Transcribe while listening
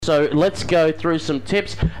So let's go through some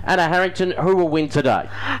tips. Anna Harrington, who will win today?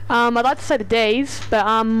 I'd like to say the D's, but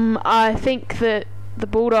I think that the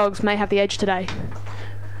Bulldogs may have the edge today.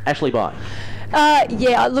 Ashley Bye.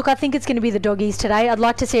 Yeah, look, I think it's going to be the Doggies today. I'd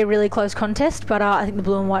like to see a really close contest, but I think the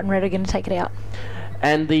blue and white and red are going to take it out.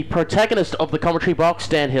 And the protagonist of the commentary box,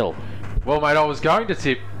 Dan Hill. Well, mate, I was going to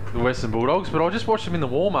tip the Western Bulldogs, but I just watched them in the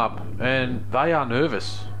warm-up, and they are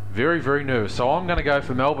nervous. Very, very nervous. So I'm going to go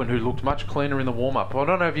for Melbourne, who looked much cleaner in the warm-up. I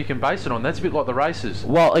don't know if you can base it on. That's a bit like the races.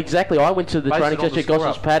 Well, exactly. I went to the training session at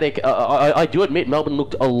Goss's Paddock. I do admit Melbourne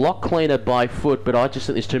looked a lot cleaner by foot, but I just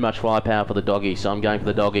think there's too much firepower for the Doggies, so I'm going for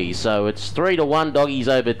the Doggies. So it's 3-1 Doggies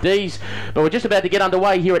over D's. But we're just about to get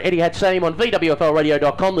underway here at Etihad Stadium on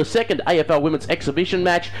VWFLradio.com, the second AFL Women's Exhibition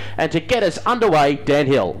match. And to get us underway, Dan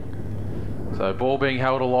Hill. So ball being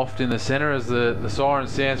held aloft in the centre as the siren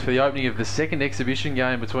sounds for the opening of the second exhibition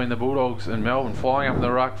game between the Bulldogs and Melbourne. Flying up in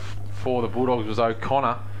the ruck for the Bulldogs was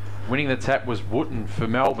O'Connor. Winning the tap was Wooten for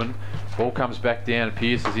Melbourne. Ball comes back down.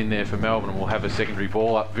 Pearce is in there for Melbourne, and we'll have a secondary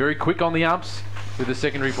ball up. Very quick on the umps with the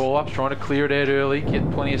secondary ball up, trying to clear it out early,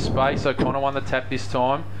 get plenty of space. O'Connor won the tap this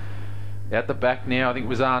time. Out the back now, I think it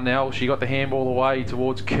was Arnell. She got the handball away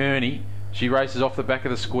towards Kearney. She races off the back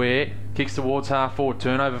of the square, kicks towards half forward,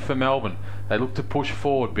 turnover for Melbourne. They look to push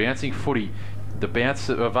forward, bouncing footy. The bounce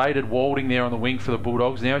evaded Walding there on the wing for the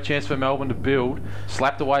Bulldogs. Now a chance for Melbourne to build.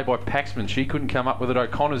 Slapped away by Paxman. She couldn't come up with it.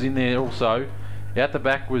 O'Connor's in there also. Out the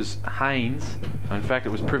back was Haynes. In fact, it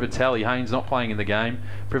was Privatelli. Haynes not playing in the game.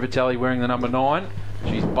 Privatelli wearing the number 9.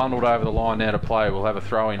 She's bundled over the line now to play. We'll have a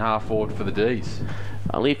throw in half forward for the D's.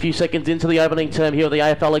 Only a few seconds into the opening term here of the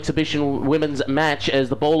AFL Exhibition Women's match as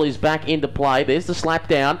the ball is back into play. There's the slap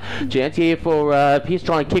down. Chance here for Pearce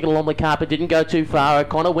trying to kick it along the carpet. Didn't go too far.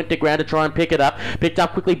 O'Connor went to ground to try and pick it up. Picked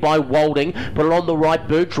up quickly by Walding. Put it on the right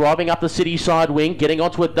boot. Driving up the city side wing. Getting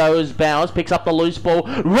onto it those Bowers. Picks up the loose ball.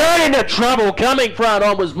 Right into trouble. Coming front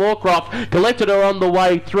on was Moorcroft. Collected her on the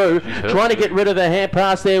way through. Trying to get rid of the hand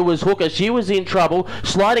pass there was Hooker. She was in trouble.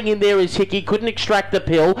 Sliding in there is Hickey. Couldn't extract the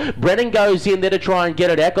pill. Brennan goes in there to try and get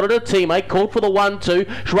it out. Got it to a teammate. Called for the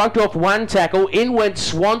 1-2. Shrugged off one tackle. In went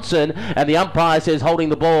Swanson. And the umpire says holding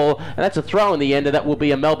the ball. And that's a throw in the end. And that will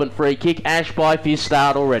be a Melbourne free kick. Ash by for his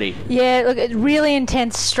start already. Yeah, look, it's really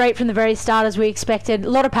intense straight from the very start as we expected. A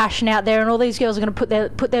lot of passion out there. And all these girls are going to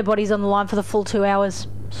put their bodies on the line for the full 2 hours.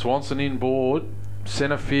 Swanson in board.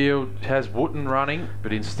 Centre field has Wooten running,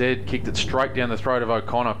 but instead kicked it straight down the throat of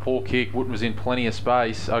O'Connor. Poor kick. Wooten was in plenty of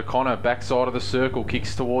space. O'Connor backside of the circle,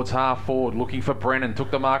 kicks towards half forward, looking for Brennan.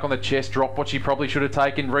 Took the mark on the chest, dropped what she probably should have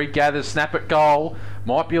taken. Regathers, snap at goal.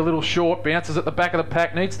 Might be a little short. Bounces at the back of the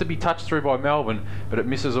pack. Needs to be touched through by Melbourne, but it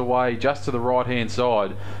misses away just to the right-hand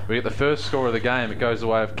side. We get the first score of the game. It goes the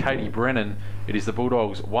way of Katie Brennan. It is the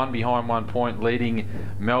Bulldogs, one behind 1 point, leading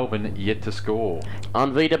Melbourne yet to score.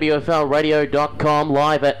 On VWFLradio.com,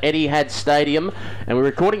 live at Etihad Stadium. And we're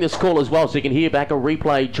recording this call as well, so you can hear back a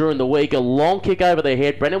replay during the week. A long kick over the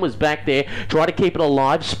head. Brennan was back there, trying to keep it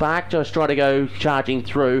alive. Spark just trying to go charging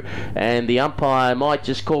through. And the umpire might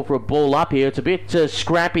just call for a ball up here. It's a bit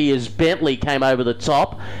scrappy as Bentley came over the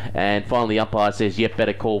top. And finally the umpire says, yep,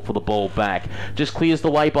 better call for the ball back. Just clears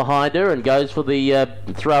the way behind her and goes for the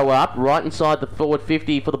throw up. Right inside the forward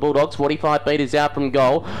 50 for the Bulldogs, 45 metres out from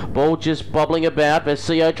goal. Ball just bobbling about.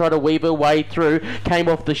 Vasio tried to weave her way through. Came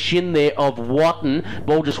off the shin there of Watton.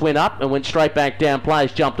 Ball just went up and went straight back down.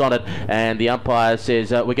 Players jumped on it and the umpire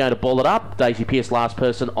says we're going to ball it up. Daisy Pearce last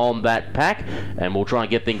person on that pack and we'll try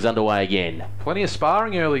and get things underway again. Plenty of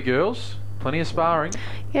sparring early, girls. Plenty of sparring.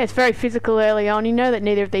 Yeah, it's very physical early on. You know that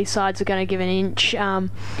neither of these sides are going to give an inch. And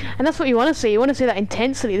that's what you want to see. You want to see that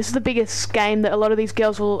intensity. This is the biggest game that a lot of these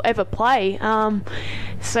girls will ever play.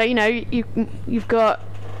 So, you know, you've got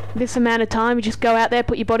this amount of time. You just go out there,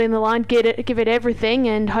 put your body in the line, give it everything,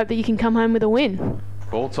 and hope that you can come home with a win.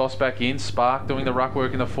 Ball tossed back in. Spark doing the ruck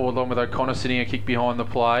work in the forward line with O'Connor sitting a kick behind the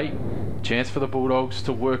play. Chance for the Bulldogs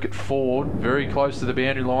to work it forward. Very close to the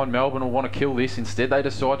boundary line. Melbourne will want to kill this. Instead, they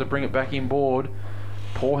decide to bring it back inboard.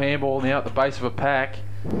 Poor handball now at the base of a pack.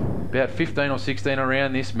 About 15 or 16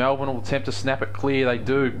 around this. Melbourne will attempt to snap it clear. They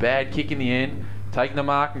do. Bad kick in the end. Taking the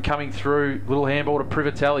mark and coming through. Little handball to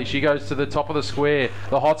Privatelli. She goes to the top of the square.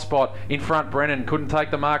 The hot spot in front. Brennan couldn't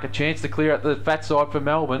take the mark. A chance to clear at the fat side for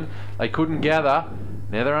Melbourne. They couldn't gather.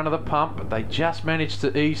 Now they're under the pump, but they just managed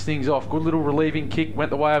to ease things off. Good little relieving kick went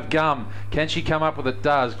the way of Gum. Can she come up with it?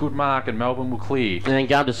 Does. Good mark, and Melbourne will clear. And then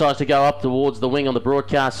Gum decides to go up towards the wing on the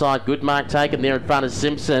broadcast side. Good mark taken there in front of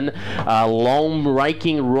Simpson. Long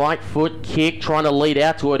raking right foot kick, trying to lead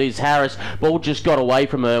out to it is Harris. Ball just got away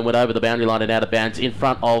from her and went over the boundary line and out of bounds in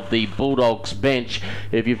front of the Bulldogs bench.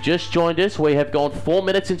 If you've just joined us, we have gone 4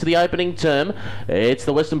 minutes into the opening term. It's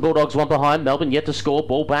the Western Bulldogs one behind. Melbourne yet to score.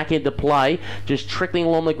 Ball back into play. Just trickling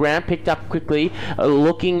along the ground, picked up quickly,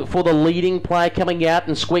 looking for the leading player coming out,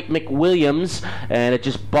 and Squeak McWilliams, and it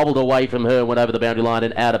just bobbled away from her and went over the boundary line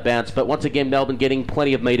and out of bounds. But once again, Melbourne getting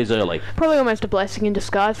plenty of metres early. Probably almost a blessing in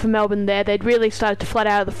disguise for Melbourne there. They'd really started to flat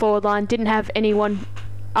out of the forward line, didn't have anyone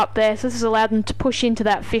up there, so this has allowed them to push into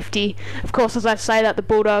that 50. Of course, as I say that, the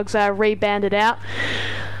Bulldogs are rebounded out.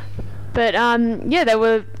 But yeah,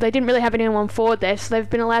 they didn't really have anyone forward there, so they've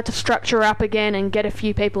been allowed to structure up again and get a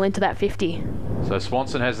few people into that 50. So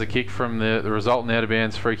Swanson has the kick from the resultant out of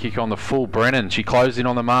bounds free kick on the full. Brennan, she closed in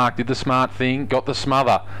on the mark, did the smart thing, got the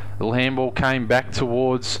smother. Little handball came back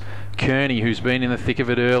towards Kearney, who's been in the thick of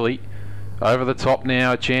it early. Over the top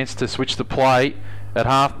now, a chance to switch the play. At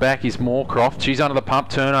half back is Moorcroft. She's under the pump,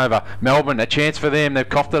 turnover. Melbourne, a chance for them. They've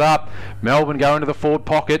coughed it up. Melbourne go into the forward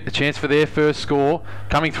pocket. A chance for their first score.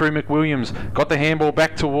 Coming through McWilliams. Got the handball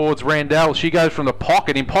back towards Randall. She goes from the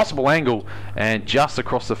pocket, impossible angle, and just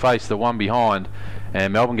across the face, the one behind.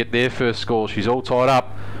 And Melbourne get their first score. She's all tied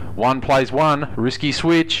up. One plays one, risky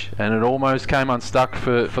switch, and it almost came unstuck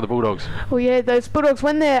for the Bulldogs. Well, yeah, those Bulldogs,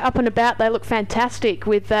 when they're up and about, they look fantastic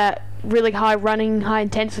with that really high running, high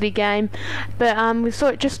intensity game, but we saw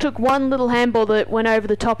it just took one little handball that went over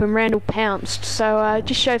the top and Randall pounced, so it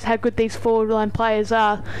just shows how good these forward line players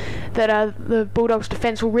are, that the Bulldogs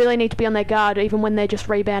defence will really need to be on their guard even when they're just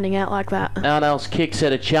rebounding out like that. Arnell's kick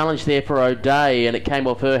set a challenge there for O'Day, and it came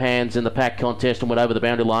off her hands in the pack contest and went over the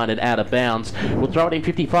boundary line and out of bounds. We'll throw it in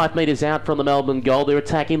 55 metres out from the Melbourne goal. They're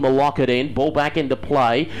attacking the Lockett end, ball back into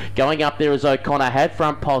play. Going up there is O'Connor, had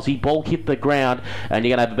front posse, ball hit the ground, and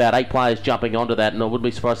you're going to have about 8 players jumping onto that, and I wouldn't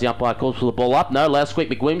be surprised the umpire calls for the ball up. No, allows Squeak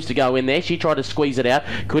McWilliams to go in there. She tried to squeeze it out,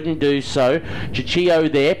 couldn't do so. Chicchio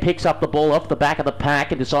there picks up the ball off the back of the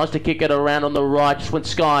pack and decides to kick it around on the right. Just went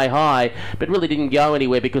sky high, but really didn't go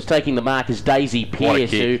anywhere because taking the mark is Daisy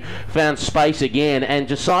Pearce, who found space again and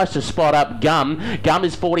decides to spot up Gum. Gum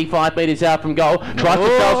is 45 metres out from goal. Tries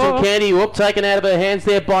to sell some candy whoop, taken out of her hands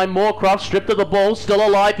there by Moorcroft. Stripped of the ball, still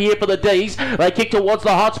alive here for the D's. They kick towards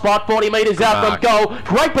the hot spot, 40 metres out from goal.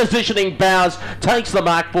 Great positioning. Bowers takes the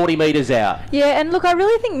mark 40 metres out. Yeah, and look, I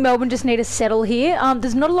really think Melbourne just need to settle here.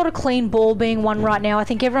 There's not a lot of clean ball being won right now. I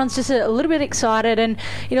think everyone's just a little bit excited, and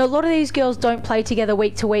you know, a lot of these girls don't play together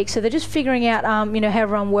week to week, so they're just figuring out you know, how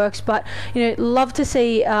everyone works. But you know, love to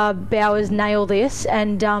see Bowers nail this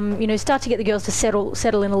and you know, start to get the girls to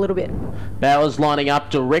settle in a little bit. Bowers lining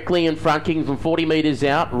up directly in front, kicking from 40 metres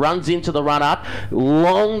out, runs into the run up,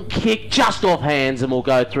 long kick just off hands, and will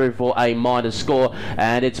go through for a minor score.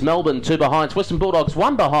 And it's Melbourne 2 behind. It's Western Bulldogs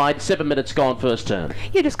 1 behind, 7 minutes gone first term.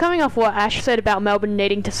 Yeah, just coming off what Ash said about Melbourne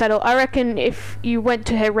needing to settle, I reckon if you went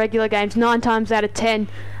to her regular games, 9 times out of 10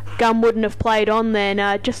 Gum wouldn't have played on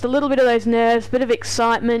then. Just a little bit of those nerves, bit of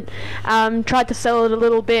excitement, tried to sell it a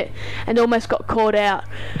little bit and almost got caught out.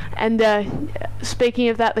 And speaking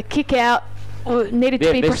of that, the kick out needed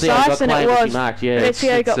to be precise, and it was.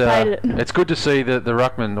 Vesio got played it. It's good to see the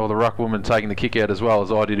ruckman or the ruck woman taking the kick out as well,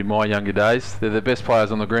 as I did in my younger days. They're the best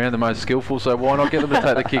players on the ground, the most skillful, so why not get them to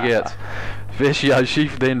take the kick outs? Vesio, she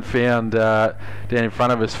then found down in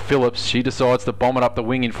front of us Phillips. She decides to bomb it up the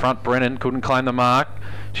wing in front. Brennan couldn't claim the mark.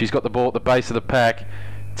 She's got the ball at the base of the pack.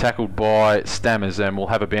 Tackled by Stammers, and we'll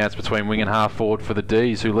have a bounce between wing and half forward for the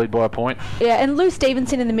D's, who lead by a point. Yeah, and Lou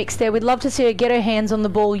Stevenson in the mix there. We'd love to see her get her hands on the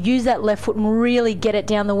ball, use that left foot and really get it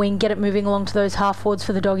down the wing, get it moving along to those half forwards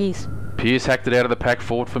for the Doggies. Pearce hacked it out of the pack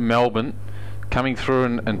forward for Melbourne. Coming through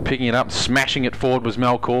and picking it up, smashing it forward was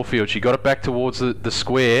Mel Caulfield. She got it back towards the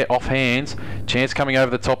square, off hands. Chance coming over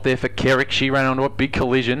the top there for Kerrick. She ran onto a big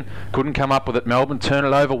collision. Couldn't come up with it. Melbourne turn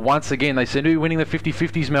it over once again. They seem to be winning the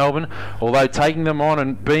 50-50s, Melbourne. Although taking them on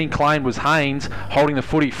and being claimed was Haynes, holding the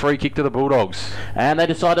footy. Free kick to the Bulldogs. And they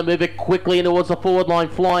decide to move it quickly in towards the forward line,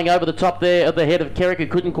 flying over the top there at the head of Kerrick, who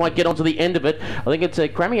couldn't quite get onto the end of it. I think it's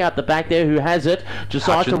Crammy out the back there who has it.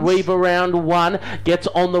 Decides to weave around one. Gets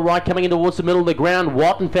on the right, coming in towards the middle of the ground.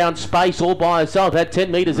 Watton found space all by herself, had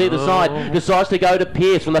 10 metres either side. Decides to go to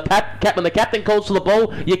Pearce. When the captain calls for the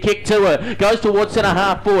ball, you kick to her. Goes towards centre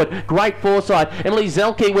half forward. Great foresight. Emily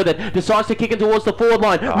Zelke with it. Decides to kick it towards the forward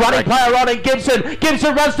line. Running player on in Gibson.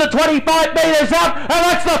 Gibson runs to 25 metres up, and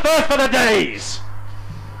that's the first for the D's.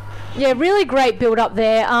 Yeah, really great build up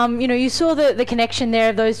there. You saw the connection there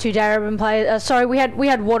of those two Darebin players. We had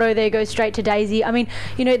Watto there go straight to Daisy. I mean,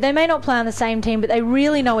 they may not play on the same team, but they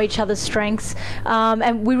really know each other's strengths,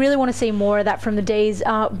 and we really want to see more of that from the Ds.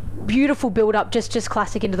 Beautiful build up, just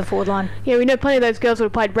classic into the forward line. Yeah, we know plenty of those girls would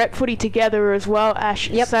have played rep footy together as well, Ash.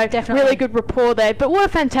 Yep, so definitely. Really good rapport there. But what a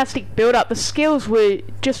fantastic build up. The skills were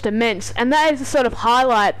just immense, and that is the sort of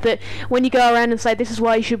highlight that when you go around and say this is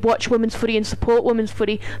why you should watch women's footy and support women's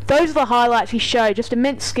footy, those are the highlights you show. Just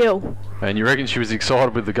immense skill. And you reckon she was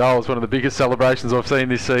excited with the goal. It's one of the biggest celebrations I've seen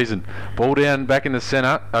this season. Ball down back in the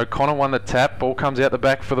centre. O'Connor won the tap. Ball comes out the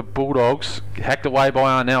back for the Bulldogs. Hacked away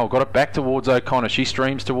by Arnell. Got it back towards O'Connor. She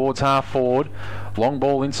streams towards half forward. Long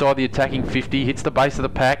ball inside the attacking 50. Hits the base of the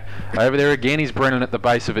pack. Over there again is Brennan at the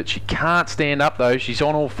base of it. She can't stand up though. She's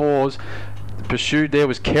on all fours. Pursued there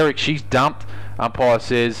was Kerrick. She's dumped. Umpire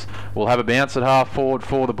says we'll have a bounce at half forward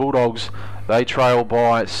for the Bulldogs. They trail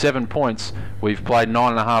by 7 points. We've played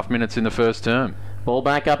 9.5 minutes in the first term. Ball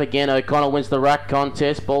back up again. O'Connor wins the ruck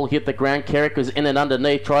contest. Ball hit the ground. Kerrick was in and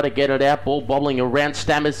underneath. Try to get it out. Ball bobbling around.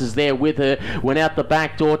 Stammers is there with her. Went out the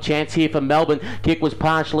back door. Chance here for Melbourne. Kick was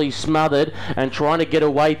partially smothered. And trying to get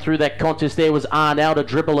away through that contest there was Arnell to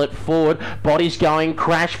dribble it forward. Bodies going.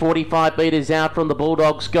 Crash 45 metres out from the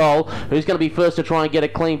Bulldogs goal. Who's going to be first to try and get a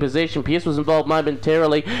clean possession? Pearce was involved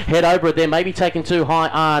momentarily. Head over it there. Maybe taken too high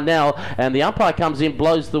Arnell. And the umpire comes in,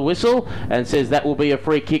 blows the whistle and says that will be a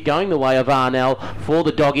free kick going the way of Arnell for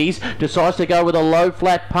the Doggies. Decides to go with a low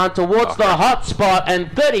flat punt towards the hot spot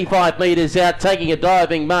and 35 metres out, taking a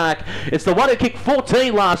diving mark. It's the one who kicked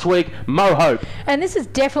 14 last week, Mo Hope. And this is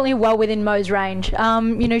definitely well within Mo's range.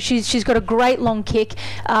 She's got a great long kick.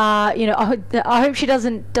 I hope she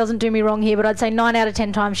doesn't do me wrong here, but I'd say 9 out of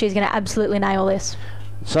 10 times she's going to absolutely nail this.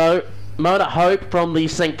 So Mona Hope from the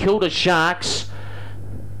St Kilda Sharks.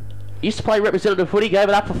 Used to play representative footy, gave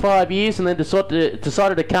it up for 5 years and then decided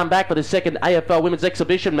to come back for the second AFL Women's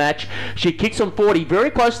Exhibition match. She kicks on 40, very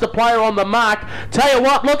close to the player on the mark. Tell you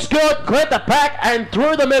what, looks good. Cleared the pack and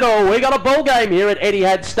through the middle. We got a ball game here at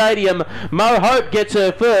Etihad Stadium. Mo Hope gets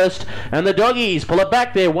her first and the Doggies pull it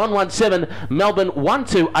back there. 1-1-7, Melbourne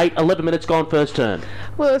 1-2-8, 11 minutes gone first turn.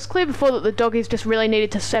 Well, it was clear before that the Doggies just really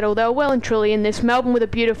needed to settle. They were well and truly in this. Melbourne with a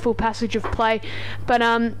beautiful passage of play. But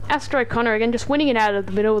Astor O'Connor, again, just winning it out of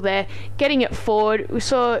the middle there, getting it forward. We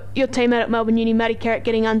saw your teammate at Melbourne Uni, Maddie Kerrick,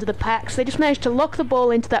 getting under the packs. They just managed to lock the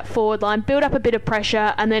ball into that forward line, build up a bit of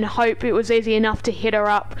pressure, and then hope it was easy enough to hit her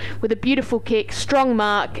up with a beautiful kick, strong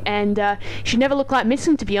mark, and she never looked like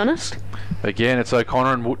missing, to be honest. Again, it's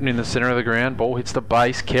O'Connor and Wooten in the centre of the ground. Ball hits the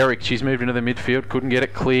base. Kerrick, she's moved into the midfield, couldn't get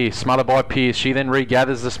it clear. Smothered by Pearce. She then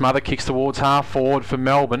regathers the smother, kicks towards half forward for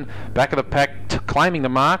Melbourne. Back of the pack, claiming the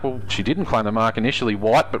mark. Well, she didn't claim the mark initially,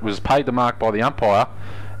 White, but was paid the mark by the umpire.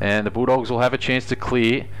 And the Bulldogs will have a chance to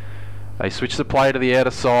clear. They switch the play to the outer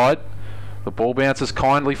side. The ball bounces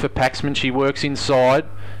kindly for Paxman. She works inside.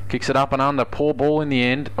 Kicks it up and under. Poor ball in the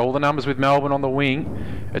end. All the numbers with Melbourne on the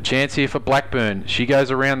wing. A chance here for Blackburn. She goes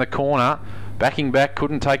around the corner. Backing back,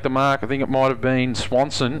 couldn't take the mark. I think it might have been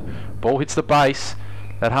Swanson. Ball hits the base.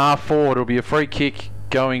 At half forward, it'll be a free kick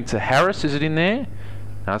going to Harris. Is it in there?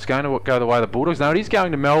 No, it's going to go the way of the Bulldogs. No, it is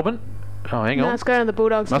going to Melbourne. Oh, hang on. No, it's going to the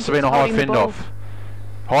Bulldogs. Must have been a high fend-off.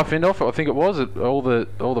 High fend-off, I think it was. All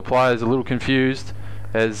the players are a little confused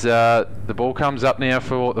as the ball comes up now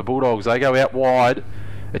for the Bulldogs. They go out wide.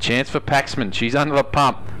 A chance for Paxman. She's under the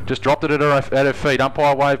pump. Just dropped it at her feet.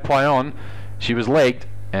 Umpire wave play on. She was legged,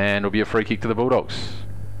 and it'll be a free kick to the Bulldogs.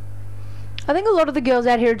 I think a lot of the girls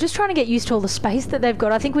out here are just trying to get used to all the space that they've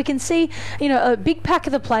got. I think we can see, a big pack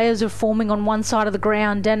of the players are forming on one side of the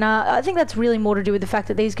ground, and I think that's really more to do with the fact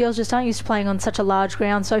that these girls just aren't used to playing on such a large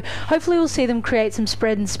ground. So hopefully we'll see them create some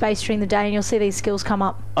spread and space during the day, and you'll see these skills come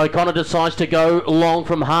up. O'Connor decides to go long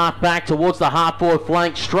from half back towards the half forward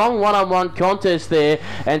flank. Strong one-on-one contest there,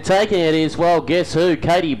 and taking it is, well, guess who?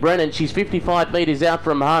 Katie Brennan. She's 55 metres out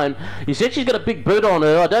from home. You said she's got a big boot on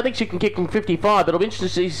her. I don't think she can kick from 55, but it'll be interesting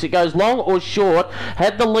to see if she goes long or short.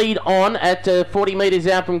 Had the lead on at 40 metres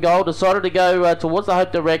out from goal. Decided to go towards the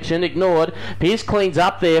Hope direction. Ignored. Pearce cleans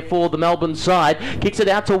up there for the Melbourne side. Kicks it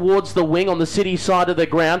out towards the wing on the City side of the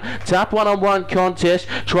ground. Tough one-on-one contest.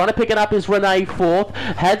 Trying to pick it up is Renee Forth.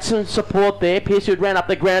 Had some support there. Pearce, who ran up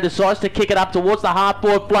the ground, decides to kick it up towards the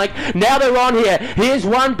half-forward flank. Now they're on here. Here's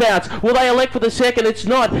one bounce. Will they elect for the second? It's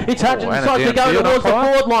not. It's Hutchins decides to go towards the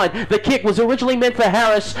forward line. The kick was originally meant for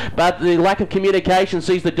Harris, but the lack of communication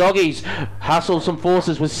sees the Doggies hustle some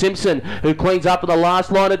forces with Simpson, who cleans up in the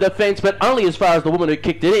last line of defence, but only as far as the woman who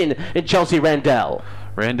kicked it in Chelsea Randall.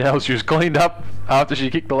 Randall, she was cleaned up after she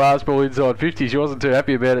kicked the last ball inside 50. She wasn't too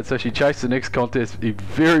happy about it, so she chased the next contest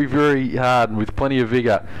very, very hard and with plenty of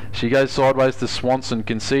vigour. She goes sideways to Swanson,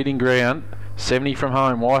 conceding ground. 70 from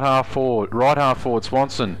home, right half forward,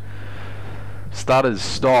 Swanson. Stutters,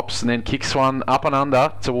 stops, and then kicks one up and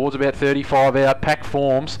under towards about 35 out. Pack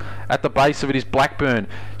forms. At the base of it is Blackburn.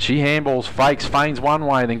 She handballs, fakes, feigns one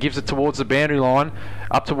way, then gives it towards the boundary line.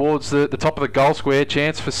 Up towards the top of the goal square.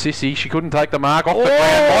 Chance for Sissy. She couldn't take the mark off the ground.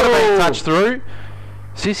 Might have been touched through.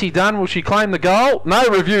 Sissy Dunn, will she claim the goal? No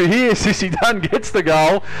review here. Sissy Dunn gets the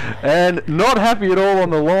goal, and not happy at all on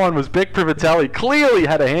the line was Beck Privatelli. Clearly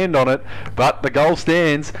had a hand on it, but the goal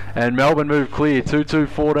stands, and Melbourne move clear.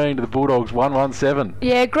 2-2-14 to the Bulldogs, 1-1-7.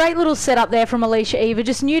 Yeah, great little setup there from Alicia Eva.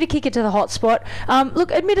 Just knew to kick it to the hot spot.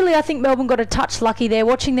 Look, admittedly, I think Melbourne got a touch lucky there.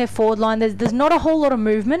 Watching their forward line, there's not a whole lot of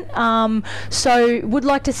movement, so would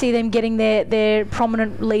like to see them getting their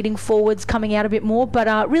prominent leading forwards coming out a bit more,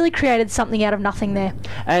 but really created something out of nothing there.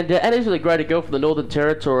 And Anna's really great, a girl from the Northern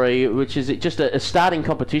Territory, which is just a starting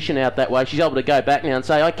competition out that way. She's able to go back now and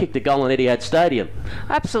say, I kicked a goal in Etihad Stadium.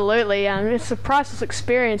 Absolutely. It's a priceless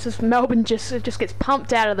experience. This Melbourne just gets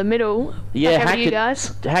pumped out of the middle. Yeah,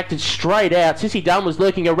 hacked it straight out. Sissy Dunn was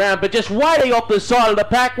lurking around, but just waiting off the side of the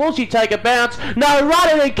pack. Will she take a bounce? No, run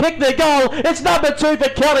in and kick the goal. It's number 2 for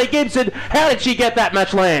Kelly Gibson. How did she get that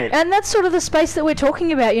much land? And that's sort of the space that we're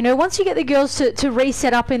talking about. You know, once you get the girls to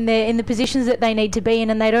reset up in the positions that they need to be in,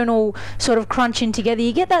 and they don't all sort of crunch in together,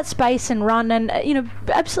 you get that space and run, and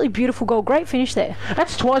absolutely beautiful goal. Great finish there.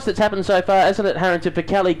 That's twice that's happened so far, isn't it, Harrington, for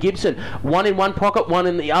Kelly Gibson? One in one pocket, one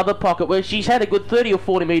in the other pocket, where she's had a good 30 or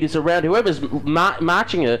 40 metres around. Whoever's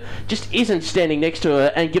marching her just isn't standing next to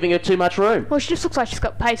her and giving her too much room. Well, she just looks like she's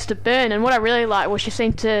got pace to burn, and what I really like was she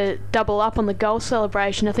seemed to double up on the goal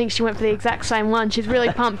celebration. I think she went for the exact same one. She's really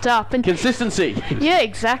pumped up. And consistency. Yeah,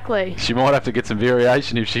 exactly. She might have to get some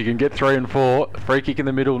variation if she can get 3 and 4. Free kick in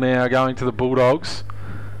the middle now going to the Bulldogs.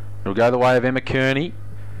 It'll go the way of Emma Kearney.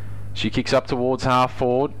 She kicks up towards half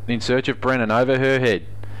forward in search of Brennan over her head.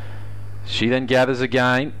 She then gathers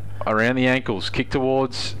again around the ankles, kick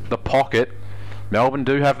towards the pocket. Melbourne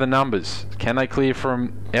do have the numbers. Can they clear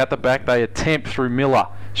from out the back? They attempt through Miller.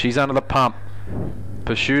 She's under the pump.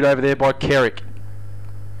 Pursued over there by Kerrick.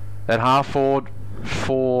 That half forward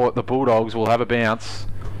for the Bulldogs will have a bounce.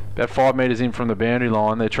 About 5 metres in from the boundary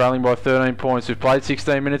line. They're trailing by 13 points. We've played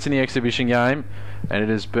 16 minutes in the exhibition game, and it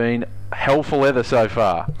has been hell for leather so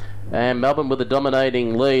far. And Melbourne with a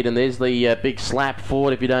dominating lead, and there's the big slap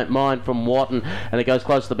forward, if you don't mind, from Watton, and it goes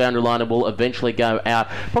close to the boundary line and will eventually go out.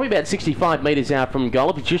 Probably about 65 metres out from goal.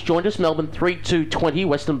 If you just joined us, Melbourne 3-2-20,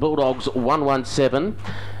 Western Bulldogs 1-1-7.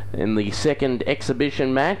 In the second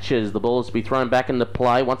exhibition match, as the ball is to be thrown back into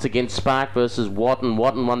play. Once again, Spark versus Watton.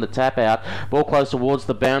 Watton won the tap out. Ball close towards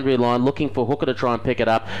the boundary line, looking for Hooker to try and pick it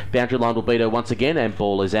up. Boundary line will beat her once again, and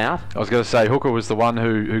ball is out. I was going to say, Hooker was the one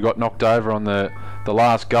who got knocked over on the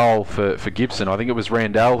last goal for Gibson. I think it was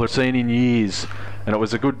Randall, who'd seen in years, and it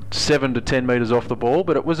was a good 7 to 10 metres off the ball,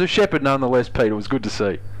 but it was a shepherd nonetheless, Pete. It was good to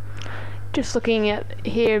see. Just looking at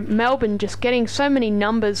here, Melbourne just getting so many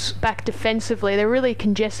numbers back defensively. They're really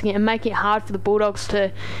congesting it and making it hard for the Bulldogs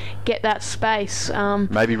to get that space.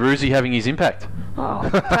 Maybe Roosie having his impact. Oh,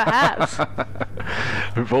 perhaps.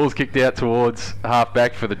 The ball's kicked out towards half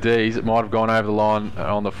back for the D's. It might have gone over the line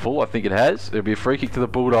on the full. I think it has. It'll be a free kick to the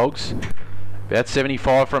Bulldogs. About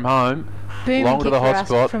 75 from home. Boom, long to the hot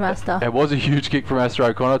spot. From Asta. It was a huge kick from Astra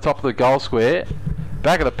O'Connor. Top of the goal square.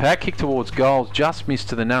 Back of the pack, kick towards goals, just missed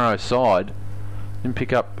to the narrow side. Didn't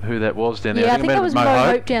pick up who that was down there. Yeah, I think that was Mo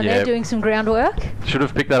Hope down there doing some groundwork. Should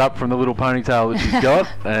have picked that up from the little ponytail that she's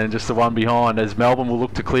got, and just the one behind, as Melbourne will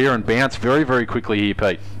look to clear and bounce very, very quickly here,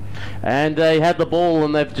 Pete. And they had the ball,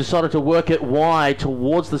 and they've decided to work it wide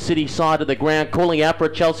towards the city side of the ground, calling out for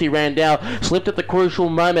a Chelsea Randall. Slipped at the crucial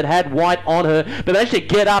moment, had White on her, but managed to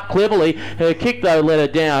get up cleverly. Her kick, though, let her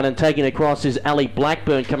down, and taking across is Ali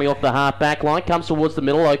Blackburn coming off the half-back line. Comes towards the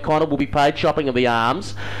middle. O'Connor will be paid shopping of the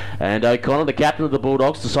arms. And O'Connor, the captain of the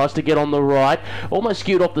Bulldogs, decides to get on the right. Almost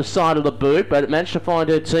skewed off the side of the boot, but managed to find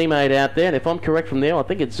her teammate out there. And if I'm correct from there, I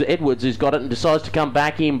think it's Edwards who's got it and decides to come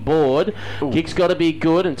back in board. Ooh. Kick's got to be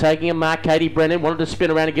good, and taking a mark, Katie Brennan wanted to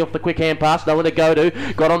spin around and get off the quick hand pass. No one to go to.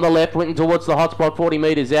 Got on the left, went towards the hot spot, 40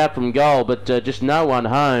 metres out from goal, but just no one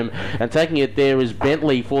home. And taking it there is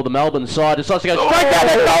Bentley for the Melbourne side. Decides to go straight down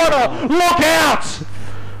the corner. Look out!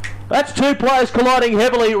 That's two players colliding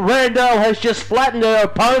heavily. Randall has just flattened her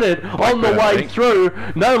opponent on the way through.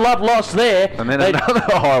 No love lost there. And then another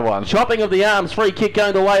high one. Chopping of the arms. Free kick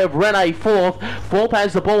going the way of Rene Forth. Forth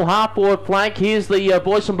has the ball half forward flank. Here's the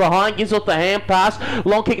voice from behind. Gives off the hand pass.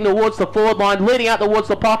 Long kicking towards the forward line. Leading out towards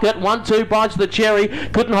the pocket. 1-2 bites the cherry.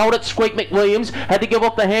 Couldn't hold it. Squeak McWilliams had to give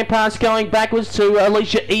off the hand pass going backwards to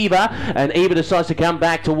Alicia Eva. And Eva decides to come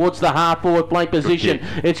back towards the half forward flank position.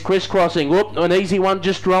 It's crisscrossing. Whoop, an easy one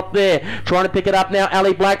just dropped there. Trying to pick it up now,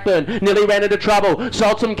 Ali Blackburn. Nearly ran into trouble.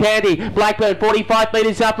 Sold some candy. Blackburn, 45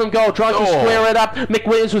 metres out from goal. Trying to square it up.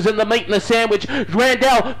 McWilliams was in the meat and the sandwich.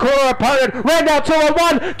 Randall caught her opponent. Randall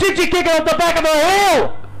 2-on-1. Did she kick it off the back of the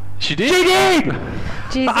hill? She did. She did.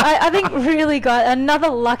 Jeez, I think really got another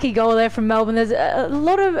lucky goal there from Melbourne. There's a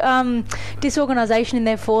lot of disorganisation in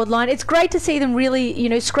their forward line. It's great to see them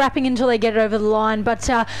really, scrapping until they get it over the line. But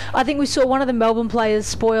I think we saw one of the Melbourne players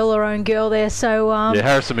spoil her own girl there. So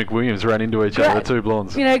Harris and McWilliams ran into each other, the two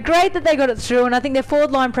blondes. Great that they got it through, and I think their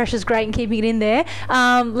forward line pressure is great in keeping it in there.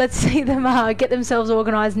 Let's see them get themselves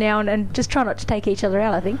organised now and just try not to take each other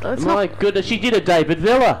out. I think. My goodness, she did a David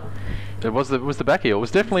Villa. It was the back heel. It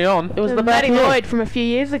was definitely on. It was the Matty Lloyd from a few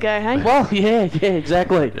years ago, hey? Well, yeah,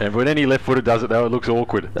 exactly. And when any left-footer does it, though, it looks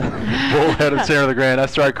awkward. Ball out of the centre of the ground.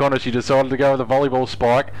 Astro O'Connor, she decided to go with a volleyball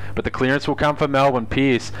spike, but the clearance will come for Melbourne.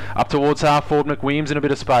 Pearce up towards half forward. McWilliams in a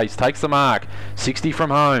bit of space. Takes the mark. 60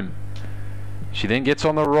 from home. She then gets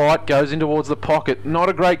on the right, goes in towards the pocket. Not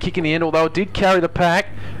a great kick in the end, although it did carry the pack.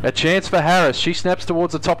 A chance for Harris. She snaps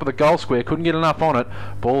towards the top of the goal square. Couldn't get enough on it.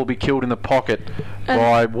 Ball will be killed in the pocket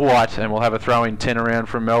by White, and we'll have a throw-in 10 around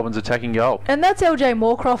from Melbourne's attacking goal. And that's LJ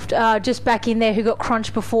Moorcroft just back in there, who got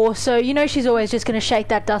crunched before. So, she's always just going to shake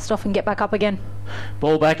that dust off and get back up again.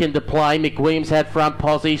 Ball back into play. McWilliams had front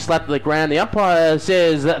posse, slapped to the ground. The umpire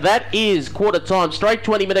says that is quarter time. Straight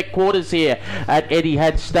 20-minute quarters here at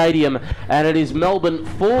Etihad Stadium. And it is Melbourne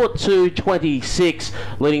 4-2-26,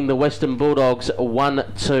 leading the Western Bulldogs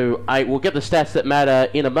 1-8. We'll get the stats that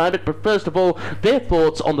matter in a moment. But first of all, their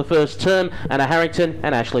thoughts on the first term. Anna Harrington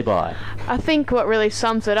and Ashley Bye. I think what really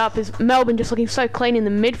sums it up is Melbourne just looking so clean in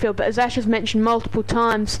the midfield. But as Ash has mentioned multiple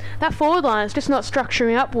times, that forward line is just not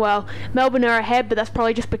structuring up well. Melbourne are ahead, but that's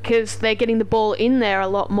probably just because they're getting the ball in there a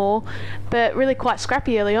lot more, but really quite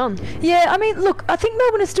scrappy early on. Yeah, look, I think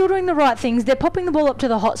Melbourne are still doing the right things. They're popping the ball up to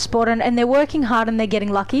the hot spot, and they're working hard, and they're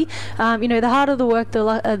getting lucky. The harder the work,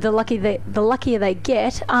 the luckier they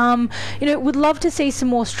get. Would love to see some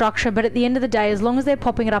more structure, but at the end of the day, as long as they're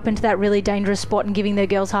popping it up into that really dangerous spot and giving their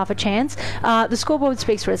girls half a chance, the scoreboard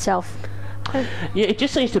speaks for itself. Yeah, it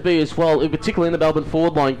just seems to be as well, particularly in the Melbourne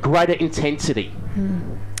forward line, greater intensity.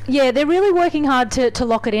 Yeah, they're really working hard to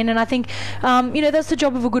lock it in, and I think that's the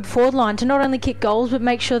job of a good forward line, to not only kick goals but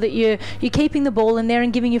make sure that you're keeping the ball in there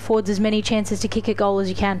and giving your forwards as many chances to kick a goal as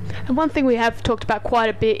you can. And one thing we have talked about quite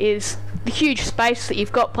a bit is the huge space that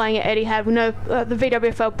you've got playing at Etihad. We know the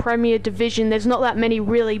VWFL Premier Division, there's not that many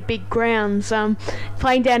really big grounds.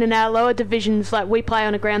 Playing down in our lower divisions, like we play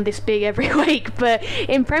on a ground this big every week, but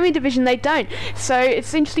in Premier Division they don't. So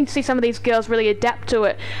it's interesting to see some of these girls really adapt to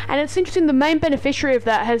it. And it's interesting, the main beneficiary of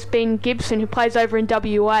that has been Gibson, who plays over in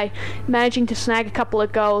WA, managing to snag a couple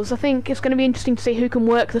of goals. I think it's going to be interesting to see who can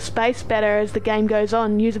work the space better as the game goes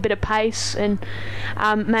on, use a bit of pace and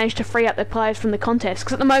manage to free up their players from the contest.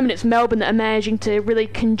 Because at the moment it's Melbourne that are managing to really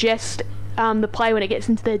congest the play when it gets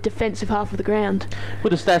into the defensive half of the ground.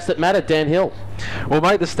 With the stats that matter, Dan Hill. Well,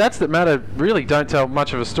 mate, the stats that matter really don't tell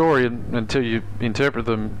much of a story until you interpret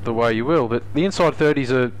them the way you will. But the inside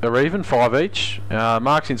 30s are even, 5 each.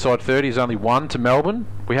 Marks inside 30 is only 1 to Melbourne.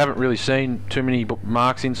 We haven't really seen too many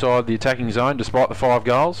marks inside the attacking zone despite the 5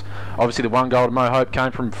 goals. Obviously the 1 goal to Mo Hope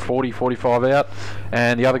came from 40-45 out,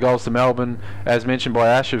 and the other goals to Melbourne, as mentioned by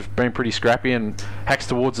Ash, have been pretty scrappy and hacks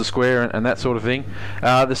towards the square and that sort of thing.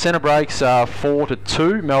 The centre breaks are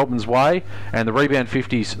 4-2 Melbourne's way, and the rebound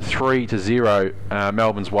 50s 3-0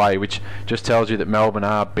 Melbourne's way, which just tells you that Melbourne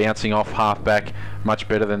are bouncing off half-back much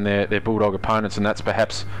better than their Bulldog opponents, and that's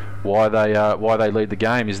perhaps why they lead the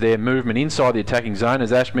game, is their movement inside the attacking zone.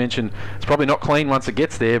 As Ash mentioned, it's probably not clean once it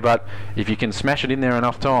gets there, but if you can smash it in there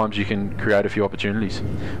enough times, you can create a few opportunities.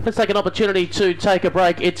 Let's take an opportunity to take a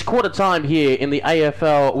break. It's quarter time here in the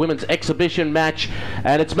AFL Women's Exhibition match,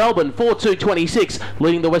 and it's Melbourne 4-2-26,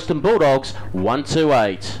 leading the Western Bulldogs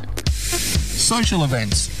 1-8. Social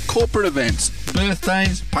events, corporate events,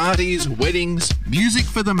 birthdays, parties, weddings, music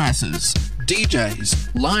for the masses, DJs,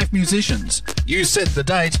 live musicians. You set the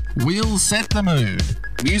date, we'll set the mood.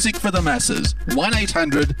 Music for the masses.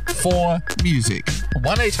 1-800-4-MUSIC.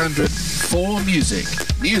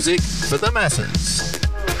 1-800-4-MUSIC. Music for the masses.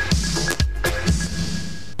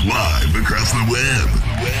 Live live across the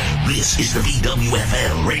web. This is the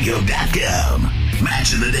VWFL Radio.com.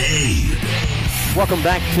 Match of the day. Welcome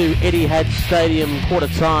back to Etihad Stadium, quarter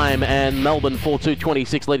time, and Melbourne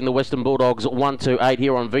 4-2-26 leading the Western Bulldogs 1-8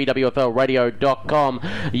 here on VWFLradio.com.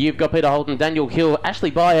 You've got Peter Holden, Daniel Hill,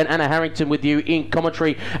 Ashley Byer and Anna Harrington with you in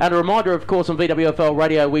commentary. And a reminder, of course, on VWFL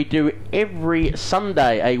Radio, we do every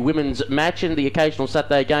Sunday a women's match and the occasional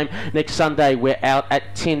Saturday game. Next Sunday, we're out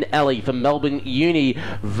at Tin Alley for Melbourne Uni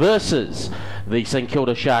versus the St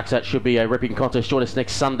Kilda Sharks. That should be a ripping contest. Join us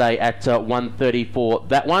next Sunday at 1:30 for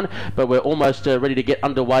that one. But we're almost ready to get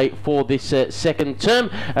underway for this second term.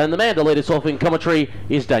 And the man to lead us off in commentary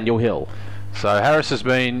is Daniel Hill. So Harris has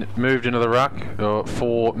been moved into the ruck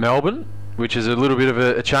for Melbourne, which is a little bit of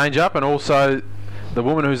a change up. And also the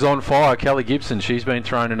woman who's on fire, Kelly Gibson, she's been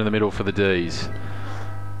thrown into the middle for the D's.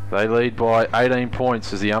 They lead by 18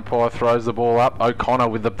 points as the umpire throws the ball up. O'Connor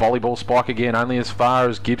with the volleyball spike again, only as far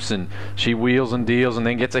as Gibson. She wheels and deals and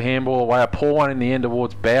then gets a handball away. A poor one in the end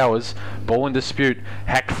towards Bowers. Ball in dispute.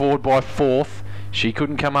 Hacked forward by Forth. She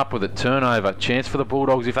couldn't come up with it. Turnover. Chance for the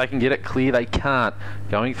Bulldogs. If they can get it clear, they can't.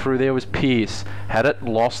 Going through there was Pearce. Had it,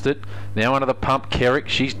 lost it. Now under the pump, Kerrick.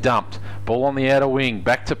 She's dumped. Ball on the outer wing.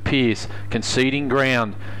 Back to Pearce. Conceding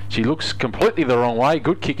ground. She looks completely the wrong way.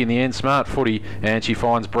 Good kick in the end. Smart footy. And she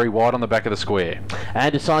finds Bree White on the back of the square.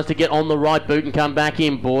 And decides to get on the right boot and come back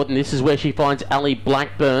inboard. And this is where she finds Ali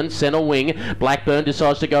Blackburn, centre wing. Blackburn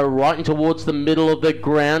decides to go right in towards the middle of the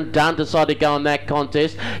ground. Dunn decided to go in that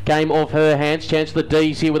contest. Came off her hands. Chance for the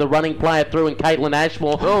D's here with a running player through and Caitlin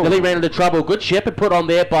Ashmore. Nearly ran into trouble. Good shepherd put on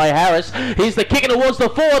there by Harris. Here's the kick towards the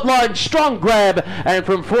forward line. Strong grab. And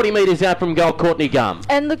from 40 metres out from goal, Courtney Gum.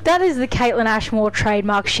 And look, that is the Caitlin Ashmore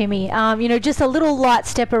trademark shimmy. Just a little light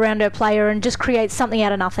step around her player and just creates something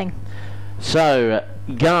out of nothing. So,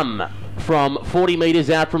 Gum from 40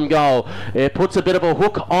 metres out from goal. It puts a bit of a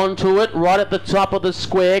hook onto it right at the top of the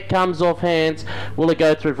square. Comes off hands. Will it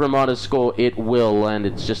go through for a minor score? It will, and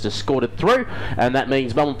it's just escorted through. And that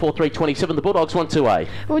means Melbourne 4-3-27. The Bulldogs 1-2. Well,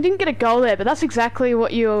 we didn't get a goal there, but that's exactly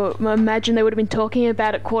what you imagine they would have been talking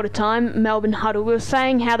about at quarter time. Melbourne huddle. We were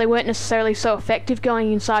saying how they weren't necessarily so effective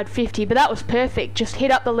going inside 50, but that was perfect. Just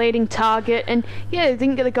hit up the leading target, and yeah, they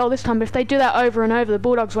didn't get the goal this time, but if they do that over and over, the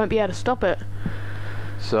Bulldogs won't be able to stop it.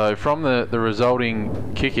 So from the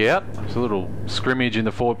resulting kick out, it's a little scrimmage in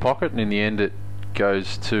the forward pocket, and in the end it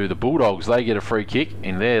goes to the Bulldogs. They get a free kick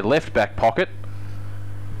in their left back pocket.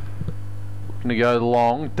 Going to go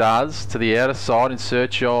long, does, to the outer side in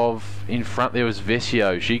search of, in front there was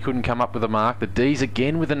Vesio. She couldn't come up with a mark. The D's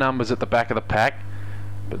again with the numbers at the back of the pack.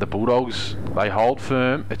 But the Bulldogs, they hold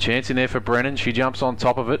firm. A chance in there for Brennan. She jumps on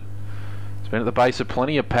top of it. It's been at the base of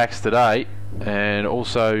plenty of packs today. And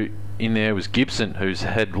also in there was Gibson, who's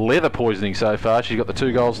had leather poisoning so far. She's got the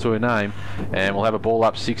 2 goals to her name, and we'll have a ball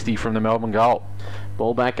up 60 from the Melbourne goal.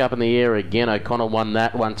 Ball back up in the air again. O'Connor won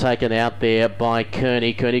that one, taken out there by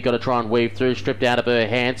Kearney. Kearney got to try and weave through, stripped out of her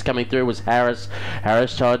hands. Coming through was Harris.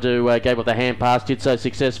 Harris tried to gave up the hand pass, did so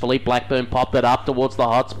successfully. Blackburn popped it up towards the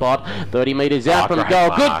hot spot. 30 metres out from goal.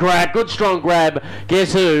 Mark. Good grab, good strong grab.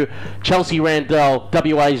 Guess who? Chelsea Randell,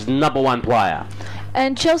 WA's #1 player.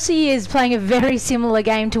 And Chelsea is playing a very similar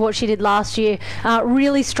game to what she did last year.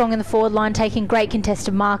 Really strong in the forward line, taking great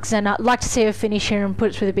contested marks, and I'd like to see her finish here and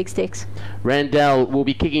put it through the big sticks. Randell will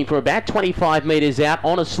be kicking for about 25 metres out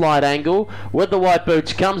on a slide angle with the white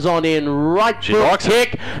boots. Comes on in, right foot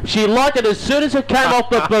kick. She liked it as soon as it came off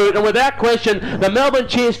the boot, and without question, the Melbourne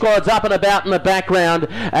cheer squad's up and about in the background,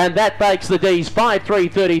 and that bakes the D's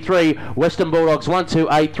 5-3-33. Western Bulldogs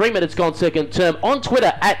 1-8. 3 minutes gone second term. On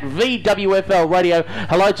Twitter at VWFL Radio.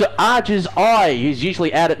 Hello to Arger's Eye, who's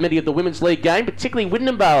usually out at many of the Women's League game, particularly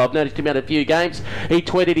Wyndham-Vale. I've noticed him out a few games. He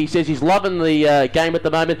tweeted, he says he's loving the game at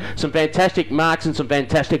the moment. Some fantastic marks and some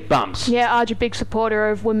fantastic bumps. Yeah, Arger, big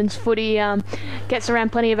supporter of women's footy. Gets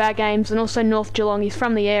around plenty of our games, and also North Geelong. He's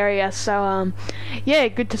from the area, so yeah,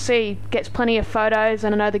 good to see. Gets plenty of photos,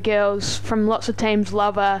 and I know the girls from lots of teams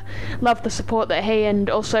love the support that he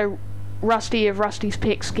and also Rusty of Rusty's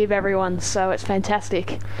picks give everyone, so it's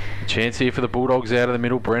fantastic. Chance here for the Bulldogs out of the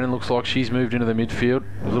middle. Brennan looks like she's moved into the midfield.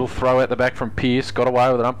 A little throw out the back from Pearce. Got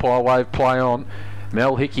away with an umpire wave play on.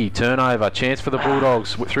 Mel Hickey, turnover. Chance for the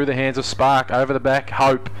Bulldogs through the hands of Spark. Over the back,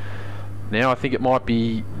 Hope. Now I think it might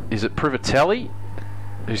be, is it Privatelli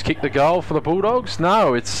who's kicked the goal for the Bulldogs?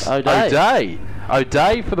 No, it's O'Day.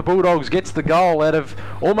 O'Day for the Bulldogs gets the goal out of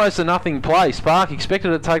almost a nothing play. Spark expected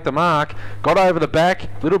to take the mark, got over the back,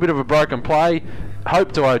 little bit of a broken play,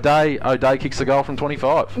 hope to O'Day. O'Day kicks the goal from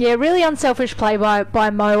 25. Yeah, really unselfish play by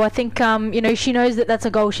Mo. I think, she knows that that's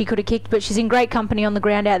a goal she could have kicked, but she's in great company on the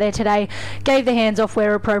ground out there today. Gave the hands off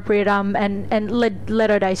where appropriate, and led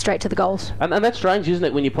O'Day straight to the goals. And that's strange, isn't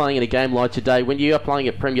it, when you're playing in a game like today, when you are playing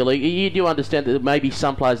at Premier League, you do understand that there may be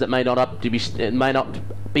some players that may not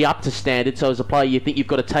be up to standard, so as a player you think you've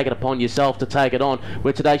got to take it upon yourself to take it on,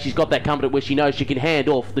 where today she's got that confidence where she knows she can hand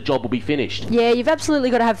off, the job will be finished. Yeah, you've absolutely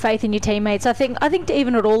got to have faith in your teammates. I think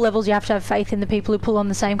even at all levels you have to have faith in the people who pull on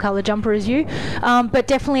the same colour jumper as you, but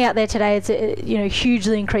definitely out there today it's a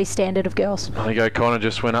hugely increased standard of girls. I think O'Connor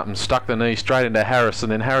just went up and stuck the knee straight into Harris, and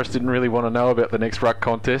then Harris didn't really want to know about the next ruck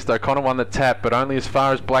contest. O'Connor won the tap, but only as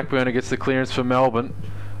far as Blackburn gets the clearance for Melbourne.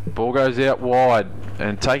 Ball goes out wide,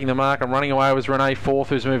 and taking the mark and running away was Renee Forth,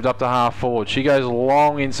 who's moved up to half forward. She goes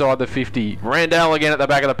long inside the 50. Randall again at the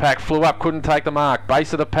back of the pack, flew up, couldn't take the mark.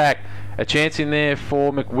 Base of the pack, a chance in there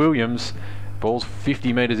for McWilliams. Ball's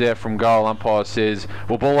 50 metres out from goal. Umpire says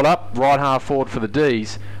we'll ball it up, right half forward for the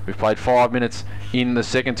D's. We've played 5 minutes in the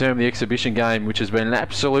second term of the exhibition game, which has been an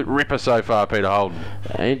absolute ripper so far, Peter Holden.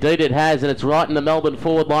 Indeed it has, and it's right in the Melbourne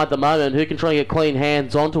forward line at the moment. Who can try and get clean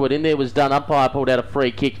hands onto it? In there was done. Umpire pulled out a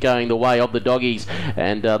free kick going the way of the doggies,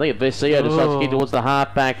 and I think Vesio decides to kick towards the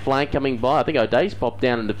half-back flank coming by. I think O'Day's popped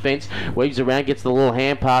down in defence, weaves around, gets the little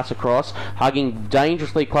hand pass across, hugging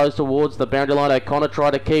dangerously close towards the boundary line. O'Connor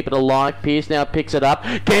tried to keep it alive. Pearce now picks it up,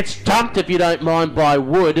 gets dumped, if you don't mind, by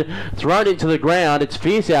Wood, thrown into the ground. It's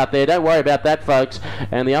fierce out there, don't worry about that, folks.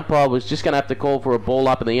 And the umpire was just going to have to call for a ball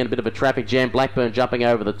up in the end, a bit of a traffic jam. Blackburn jumping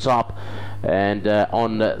over the top, and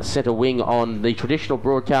on centre wing on the traditional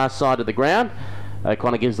broadcast side of the ground.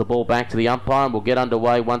 O'Connor gives the ball back to the umpire, and we'll get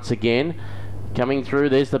underway once again. Coming through,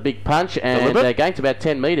 there's the big punch, and gains about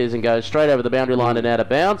 10 metres and goes straight over the boundary line and out of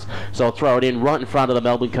bounds. So I'll throw it in right in front of the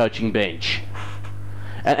Melbourne coaching bench.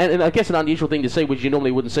 And I guess an unusual thing to see, which you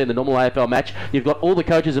normally wouldn't see in the normal AFL match, you've got all the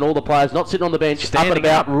coaches and all the players not sitting on the bench, standing up and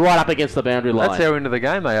about, right up against the boundary line. That's how into the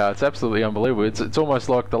game they are. It's absolutely unbelievable. It's almost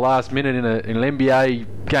like the last minute in an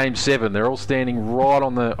NBA Game 7. They're all standing right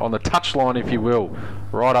on the touchline, if you will,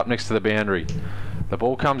 right up next to the boundary. The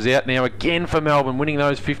ball comes out now again for Melbourne, winning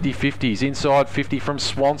those 50-50s. Inside 50 from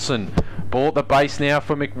Swanson. Ball at the base now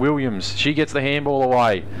for McWilliams. She gets the handball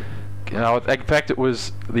away. In fact, it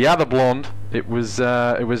was the other blonde. It was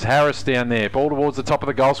Harris down there. Ball towards the top of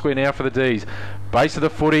the goal square now for the D's. Base of the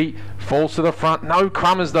footy, falls to the front. No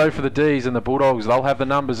crummers though for the D's, and the Bulldogs, they'll have the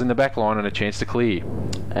numbers in the back line and a chance to clear.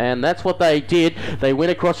 And that's what they did. They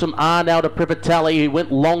went across from Arnold to Privatelli, who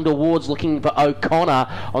went long towards looking for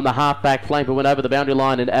O'Connor on the half-back flank, but went over the boundary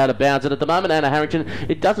line and out of bounds. And at the moment, Anna Harrington,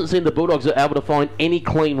 it doesn't seem the Bulldogs are able to find any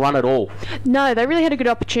clean run at all. No, they really had a good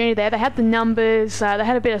opportunity there. They had the numbers, they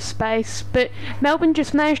had a bit of space, but Melbourne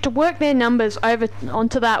just managed to work their numbers over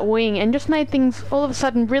onto that wing and just made things all of a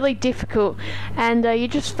sudden really difficult. And you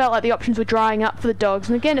just felt like the options were drying up for the Dogs.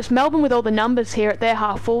 And again, it's Melbourne with all the numbers here at their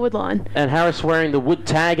half-forward line. And Harris wearing the Wood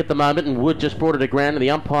tag at the moment, and Wood just brought it to ground, and the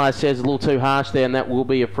umpire says a little too harsh there, and that will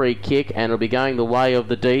be a free kick, and it'll be going the way of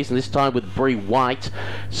the D's, and this time with Bree White.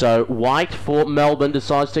 So White for Melbourne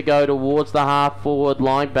decides to go towards the half-forward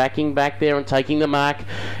line, backing back there and taking the mark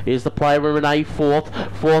is the player Renee Forth.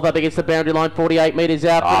 Forth up against the boundary line, 48 metres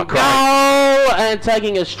out from goal, and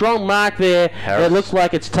taking a strong mark there. Harris. It looks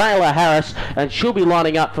like it's Taylor Harris, and she'll be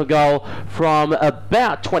lining up for goal from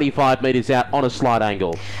about 25 metres out on a slight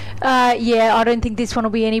angle. Yeah, I don't think this one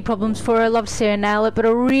will be any problems for her. I'd love to see her nail it, but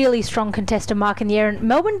a really strong contested mark in the air. And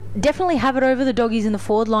Melbourne definitely have it over the Doggies in the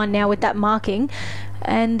forward line now with that marking.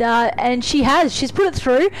 And she's put it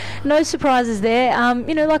through. No surprises there.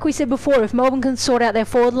 Like we said before, if Melbourne can sort out their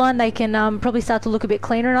forward line, they can probably start to look a bit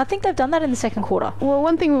cleaner, and I think they've done that in the second quarter. Well,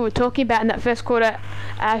 one thing we were talking about in that first quarter,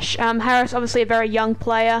 Ash, Harris, obviously a very young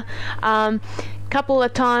player. Couple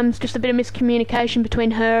of times just a bit of miscommunication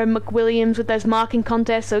between her and McWilliams with those marking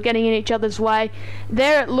contests. They were getting in each other's way.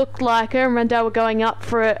 There it looked like her and Randall were going up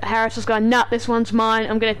for it. Harris was going, nah, this one's mine,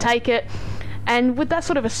 I'm going to take it. And with that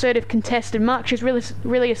sort of assertive contested mark, she's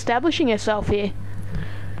really establishing herself here.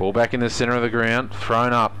 Ball back in the centre of the ground,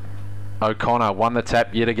 thrown up. O'Connor won the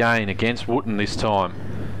tap yet again against Wooten this time.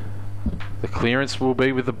 The clearance will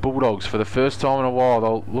be with the Bulldogs for the first time in a while.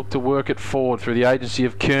 They'll look to work it forward through the agency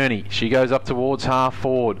of Kearney. She goes up towards half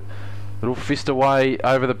forward. Little fist away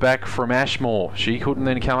over the back from Ashmore. She couldn't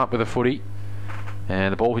then come up with a footy.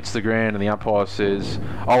 And the ball hits the ground, and the umpire says,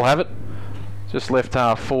 I'll have it. Just left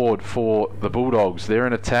half forward for the Bulldogs. They're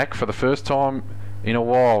in attack for the first time in a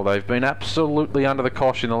while. They've been absolutely under the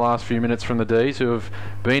cosh in the last few minutes from the D's, who have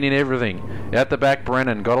been in everything. At the back,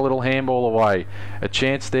 Brennan got a little handball away. A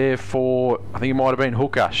chance there for, I think it might have been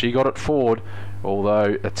Hooker. She got it forward,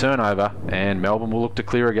 although a turnover, and Melbourne will look to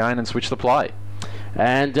clear again and switch the play.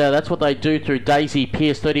 And that's what they do through Daisy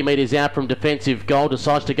Pearce, 30 metres out from defensive goal,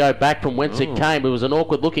 decides to go back from whence it came. It was an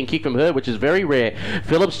awkward looking kick from her, which is very rare.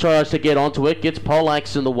 Phillips tries to get onto it, gets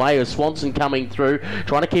Polax in the way of Swanson coming through,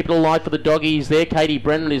 trying to keep it alive for the Doggies there. Katie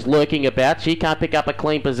Brennan is lurking about. She can't pick up a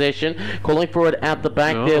clean possession. Calling for it out the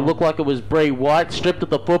back there. Looked like it was Bree White. Stripped at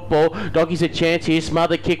the football. Doggies a chance here.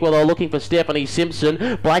 Smothered kick while they were looking for Stephanie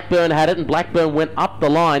Simpson. Blackburn had it, and Blackburn went up the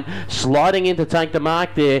line. Sliding in to take the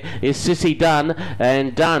mark there is Sissy Dunn.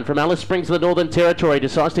 And Dunn from Alice Springs to the Northern Territory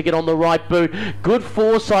decides to get on the right boot. Good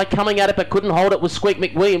foresight coming at it, but couldn't hold it with Squeak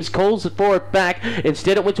McWilliams. Calls it for it back.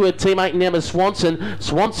 Instead it went to her teammate Emma Swanson.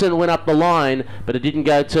 Swanson went up the line, but it didn't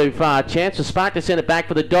go too far. Chance for Spark to send it back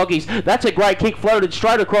for the Doggies. That's a great kick, floated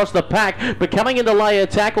straight across the pack, but coming in to lay a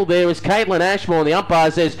tackle there is Caitlin Ashmore, and the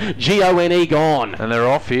umpire says Gone gone. And they're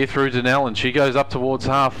off here through Danelle, and she goes up towards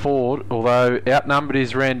half forward, although outnumbered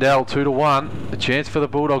is Randell 2-1. A chance for the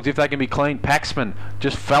Bulldogs if they can be clean. Paxman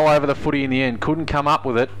just fell over the footy in the end, couldn't come up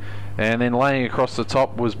with it, and then laying across the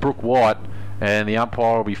top was Brooke White, and the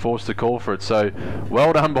umpire will be forced to call for it. So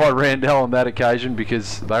well done by Randell on that occasion,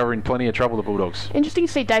 because they were in plenty of trouble, the Bulldogs. Interesting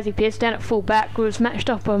to see Daisy Pearce down at full back. Was matched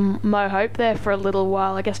up on Mo Hope there for a little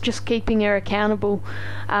while, I guess, just keeping her accountable,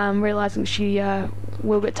 realising she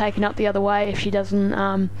will get taken up the other way if she doesn't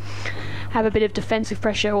have a bit of defensive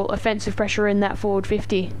pressure or offensive pressure in that forward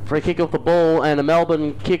 50. Free kick off the ball, and a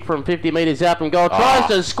Melbourne kick from 50 metres out from goal. Tries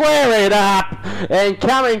to square it up, and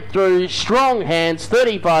coming through, strong hands,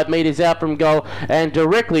 35 metres out from goal, and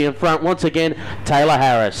directly in front once again, Taylor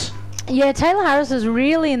Harris. Yeah, Taylor Harris is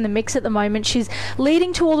really in the mix at the moment. She's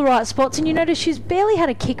leading to all the right spots, and you notice she's barely had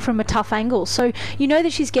a kick from a tough angle, so you know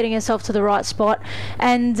that she's getting herself to the right spot,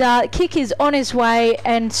 and kick is on its way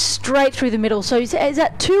and straight through the middle. So is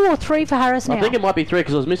that 2 or 3 for Harris now? I think it might be 3,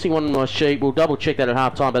 because I was missing one on my sheet. We'll double check that at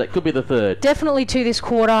half time, but it could be the 3rd. Definitely 2 this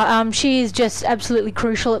quarter. She is just absolutely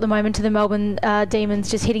crucial at the moment to the Melbourne Demons,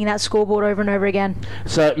 just hitting that scoreboard over and over again.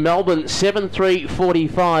 So Melbourne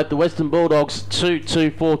 7-3-45, the Western Bulldogs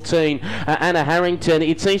 2-2-14. Anna Harrington,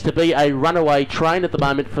 it seems to be a runaway train at the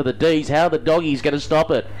moment for the D's. How are the Doggies going to stop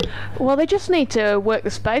it? Well, they just need to work the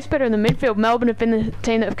space better in the midfield. Melbourne have been the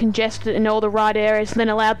team that have congested in all the right areas, then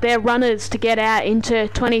allowed their runners to get out into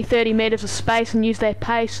 20-30 metres of space and use their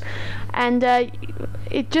pace. And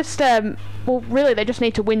it just... well, really, they just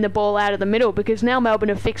need to win the ball out of the middle, because now Melbourne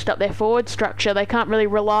have fixed up their forward structure. They can't really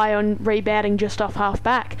rely on rebounding just off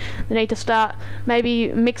half-back. They need to start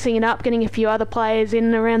maybe mixing it up, getting a few other players in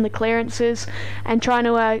and around the clearances, and trying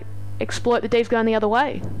to exploit the D's going the other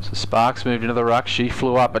way. So Sparks moved into the ruck. She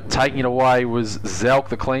flew up, but taking it away was Zelk,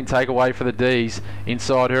 the clean takeaway for the D's.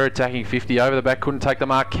 Inside her, attacking 50 over the back, couldn't take the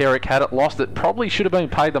mark. Kerrick had it, lost it. Probably should have been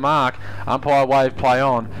paid the mark. Umpire wave play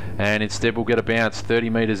on, and instead we'll get a bounce 30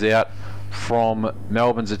 metres out from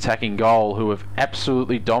Melbourne's attacking goal, who have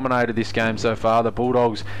absolutely dominated this game so far. The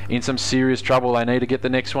Bulldogs in some serious trouble. They need to get the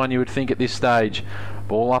next one, you would think, at this stage.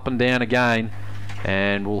 Ball up and down again,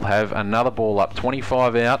 and we'll have another ball up.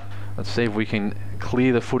 25 out. Let's see if we can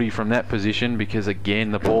clear the footy from that position, because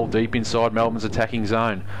again the ball deep inside Melbourne's attacking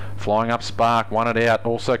zone. Flying up Spark, won it out.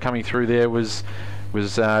 Also coming through there was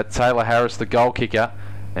Taylor Harris, the goal kicker.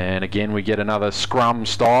 And again we get another scrum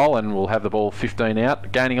style, and we'll have the ball 15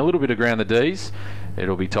 out, gaining a little bit of ground, the D's.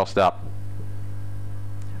 It'll be tossed up.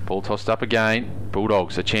 Ball tossed up again.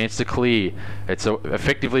 Bulldogs a chance to clear. It's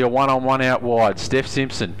effectively a one-on-one out wide. Steph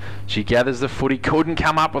Simpson, she gathers the footy, couldn't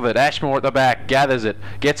come up with it. Ashmore at the back, gathers it,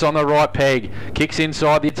 gets on the right peg, kicks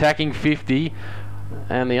inside the attacking 50.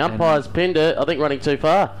 And the umpire's pinned it, I think, running too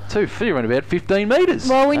far. Too far, around about 15 metres.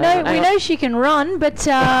 Well, we know she can run, but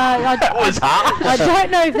that was harsh. I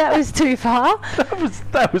don't know if that was too far.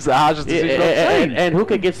 That was the harshest decision I've seen. And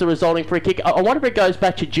Hooker gets the resulting free kick. I wonder if it goes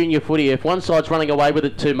back to junior footy. If one side's running away with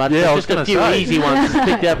it too much, there's just a few easy ones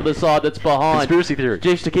picked out for the side that's behind. Conspiracy theory.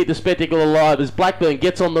 Just to keep the spectacle alive, as Blackburn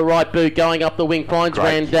gets on the right boot, going up the wing, finds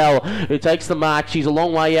Randell, who takes the mark. She's a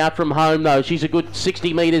long way out from home, though. She's a good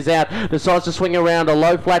 60 metres out. Decides to swing around a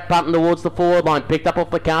low flat punt towards the forward line, picked up off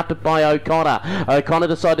the carpet by O'Connor. O'Connor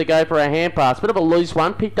decided to go for a hand pass, bit of a loose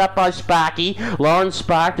one, picked up by Sparky. Lauren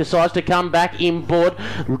Spark decides to come back inboard.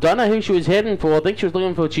 Don't know who she was heading for. I think she was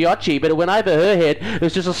looking for Chiocci, but it went over her head.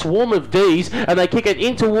 There's just a swarm of D's, and they kick it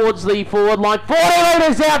in towards the forward line. 40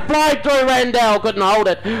 metres out, flied through Randell, couldn't hold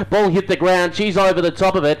it. Ball hit the ground, she's over the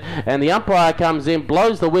top of it, and the umpire comes in,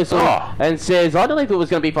 blows the whistle, and says, I don't know if it was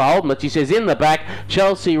going to be for holding, but she says in the back,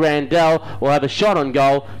 Chelsea Randell will have a shot shot on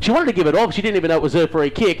goal. She wanted to give it off. She didn't even know it was her free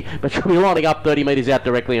kick, but she'll be lining up 30 metres out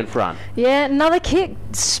directly in front. Yeah, another kick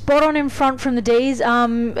spot on in front from the D's.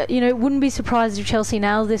 Wouldn't be surprised if Chelsea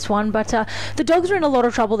nails this one, but the Dogs are in a lot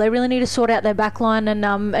of trouble. They really need to sort out their back line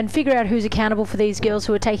and figure out who's accountable for these girls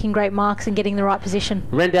who are taking great marks and getting the right position.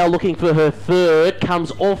 Rendell looking for her third,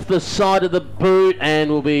 comes off the side of the boot and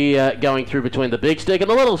will be going through between the big stick and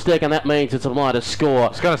the little stick, and that means it's a minor score. I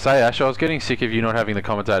was going to say, Ash, I was getting sick of you not having the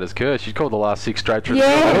commentator's curse. She'd called the last 6 straight through.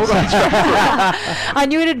 I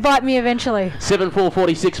knew it'd bite me eventually.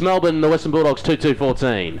 7-4-46 Melbourne, the Western Bulldogs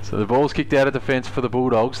 2-2-14. So the ball's kicked out of defence for the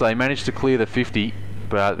Bulldogs. They managed to clear the 50,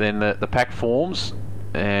 but then the pack forms,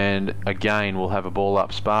 and again we'll have a ball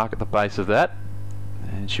up. Spark at the base of that,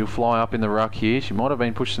 and she'll fly up in the ruck here. She might have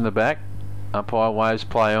been pushed in the back. Umpire waves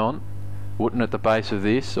play on. Wooten at the base of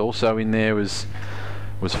this. Also in there was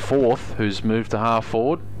Forth, who's moved to half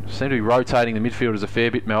forward. Seem to be rotating the midfielders a fair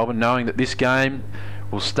bit, Melbourne, knowing that this game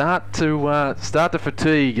will start to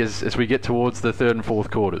fatigue as we get towards the third and fourth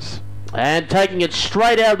quarters. And taking it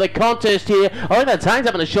straight out of the contest here. I think that's Haynes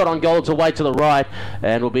having a shot on goal. It's away to the right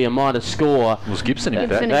and will be a minor score. It was Gibson in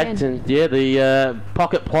fact. And the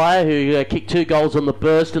pocket player who kicked 2 goals on the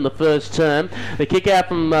burst in the first term. The kick out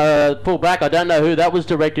from full back, I don't know who that was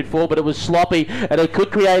directed for, but it was sloppy and it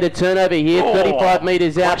could create a turnover here. 35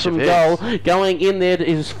 metres out from goal. Going in there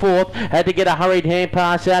is Forth. Had to get a hurried hand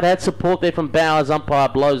pass out. Had support there from Bowers. Umpire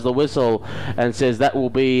blows the whistle and says that will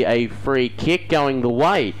be a free kick going the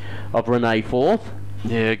way of Renee Forth.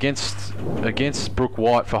 Yeah, against Brooke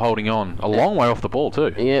White for holding on. A long way off the ball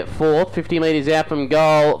too. Yeah, Forth, 50 metres out from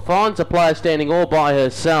goal. Finds a player standing all by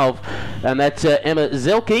herself, and that's Emma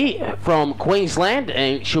Zelke from Queensland,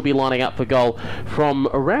 and she'll be lining up for goal from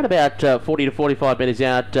around about 40 to 45 metres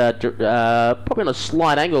out, probably on a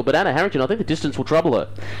slight angle, but Anna Harrington, I think the distance will trouble her.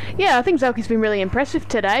 Yeah, I think Zelke's been really impressive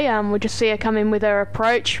today. We'll just see her come in with her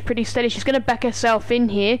approach, pretty steady. She's going to back herself in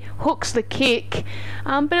here, hooks the kick,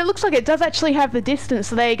 but it looks like it does actually have the distance,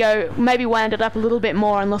 so there you go. Maybe wound it up a little bit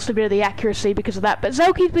more and lost a bit of the accuracy because of that. But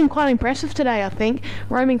Zelke's been quite impressive today, I think.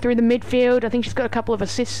 Roaming through the midfield. I think she's got a couple of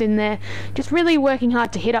assists in there. Just really working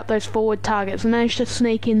hard to hit up those forward targets and managed to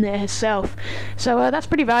sneak in there herself. So that's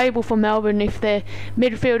pretty valuable for Melbourne if their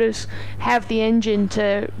midfielders have the engine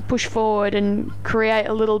to push forward and create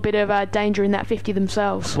a little bit of danger in that 50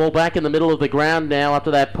 themselves. Ball back in the middle of the ground now up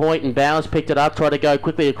to that point, and Bowers picked it up, tried to go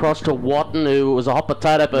quickly across to Watton, who was a hot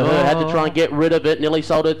potato for her, had to try and get rid of it. Nearly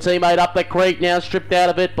sold her teammate up the creek, now stripped out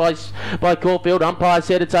of it by Caulfield. Umpire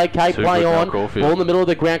said it's okay, play on. Ball in the middle of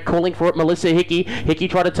the ground, calling for it, Melissa Hickey. Hickey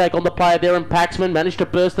tried to take on the player there, and Paxman managed to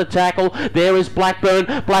burst the tackle. There is Blackburn.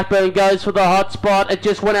 Blackburn goes for the hot spot. It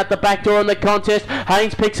just went out the back door in the contest.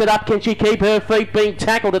 Haynes picks it up. Can she keep her feet? Being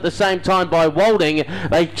tackled at the same time by Walding.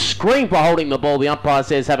 They scream for holding the ball. The umpire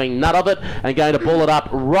says having none of it and going to ball it up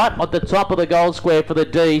right at the top of the goal square for the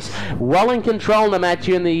D's. Well in control in the match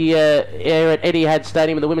here in the air at Etihad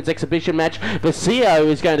Stadium in the women's exhibition match. Vasio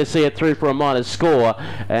is going to see it through for a minor score,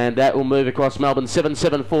 and that will move across Melbourne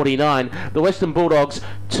 7-7-49. The Western Bulldogs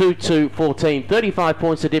 2-2-14. 35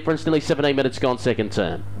 points of difference, nearly 17 minutes gone second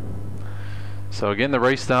term. So again, the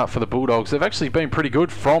restart for the Bulldogs. They've actually been pretty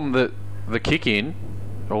good from the kick in.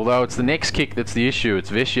 Although it's the next kick that's the issue. It's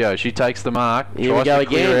Vescio. She takes the mark, tries to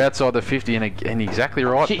clear outside the 50, and exactly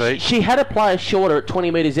right, Pete. She had a player shorter at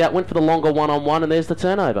 20 metres out, went for the longer one-on-one, and there's the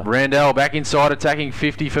turnover. Randell back inside, attacking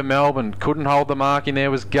 50 for Melbourne. Couldn't hold the mark in there,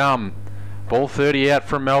 was Gum. Ball 30 out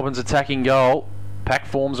from Melbourne's attacking goal. Pack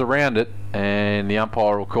forms around it, and the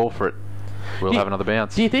umpire will call for it. We'll have another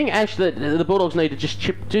bounce. Do you think, Ash, that the Bulldogs need to just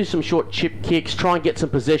do some short chip kicks, try and get some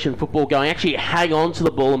possession football going, actually hang on to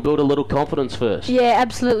the ball and build a little confidence first? Yeah,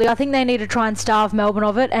 absolutely. I think they need to try and starve Melbourne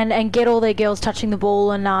of it and get all their girls touching the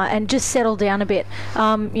ball and just settle down a bit.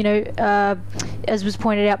 As was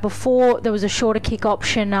pointed out before, there was a shorter kick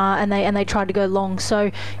option and they tried to go long.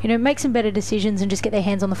 So, make some better decisions and just get their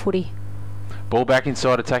hands on the footy. Ball back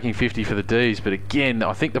inside, attacking 50 for the D's, but again,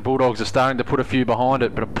 I think the Bulldogs are starting to put a few behind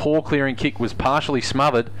it, but a poor clearing kick was partially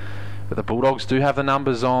smothered. But the Bulldogs do have the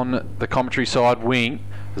numbers on the commentary side wing,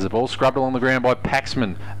 as the ball scrubbed along the ground by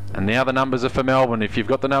Paxman. And now the numbers are for Melbourne. If you've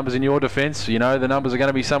got the numbers in your defence, the numbers are going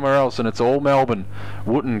to be somewhere else, and it's all Melbourne.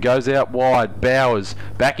 Wooten goes out wide, Bowers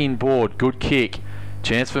back in board, good kick.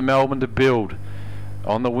 Chance for Melbourne to build.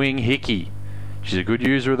 On the wing, Hickey. She's a good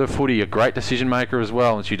user of the footy, a great decision maker as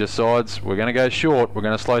well, and she decides we're going to go short, we're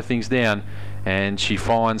going to slow things down, and she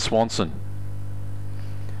finds Swanson.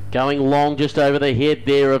 Going long just over the head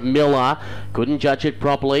there of Miller. Couldn't judge it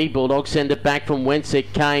properly. Bulldogs send it back from whence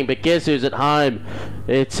it came. But guess who's at home?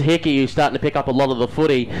 It's Hickey who's starting to pick up a lot of the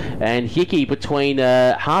footy. And Hickey between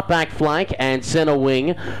half-back flank and centre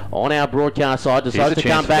wing on our broadcast side decides to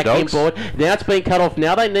come back inboard. Now it's been cut off.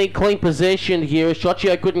 Now they need clean possession here.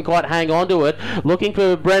 Shotio couldn't quite hang on to it. Looking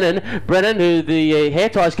for Brennan. Brennan, who the hair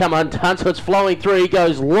ties come undone, so it's flowing through. He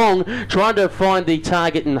goes long, trying to find the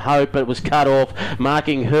target and hope, but it was cut off.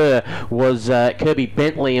 Marking her was Kirby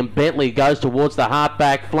Bentley, and Bentley goes towards the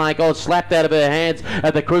half-back flank. Oh, slapped out of her hands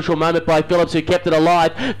at the crucial moment by Phillips, who kept it alive.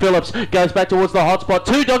 Phillips goes back towards the hot spot.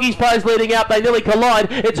 Two Doggies players leading out. They nearly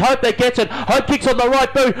collide. It's Hope that gets it. Hope kicks on the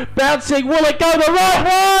right boot. Bouncing. Will it go the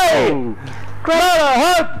right way?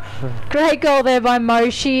 Great goal there by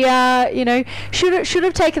Mo. She, should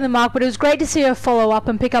have taken the mark, but it was great to see her follow up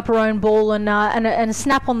and pick up her own ball and a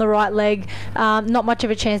snap on the right leg. Not much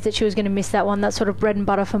of a chance that she was going to miss that one. That's sort of bread and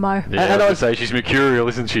butter for Mo. Yeah, I was going to say, she's mercurial,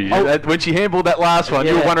 isn't she? When she handballed that last one,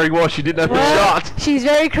 you were wondering why she didn't have the shot. She's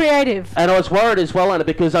very creative. And I was worried as well, Anna,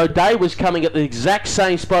 because O'Day was coming at the exact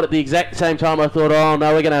same spot at the exact same time. I thought, oh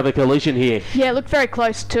no, we're going to have a collision here. Yeah, it looked very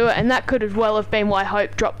close to it, and that could as well have been why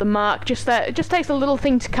Hope dropped the mark. Just that it just takes a little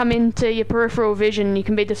thing to come into your peripheral vision. You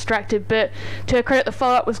can be distracted, but to her credit, the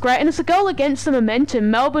follow-up was great, and it's a goal against the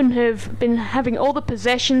momentum. Melbourne have been having all the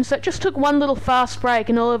possessions, so it just took one little fast break,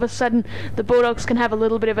 and all of a sudden the Bulldogs can have a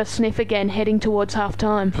little bit of a sniff again heading towards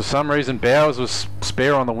half-time. For some reason, Bowers was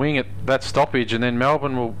spare on the wing at that stoppage, and then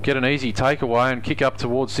Melbourne will get an easy takeaway and kick up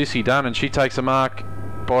towards Sissy Dunn, and she takes a mark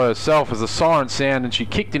by herself as a siren sound, and she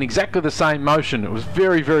kicked in exactly the same motion. It was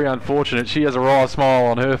very, very unfortunate. She has a wry smile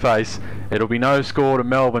on her face. It'll be no score to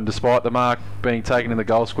Melbourne despite the mark being taken in the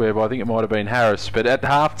goal square by, I think it might have been Harris. But at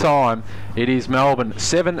half time, it is Melbourne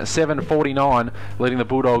 7-7-49 leading the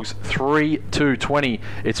Bulldogs 3-2-20.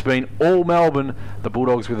 It's been all Melbourne, the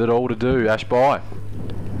Bulldogs with it all to do. Ash Bye.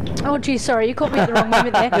 Oh gee, sorry, you caught me at the wrong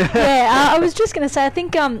moment there. I was just going to say, I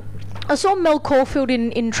think I saw Mel Caulfield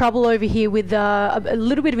in trouble over here with a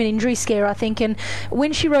little bit of an injury scare, I think, and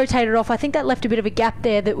when she rotated off, I think that left a bit of a gap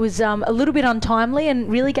there that was a little bit untimely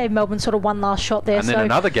and really gave Melbourne sort of one last shot there. And then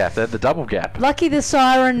another gap there, the double gap. Lucky the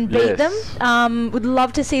siren beat them. Would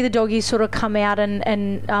love to see the Doggies sort of come out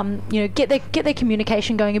and get their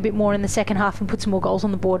communication going a bit more in the second half and put some more goals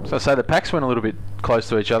on the board. So I say the packs went a little bit close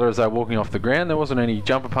to each other as they were walking off the ground. There wasn't any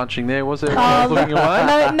jumper punching there, was there? Looking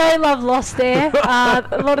away? No love lost there.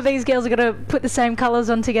 A lot of these girls are going to put the same colours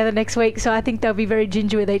on together next week, so I think they'll be very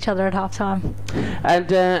ginger with each other at half time.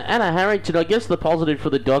 And Anna Harrington, I guess the positive for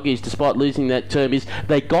the Doggies, despite losing that term, is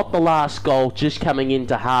they got the last goal just coming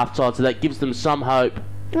into half time, so that gives them some hope.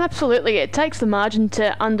 Absolutely, it takes the margin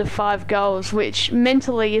to under 5 goals, which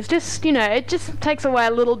mentally is just, it just takes away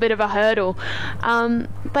a little bit of a hurdle.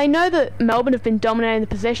 They know that Melbourne have been dominating the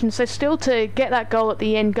possession, so still to get that goal at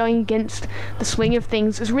the end, going against the swing of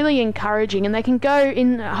things, is really encouraging, and they can go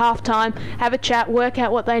in at half-time, have a chat, work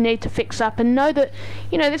out what they need to fix up, and know that,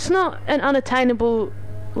 it's not an unattainable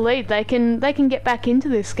lead. They can get back into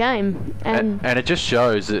this game, and it just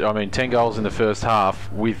shows that 10 goals in the first half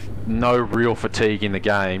with no real fatigue in the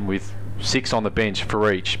game, with 6 on the bench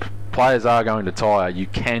for each. Players are going to tire. You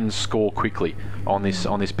can score quickly on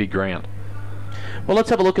this big ground. Well,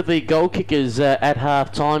 let's have a look at the goal kickers at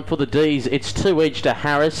half-time. For the D's, it's 2 each to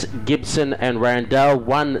Harris, Gibson and Randall,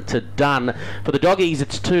 1 to Dunn. For the Doggies,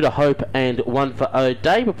 it's 2 to Hope and 1 for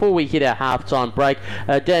O'Day. Before we hit our half-time break,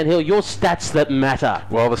 Dan Hill, your stats that matter.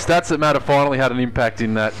 Well, the stats that matter finally had an impact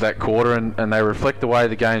in that quarter, and they reflect the way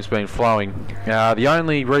the game's been flowing. The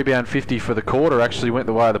only rebound 50 for the quarter actually went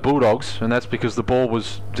the way of the Bulldogs, and that's because the ball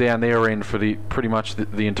was down their end for pretty much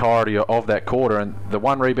the entirety of that quarter, and the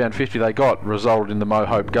one rebound 50 they got resulted in the Mo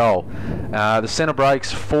Hope goal. The centre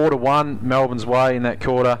breaks 4-1 Melbourne's way in that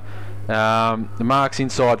quarter. The marks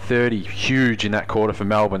inside 30, huge in that quarter for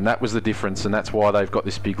Melbourne. That was the difference, and that's why they've got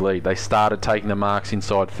this big lead. They started taking the marks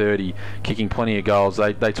inside 30, kicking plenty of goals.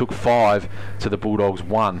 They took 5 to the Bulldogs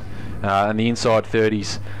 1. And the inside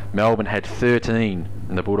 30s, Melbourne had 13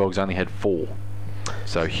 and the Bulldogs only had 4.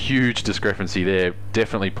 So huge discrepancy there.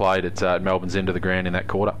 Definitely played at Melbourne's end of the ground in that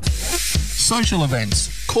quarter. Social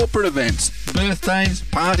events, corporate events, birthdays,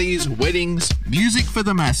 parties, weddings, music for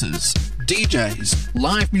the masses, DJs,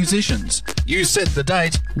 live musicians. You set the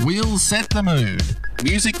date, we'll set the mood.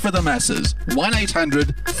 Music for the masses.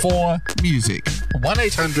 1-800-4-MUSIC.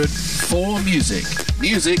 1-800-4-MUSIC.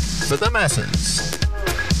 Music for the masses.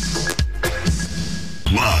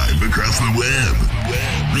 Live across the web.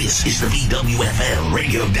 This is the VWFL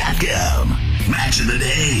Radio.com. Match of the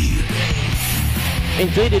day.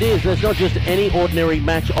 Indeed it is. It's not just any ordinary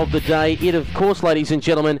match of the day. It, of course, ladies and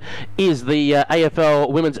gentlemen, is the AFL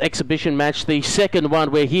Women's Exhibition match, the second one.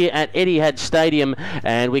 We're here at Etihad Stadium,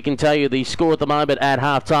 and we can tell you the score at the moment at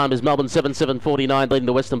half-time is Melbourne 7-7-49, leading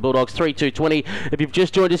the Western Bulldogs 3-2-20. If you've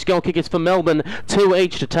just joined us, goal kickers for Melbourne, 2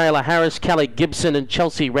 each to Taylor Harris, Callie Gibson and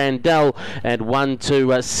Chelsea Randell, and 1 to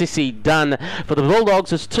Sissy Dunn. For the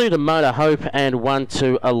Bulldogs, it's 2 to Mona Hope and 1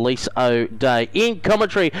 to Elise O'Day. In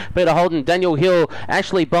commentary, Peter Holden, Daniel Hill,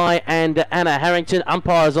 Ashley Bye and Anna Harrington.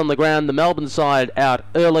 Umpires on the ground, the Melbourne side out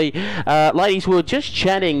early. Ladies, we were just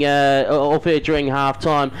chatting off air during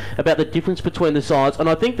half-time about the difference between the sides, and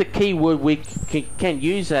I think the key word we can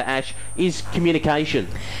use, Ash, is communication.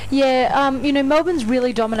 Yeah, Melbourne's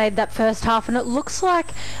really dominated that first half, and it looks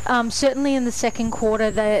like certainly in the second quarter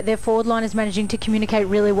their forward line is managing to communicate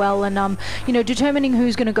really well, and determining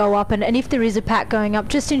who's going to go up, and if there is a pack going up,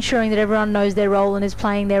 just ensuring that everyone knows their role and is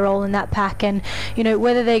playing their role in that pack, and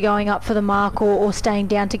whether they're going up for the mark or staying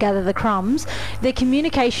down to gather the crumbs, their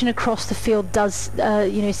communication across the field does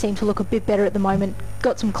seem to look a bit better at the moment.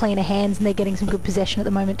 Got some cleaner hands, and they're getting some good possession at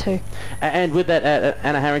the moment too. And with that,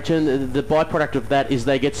 Anna Harrington, the byproduct of that is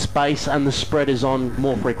they get space and the spread is on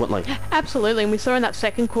more frequently. Absolutely, and we saw in that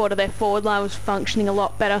second quarter their forward line was functioning a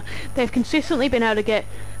lot better. They've consistently been able to get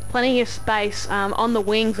plenty of space on the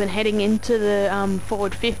wings and heading into the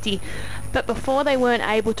forward 50. But before they weren't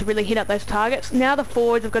able to really hit up those targets. Now the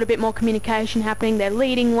forwards have got a bit more communication happening. They're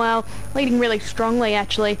leading well, leading really strongly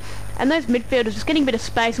actually. And those midfielders just getting a bit of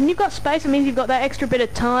space. When you've got space, it means you've got that extra bit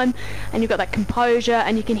of time and you've got that composure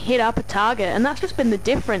and you can hit up a target. And that's just been the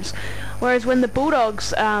difference. Whereas when the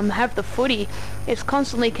Bulldogs have the footy, it's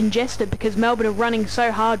constantly congested because Melbourne are running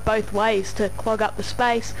so hard both ways to clog up the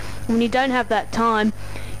space. And when you don't have that time,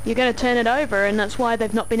 you're going to turn it over, and that's why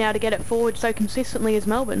they've not been able to get it forward so consistently as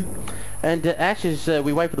Melbourne. And Ash, as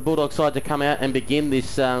we wait for the Bulldog side to come out and begin this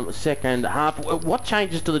second half, what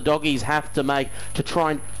changes do the Doggies have to make to try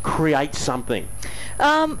and create something?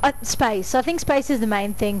 Space. I think space is the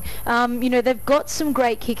main thing. They've got some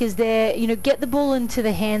great kickers there. Get the ball into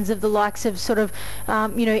the hands of the likes of sort of,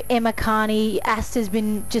 Emma Carney. Asta's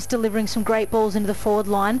been just delivering some great balls into the forward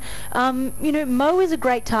line. Mo is a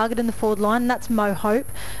great target in the forward line, and that's Mo Hope.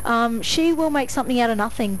 She will make something out of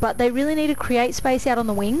nothing, but they really need to create space out on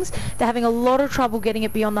the wings. They're having a lot of trouble getting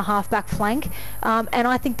it beyond the half-back flank, and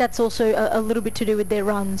I think that's also a little bit to do with their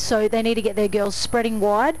runs. So they need to get their girls spreading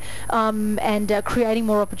wide and creating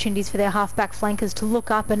more opportunities for their half-back flankers to look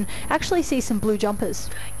up and actually see some blue jumpers.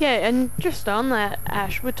 Yeah, and just on that,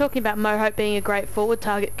 Ash, we're talking about Mo Hope being a great forward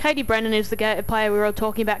target. Katie Brennan is the player we were all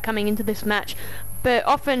talking about coming into this match, but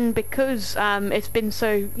often because it's been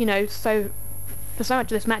so much of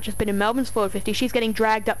this match has been in Melbourne's forward 50, she's getting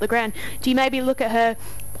dragged up the ground. Do you maybe look at her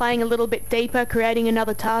playing a little bit deeper, creating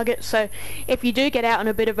another target, so if you do get out on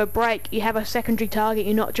a bit of a break, you have a secondary target,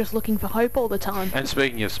 you're not just looking for Hope all the time. And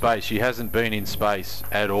speaking of space, she hasn't been in space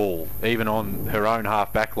at all. Even on her own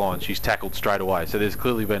half-back line, she's tackled straight away, so there's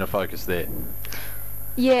clearly been a focus there.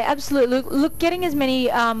 Yeah, absolutely. Look, getting as many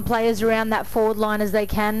players around that forward line as they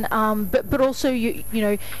can, but also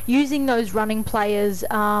using those running players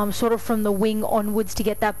sort of from the wing onwards to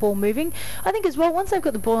get that ball moving. I think as well, once they've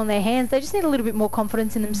got the ball in their hands, they just need a little bit more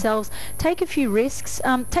confidence in themselves. Take a few risks.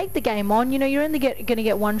 Take the game on. You're only going to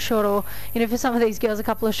get one shot, or for some of these girls, a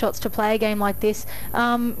couple of shots to play a game like this. They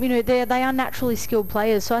are naturally skilled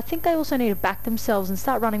players, so I think they also need to back themselves and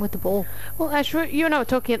start running with the ball. Well, Ash, you and I were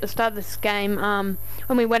talking at the start of this game.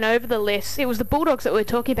 When we went over the list, it was the Bulldogs that we were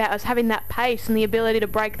talking about as having that pace and the ability to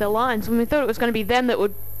break the lines, and we thought it was going to be them that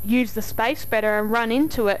would use the space better and run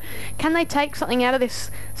into it. Can they take something out of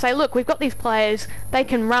this? Say, look, we've got these players, they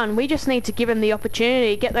can run, we just need to give them the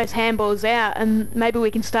opportunity, get those handballs out, and maybe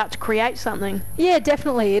we can start to create something. Yeah,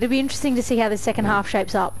 definitely. It'll be interesting to see how the second half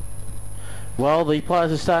shapes up. Well, the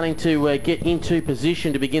players are starting to get into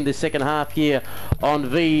position to begin the second half here on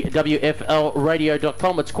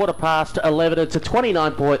VWFLradio.com. It's 11:15. It's a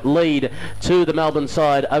 29-point lead to the Melbourne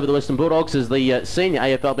side over the Western Bulldogs as the senior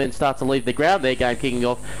AFL men start to leave the ground. Their game kicking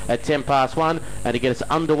off at 1:10. And to get us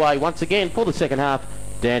underway once again for the second half,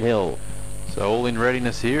 Dan Hill. So all in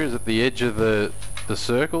readiness here is at the edge of the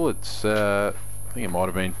circle. It's I think it might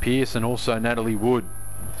have been Pearce and also Natalie Wood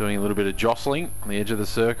doing a little bit of jostling on the edge of the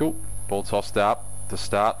circle. Ball tossed up to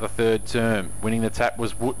start the third term. Winning the tap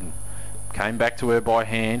was Wooten. Came back to her by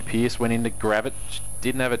hand. Pearce went in to grab it. She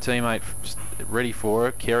didn't have a teammate ready for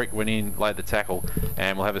her. Kerrick went in, laid the tackle,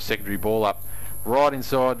 and we'll have a secondary ball up right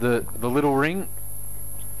inside the little ring.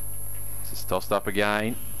 It's tossed up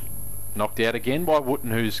again. Knocked out again by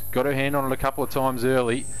Wooten, who's got her hand on it a couple of times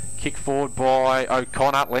early. Kick forward by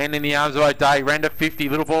O'Connor, landing in the arms of O'Day, ran to 50,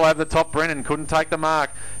 little ball over the top, Brennan couldn't take the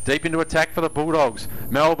mark. Deep into attack for the Bulldogs.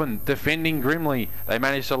 Melbourne defending grimly. They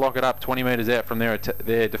managed to lock it up 20 metres out from their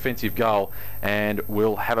defensive goal, and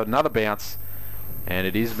will have another bounce, and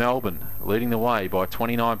it is Melbourne leading the way by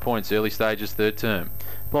 29 points, early stages, third term.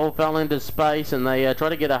 Ball fell into space, and they try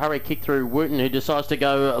to get a hurry kick through Wooten, who decides to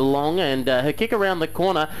go long, and her kick around the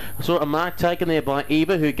corner. Saw a mark taken there by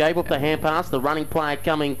Eva, who gave up the hand pass. The running player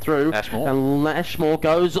coming through, Ashmore. And Ashmore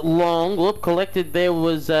goes long. Whoop, collected there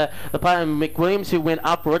was the player McWilliams, who went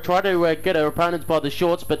up for it, tried to get her opponents by the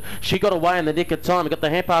shorts, but she got away in the nick of time. Got the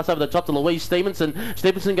hand pass over the top to Louise Stevenson.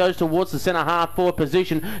 Stevenson goes towards the centre half forward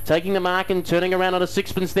position, taking the mark and turning around on a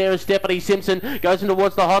sixpence there is Stephanie Simpson. Goes in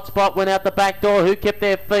towards the hot spot, went out the back door. Who kept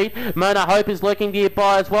their feet? Mona Hope is lurking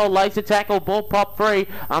nearby as well. Laser tackle, ball pop free.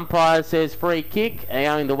 Umpire says free kick,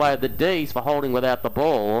 going the way of the D's for holding without the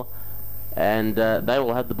ball. And they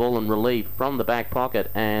will have the ball in relief from the back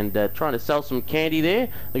pocket, and trying to sell some candy there.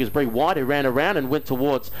 I think it was Bree White who ran around and went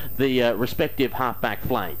towards the respective half-back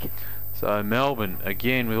flank. So Melbourne,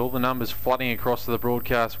 again, with all the numbers flooding across to the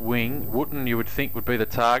broadcast wing. Wooten, you would think, would be the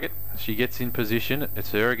target. She gets in position.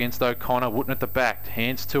 It's her against O'Connor. Wooten at the back,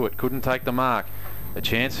 hands to it, couldn't take the mark. A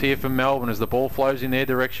chance here for Melbourne as the ball flows in their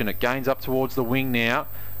direction. It gains up towards the wing now.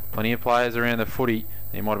 Plenty of players around the footy.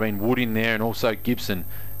 There might have been Wood in there and also Gibson.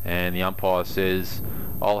 And the umpire says,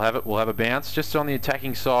 I'll have it, we'll have a bounce. Just on the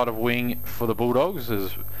attacking side of wing for the Bulldogs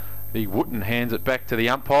as the Wooten hands it back to the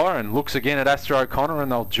umpire and looks again at Astra O'Connor, and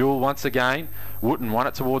they'll duel once again. Wooten won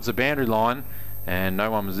it towards the boundary line, and no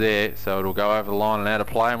one was there, so it'll go over the line and out of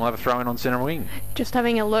play, and we'll have a throw in on centre wing. Just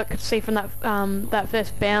having a look to see from that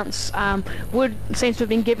first bounce, Wood seems to have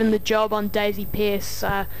been given the job on Daisy Pearce.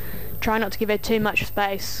 Try not to give her too much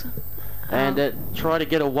space. And try to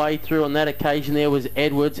get away through on that occasion there was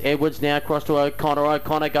Edwards. Edwards now across to O'Connor.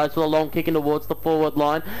 O'Connor goes for a long kick in towards the forward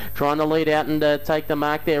line. Trying to lead out and take the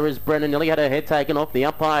mark there is Brennan. Nearly had her head taken off. The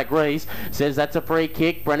umpire agrees. Says that's a free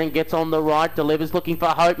kick. Brennan gets on the right. Delivers looking for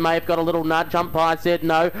Hope. May have got a little nudge. Umpire said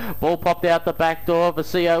no. Ball popped out the back door.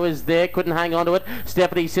 Vasio is there. Couldn't hang on to it.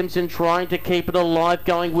 Stephanie Simpson trying to keep it alive.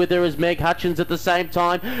 Going with her is Meg Hutchins at the same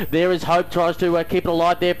time. There is Hope. Tries to keep it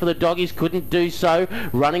alive there for the Doggies. Couldn't do so.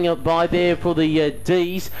 Running it by there for the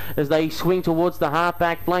D's as they swing towards the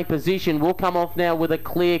half-back flank position. Will come off now with a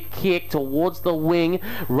clear kick towards the wing.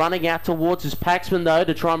 Running out towards is Paxman though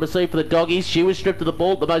to try and receive for the Doggies. She was stripped of the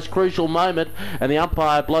ball at the most crucial moment, and the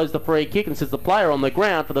umpire blows the free kick and says the player on the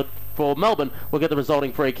ground for Melbourne will get the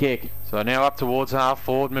resulting free kick. So now up towards half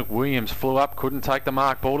forward, McWilliams flew up, couldn't take the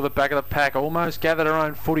mark. Ball to the back of the pack, almost gathered her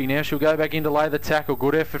own footy. Now she'll go back in to lay the tackle.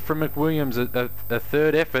 Good effort from McWilliams, a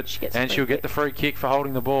third effort, and she'll get the free kick for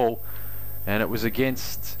holding the ball. And it was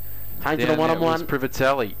against Haynes, a one-on-one.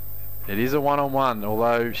 Privatelli. It is a one-on-one,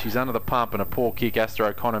 although she's under the pump, and a poor kick. Astra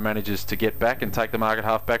O'Connor manages to get back and take the mark at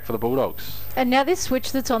half-back for the Bulldogs. And now this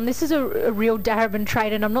switch that's on, this is a real Darebin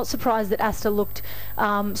trait, and I'm not surprised that Astra looked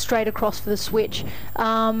straight across for the switch.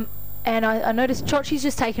 And I noticed Chochi's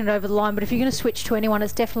just taken it over the line, but if you're going to switch to anyone,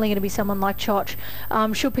 it's definitely going to be someone like Choch.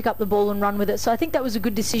 She'll pick up the ball and run with it. So I think that was a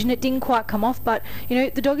good decision. It didn't quite come off, but you know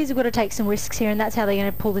the Doggies have got to take some risks here, and that's how they're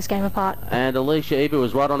going to pull this game apart. And Alicia Eva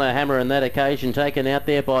was right on her hammer on that occasion, taken out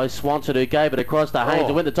there by Swanson, who gave it across to Haynes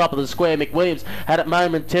and went the top of the square. McWilliams had it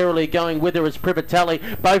momentarily, going with her as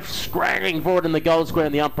Privatelli, both scrambling forward in the goal square,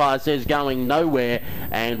 and the umpire says going nowhere,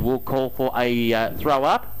 and will call for a throw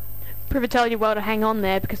up. Privatelli did well to hang on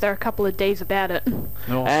there because there are a couple of D's about it.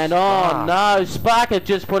 Spark had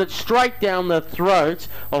just put it straight down the throat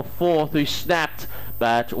of Forth, who snapped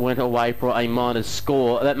but went away for a minus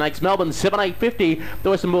score. That makes Melbourne 7-8-50. The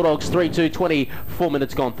Western Bulldogs 3-2-20. 4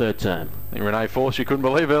 minutes gone, third term. I think Renee Forth, she couldn't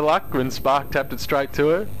believe her luck when Spark tapped it straight to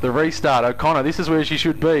her. The restart, O'Connor, this is where she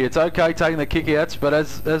should be. It's okay taking the kick-outs, but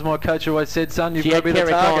as my coach always said, son, you've got to be the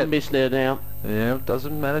target. Missed there now. Yeah, it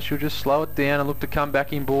doesn't matter. She'll just slow it down and look to come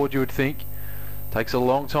back inboard, you would think. Takes a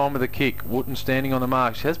long time with the kick. Wooten standing on the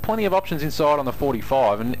mark. She has plenty of options inside on the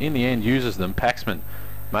 45, and in the end uses them. Paxman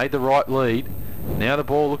made the right lead. Now the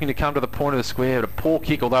ball looking to come to the point of the square, but a poor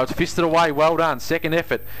kick, although it's fisted away. Well done. Second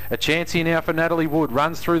effort. A chance here now for Natalie Wood.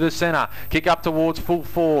 Runs through the centre. Kick up towards full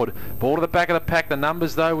forward. Ball to the back of the pack. The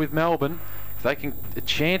numbers though with Melbourne, if they can, a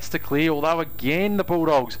chance to clear, although again the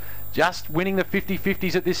Bulldogs just winning the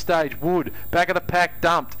 50-50s at this stage. Wood, back of the pack,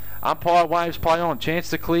 dumped. Umpire waves play on.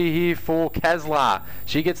 Chance to clear here for Kaslar.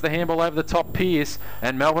 She gets the handball over the top, Pearce,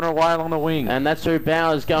 and Melbourne are away along the wing. And that's through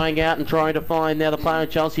Bowers going out and trying to find now the player in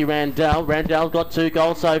Chelsea, Randell. Randell's got 2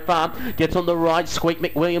 goals so far. Gets on the right. Squeak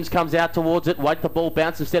McWilliams comes out towards it. Wait the ball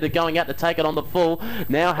bounce instead of going out to take it on the full.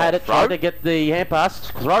 Now had it, trying to get the hand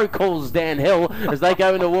pass. Throw calls Dan Hill as they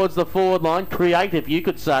go in towards the forward line. Creative, you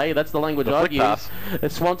could say. That's the language I'd use.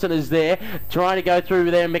 Swanson is there, trying to go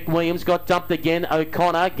through there. McWilliams got dumped again.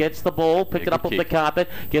 O'Connor gets the ball, picked it up off the carpet,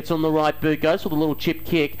 gets on the right boot, goes for the little chip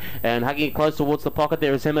kick, and hugging it close towards the pocket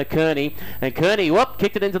there is Emma Kearney. And Kearney, whoop,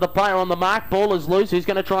 kicked it into the player on the mark. Ball is loose. Who's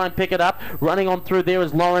going to try and pick it up? Running on through there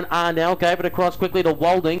is Lauren Arnell. Gave it across quickly to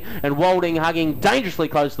Walding, and Walding hugging dangerously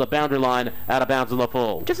close to the boundary line, out of bounds on the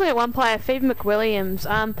full. Just look at one player, Phoebe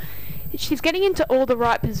McWilliams. She's getting into all the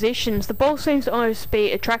right positions. The ball seems to almost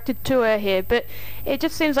be attracted to her here, but it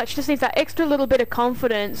just seems like she just needs that extra little bit of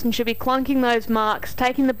confidence, and she'll be clunking those marks,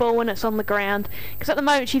 taking the ball when it's on the ground. Because at the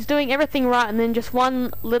moment she's doing everything right, and then just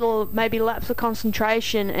one little maybe lapse of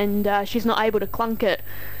concentration, and she's not able to clunk it.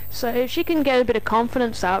 So if she can get a bit of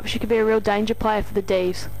confidence up, she could be a real danger player for the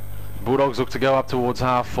D's. Bulldogs look to go up towards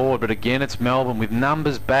half forward, but again it's Melbourne with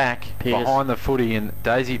numbers back behind the footy, and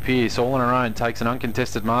Daisy Pearce all on her own takes an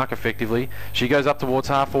uncontested mark effectively. She goes up towards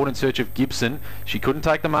half forward in search of Gibson. She couldn't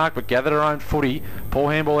take the mark but gathered her own footy.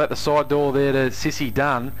 Poor handball out the side door there to Sissy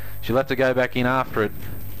Dunn. She'll have to go back in after it.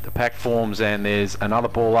 The pack forms and there's another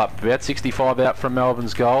ball up. About 65 out from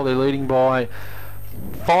Melbourne's goal. They're leading by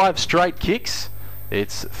 5 straight kicks.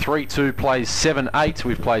 It's 3-2 plays 7-8.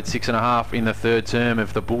 We've played 6.5 in the third term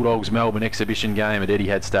of the Bulldogs Melbourne exhibition game at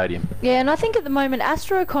Etihad Stadium. Yeah, and I think at the moment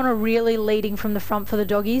Astra O'Connor really leading from the front for the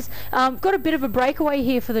Doggies. Got a bit of a breakaway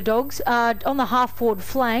here for the Dogs on the half forward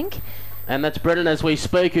flank. And that's Brennan as we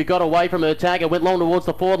speak, who got away from her tag and went long towards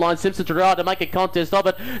the forward line. Simpson tried to make a contest of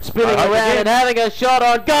it, spinning around and having a shot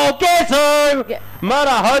on goal. Guess who? Yeah.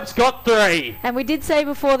 Mona Hope's got 3. And we did say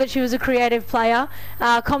before that she was a creative player.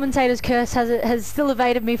 Commentator's curse has still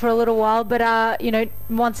evaded me for a little while, but you know,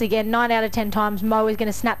 once again, 9 out of 10 times Mo is going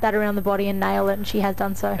to snap that around the body and nail it, and she has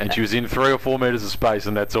done so. And she was in 3 or 4 metres of space,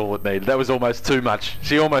 and that's all it needed. That was almost too much.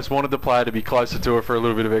 She almost wanted the player to be closer to her for a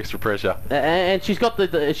little bit of extra pressure. And she's got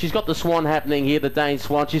the swan happening here, the Dane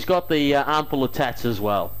Swan. She's got the armful of tats as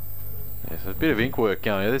well. There's a bit of ink work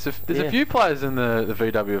going on. There's a few players in the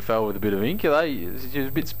VWFL with a bit of ink. Are you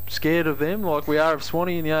a bit scared of them, like we are of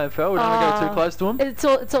Swanee in the AFL? We don't want to go too close to them. It's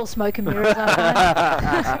all smoke and mirrors,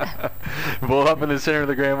 aren't they? Ball up in the centre of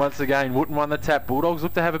the ground once again. Wooten won the tap. Bulldogs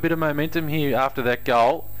look to have a bit of momentum here after that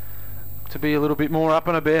goal, to be a little bit more up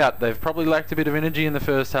and about. They've probably lacked a bit of energy in the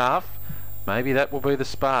first half. Maybe that will be the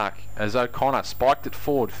spark as O'Connor spiked it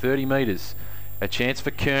forward 30 metres. A chance for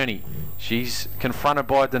Kearney. She's confronted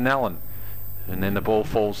by Denellen. And then the ball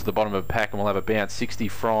falls to the bottom of the pack and we'll have a bounce. 60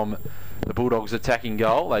 from the Bulldogs attacking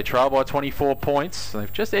goal. They trail by 24 points.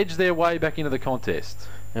 They've just edged their way back into the contest.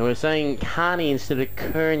 And we're saying Kearney instead of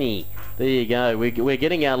Kearney. There you go. We're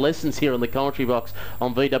getting our lessons here in the commentary box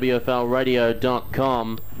on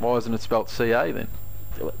VWFLradio.com. Why isn't it spelt CA then?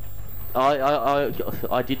 I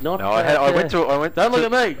did not. No, I went to. Don't look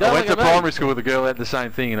at me. I went to primary school with a girl who had the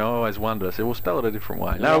same thing, and I always wondered. I said, "We'll spell it a different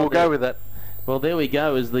way." No, we'll go with that. Well, there we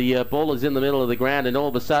go, as the ball is in the middle of the ground, and all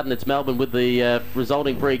of a sudden it's Melbourne with the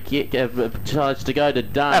resulting free kick, tries to go to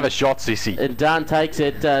Dunn. Have a shot, Sissy. And Dunn takes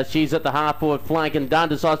it. She's at the half-forward flank, and Dunn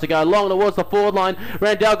decides to go long towards the forward line.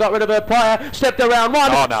 Randell got rid of her player, stepped around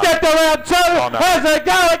 1, stepped around 2, has a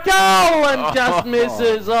goal, and just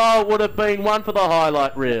misses. Oh, it would have been one for the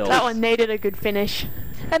highlight reel. That one needed a good finish.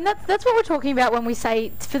 And that's what we're talking about when we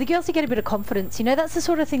say for the girls to get a bit of confidence. You know, that's the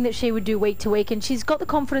sort of thing that she would do week to week, and she's got the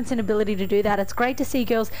confidence and ability to do that. It's great to see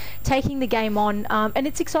girls taking the game on, and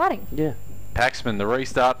it's exciting. Yeah. Paxman, the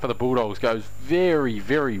restart for the Bulldogs, goes very,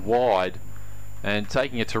 very wide, and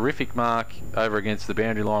taking a terrific mark over against the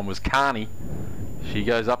boundary line was Kearney. She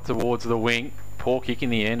goes up towards the wing. Poor kick in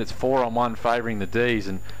the end. It's 4-on-1 favouring the D's,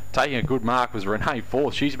 and taking a good mark was Renee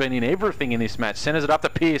Forth. She's been in everything in this match. Centres it up to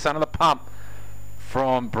Pearce under the pump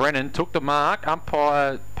from Brennan, took the mark,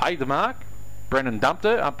 umpire paid the mark, Brennan dumped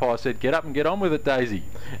her, umpire said get up and get on with it, Daisy.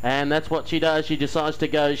 And that's what she does. She decides to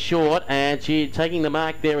go short, and she taking the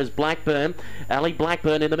mark there is Blackburn. Ali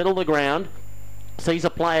Blackburn in the middle of the ground. Sees a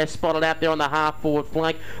player spotted out there on the half-forward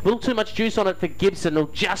flank. A little too much juice on it for Gibson. He'll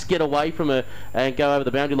just get away from her and go over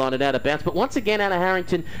the boundary line and out of bounds. But once again, Anna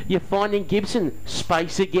Harrington, you're finding Gibson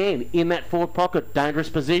space again in that forward pocket. Dangerous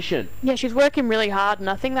position. Yeah, she's working really hard, and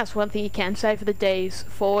I think that's one thing you can say for the D's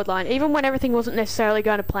forward line. Even when everything wasn't necessarily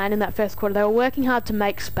going to plan in that first quarter, they were working hard to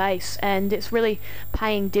make space, and it's really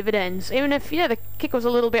paying dividends. Even if, the kick was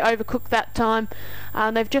a little bit overcooked that time,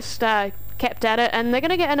 they've just kept at it, and they're going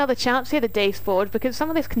to get another chance here, the D's forward, because some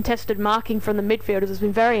of this contested marking from the midfielders has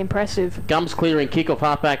been very impressive. Gums clearing kick off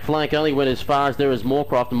half-back flank, only went as far as there is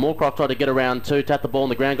Moorcroft, and Moorcroft tried to get around two, tapped the ball on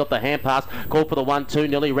the ground, got the hand pass, called for the 1-2,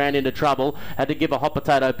 nearly ran into trouble, had to give a hot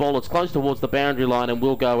potato ball. It's close towards the boundary line and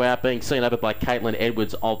will go out, being seen over by Caitlin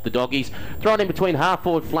Edwards of the Doggies. Thrown in between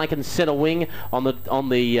half-forward flank and centre wing on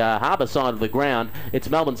the harbour side of the ground. It's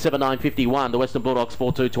Melbourne 7-9-51, the Western Bulldogs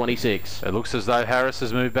 4-2-26. It looks as though Harris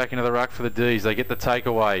has moved back into the ruck for the D's. They get the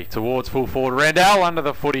takeaway towards full forward. Randall under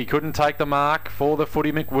the footy, couldn't take the mark for the footy.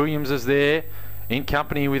 McWilliams is there in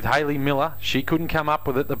company with Hayley Miller. She couldn't come up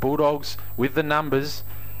with it. The Bulldogs with the numbers.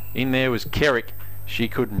 In there was Kerrick. She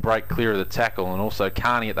couldn't break clear of the tackle, and also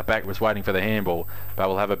Carney at the back was waiting for the handball, but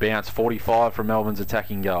will have a bounce. 45 from Melbourne's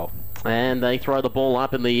attacking goal. And they throw the ball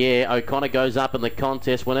up in the air. O'Connor goes up in the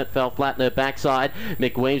contest when it fell flat in her backside.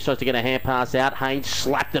 McWilliams tries to get a hand pass out. Haynes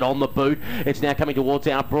slapped it on the boot. It's now coming towards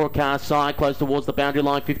our broadcast side, close towards the boundary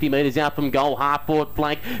line, 50 metres out from goal. Half forward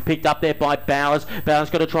flank, picked up there by Bowers. Bowers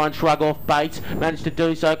got to try and shrug off Bates. Managed to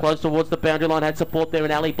do so, close towards the boundary line. Had support there in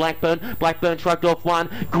Ali Blackburn. Blackburn shrugged off one.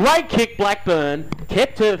 Great kick, Blackburn.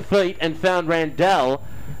 Kept her feet and found Randall.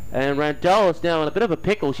 And Randall is now in a bit of a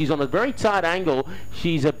pickle. She's on a very tight angle.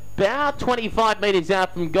 She's about 25 metres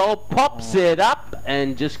out from goal. Pops it up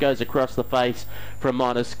and just goes across the face for a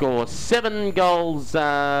minor score. 7 goals,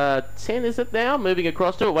 10 is it now? Moving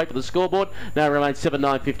across to it. Wait for the scoreboard. Now it remains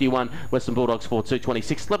 7-9-51. Western Bulldogs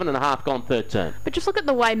 4-2-26. 11 and a half gone third term. But just look at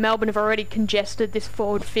the way Melbourne have already congested this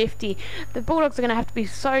forward 50. The Bulldogs are going to have to be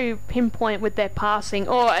so pinpoint with their passing,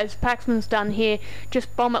 or as Paxman's done here,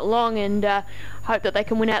 just bomb it long and hope that they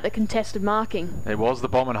can win out the contested marking. It was the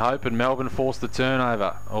bomb and hope, and Melbourne forced the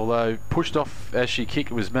turnover. Although pushed off as she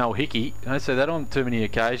kicked was Mel Hickey. I don't say that on too many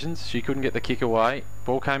occasions. She couldn't get the kick away.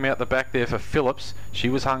 Ball came out the back there for Phillips. She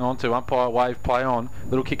was hung on to. Umpire wave play on.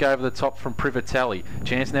 Little kick over the top from Privatelli.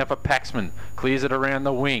 Chance now for Paxman. Clears it around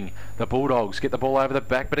the wing. The Bulldogs get the ball over the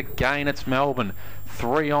back, but again it's Melbourne.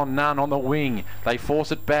 3 on none on the wing. They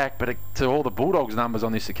force it back, but to all the Bulldogs numbers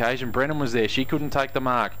on this occasion, Brennan was there. She couldn't take the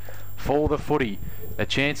mark. For the footy. A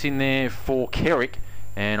chance in there for Kerrick.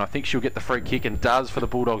 And I think she'll get the free kick, and does for the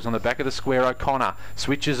Bulldogs on the back of the square. O'Connor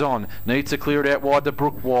switches on, needs to clear it out wide to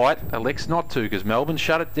Brooke White, elects not to because Melbourne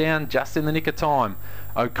shut it down just in the nick of time.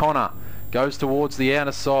 O'Connor goes towards the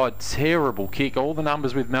outer side. Terrible kick. All the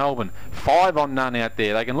numbers with Melbourne. 5 on none out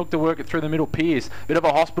there. They can look to work it through the middle. Pierce, bit of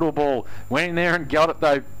a hospital ball. Went in there and got it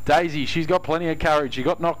though. Daisy, she's got plenty of courage. She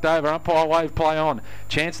got knocked over. Umpire wave play on.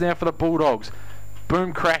 Chance now for the Bulldogs.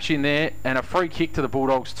 Boom, crash in there, and a free kick to the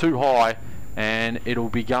Bulldogs too high. And it'll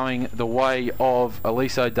be going the way of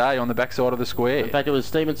Elise O'Day on the backside of the square. In fact, it was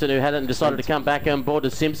Stevenson who had it and decided to come back on board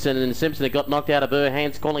to Simpson, and Simpson had got knocked out of her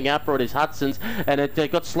hands. Calling out for it is Hudson's, and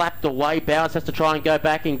it got slapped away. Bowers has to try and go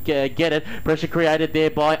back and get it. Pressure created there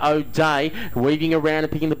by O'Day, weaving around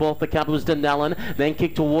and picking the ball off the cup was Denellen, then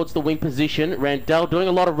kicked towards the wing position. Randall doing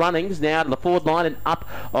a lot of runnings now to the forward line and up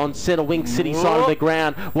on centre wing city side of the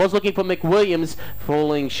ground. Was looking for McWilliams,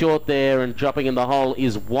 falling short there, and dropping in the hole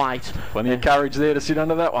is White. Plenty of courage there to sit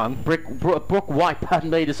under that one. Brooke White,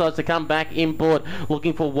 decides to come back inboard,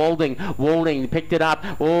 looking for Walding. Walding picked it up.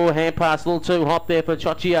 Oh, hand pass, a little too hot there for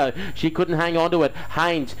Chochio. She couldn't hang on to it.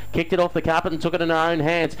 Haynes kicked it off the carpet and took it in her own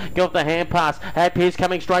hands. Got off the hand pass. Had Pierce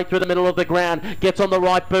coming straight through the middle of the ground. Gets on the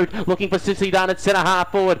right boot, looking for Sissy Dunn at centre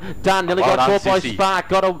half forward. Dunn nearly got caught by Spark.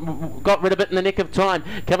 Got rid of it in the nick of time.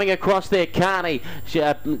 Coming across there, Carney.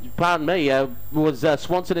 Was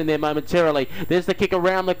Swanson in there momentarily. There's the kick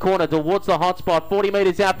around the corner towards the hot spot, 40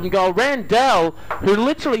 metres out from goal. Randall, who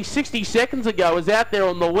literally 60 seconds ago was out there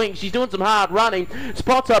on the wing. She's doing some hard running.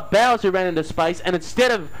 Spots up Bowers, who ran into space, and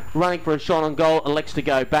instead of running for a shot on goal, elects to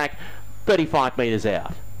go back 35 metres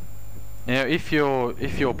out. Now, if you're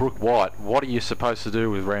Brooke White, what are you supposed to do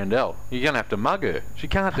with Randall? You're going to have to mug her. She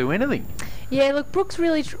can't do anything. Yeah, look, Brooke's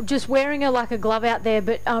really just wearing her like a glove out there,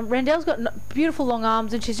 but Randall's got beautiful long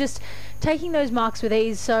arms, and she's just taking those marks with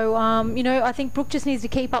ease. So, I think Brooke just needs to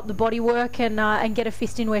keep up the body work and get a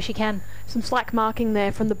fist in where she can. Some slack marking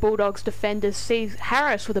there from the Bulldogs defenders. Sees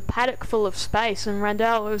Harris with a paddock full of space, and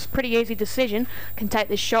Randall, it was a pretty easy decision. Can take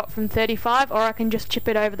this shot from 35, or I can just chip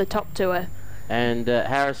it over the top to her. And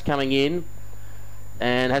Harris coming in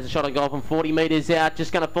and has a shot on goal from 40 metres out.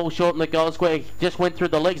 Just going to fall short in the goal square. Just went through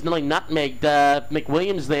the legs, nearly nutmegged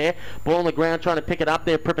McWilliams there. Ball on the ground, trying to pick it up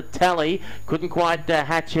there. Pripatelli couldn't quite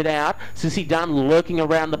hatch it out. Sissy Dunn lurking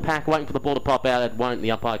around the pack, waiting for the ball to pop out. It won't.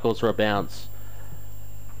 The umpire calls for a bounce.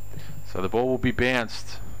 So the ball will be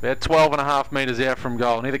bounced about 12.5 metres out from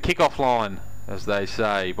goal, near the kick-off line, as they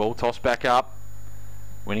say. Ball tossed back up.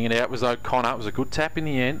 Winning it out was O'Connor. It was a good tap in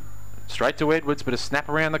the end. Straight to Edwards, but a snap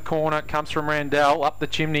around the corner. Comes from Randell, up the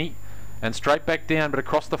chimney, and straight back down, but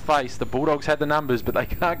across the face. The Bulldogs had the numbers, but they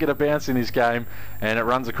can't get a bounce in this game, and it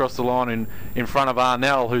runs across the line in front of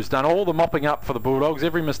Arnell, who's done all the mopping up for the Bulldogs,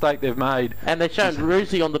 every mistake they've made. And they've shown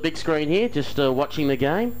Roosie on the big screen here, just watching the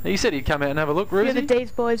game. He said he'd come out and have a look, Roosie. Yeah, the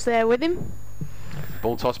D's boys there with him.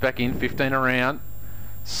 Ball tossed back in, 15 around.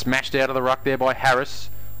 Smashed out of the ruck there by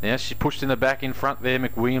Harris. Now she's pushed in the back in front there.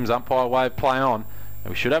 McWilliams, umpire wave, play on.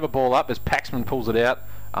 And we should have a ball up as Paxman pulls it out.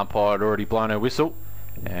 Umpire had already blown her whistle.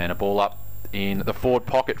 And a ball up in the forward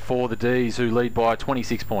pocket for the D's, who lead by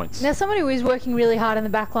 26 points. Now, someone who is working really hard in the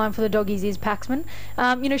back line for the Doggies is Paxman.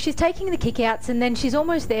 You know, she's taking the kick-outs and then she's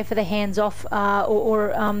almost there for the hands-off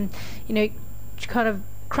you know, kind of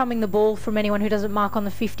crumbing the ball from anyone who doesn't mark on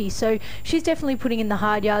the 50. So she's definitely putting in the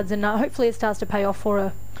hard yards, and hopefully it starts to pay off for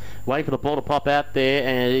her. Waiting for the ball to pop out there,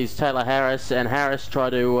 and it is Taylor Harris, and Harris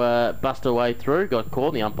tried to bust her way through, got caught,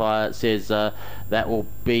 and the umpire says that will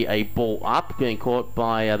be a ball up, being caught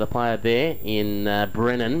by the player there in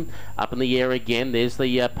Brennan. Up in the air again, there's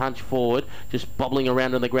the punch forward, just bobbling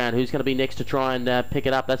around on the ground. Who's going to be next to try and pick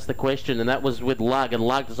it up? That's the question, and that was with Lugg, and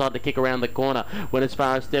Lugg decided to kick around the corner, went as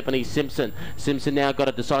far as Stephanie Simpson. Simpson now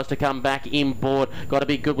decides to come back inboard, got to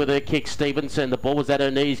be good with her kick. Stevenson, the ball was at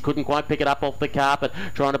her knees, couldn't quite pick it up off the carpet,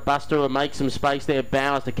 trying to bust her and make some space there.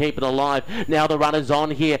 Bowers to keep it alive. Now the runner's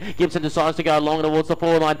on here. Gibson decides to go along towards the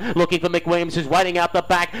forward line, looking for McWilliams, who's waiting out the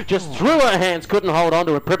back, just threw her hands, couldn't hold on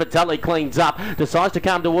to it. Privatelli cleans up, decides to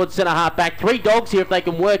come towards centre half back. 3 Dogs here if they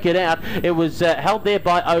can work it out. It was held there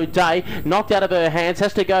by O'Day, knocked out of her hands,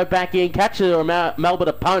 has to go back in, catches her Melbourne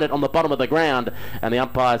opponent on the bottom of the ground, and the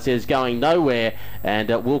umpire says going nowhere, and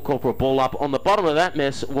will call for a ball up. On the bottom of that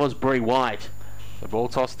mess was Bree White. The ball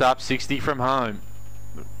tossed up, 60 from home.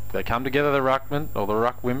 They come together, the ruckmen, or the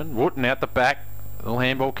ruck women. Wooten out the back. A little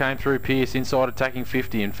handball came through Pearce, inside attacking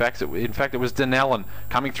 50. In fact, it was Denellen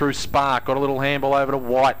coming through Spark. Got a little handball over to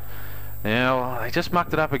White. Now, they just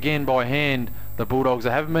mucked it up again by hand. The Bulldogs,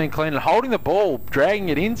 they haven't been clean. And holding the ball, dragging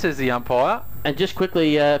it in, says the umpire. And just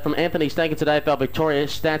quickly, from Anthony Stankin at AFL Victoria,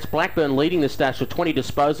 stats: Blackburn leading the stats with 20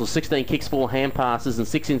 disposals, 16 kicks, 4 hand passes and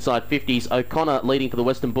 6 inside 50s. O'Connor leading for the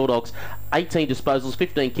Western Bulldogs, 18 disposals,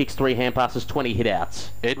 15 kicks, 3 hand passes, 20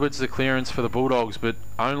 hit-outs. Edwards the clearance for the Bulldogs, but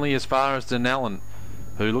only as far as Denellen,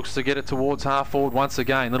 who looks to get it towards half forward once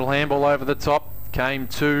again. Little handball over the top, came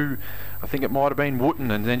to, I think it might have been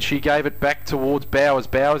Wooten, and then she gave it back towards Bowers.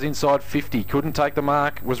 Bowers inside 50, couldn't take the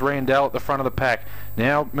mark, was Randell at the front of the pack.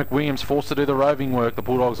 Now McWilliams forced to do the roving work. The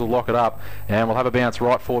Bulldogs will lock it up, and we'll have a bounce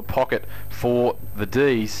right forward pocket for the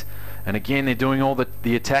D's. And again, they're doing all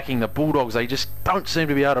the attacking. The Bulldogs, they just don't seem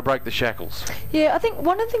to be able to break the shackles. Yeah, I think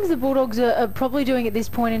one of the things the Bulldogs are probably doing at this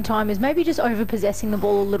point in time is maybe just over-possessing the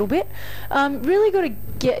ball a little bit. Really got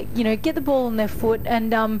to get the ball on their foot and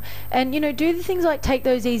do the things like take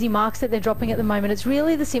those easy marks that they're dropping at the moment. It's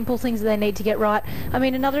really the simple things that they need to get right. I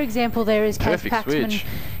mean, another example there is Kaz Paxman.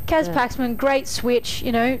 Paxman, great switch,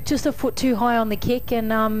 just a foot too high on the kick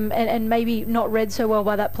and maybe not read so well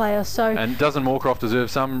by that player. So and doesn't Moorcroft deserve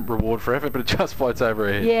some reward for effort, but it just floats over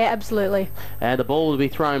her head. Yeah, absolutely. And the ball will be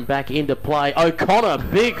thrown back into play. O'Connor,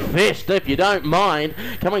 big fist, if you don't mind.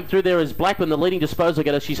 Coming through there is Blackburn, the leading disposal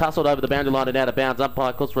getter. She's hustled over the boundary line and out of bounds.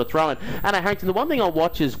 Umpire calls for a throw-in. Anna Harrington, the one thing I'll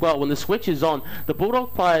watch as well, when the switch is on, the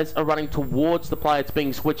Bulldog players are running towards the player it's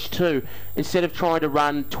being switched to, instead of trying to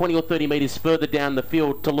run 20 or 30 metres further down the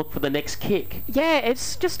field to look for the next kick. Yeah,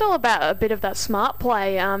 it's just all about a bit of that smart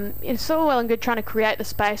play. It's all well and good trying to create the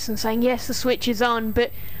space and saying, yes, the switch is on,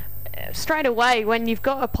 but straight away when you've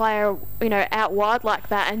got a player out wide like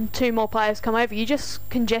that and 2 more players come over, you just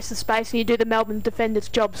congest the space and you do the Melbourne defenders'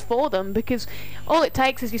 jobs for them, because all it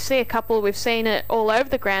takes is you see a couple, we've seen it all over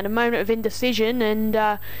the ground, a moment of indecision,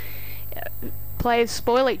 and players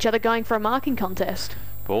spoil each other going for a marking contest.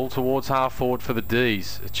 Ball towards half forward for the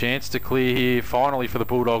D's. A chance to clear here finally for the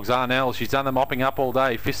Bulldogs. Arnell, she's done the mopping up all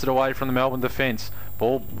day, fisted away from the Melbourne defence.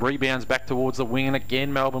 Ball rebounds back towards the wing, and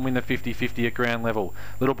again Melbourne win the 50-50 at ground level.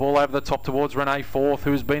 Little ball over the top towards Renee Forth,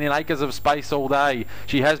 who's been in acres of space all day.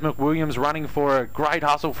 She has McWilliams running for her. Great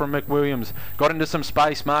hustle from McWilliams. Got into some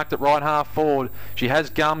space, marked at right half forward. She has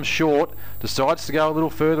Gum short. Decides to go a little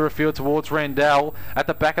further afield towards Randell. At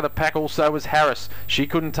the back of the pack also was Harris. She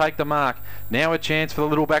couldn't take the mark. Now a chance for the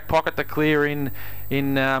little back pocket to clear in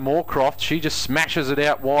Moorcroft. She just smashes it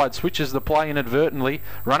out wide, switches the play inadvertently,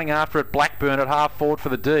 running after it Blackburn at half forward for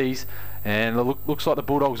the D's, and it looks like the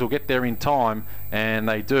Bulldogs will get there in time, and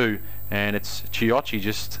they do, and it's Chiocci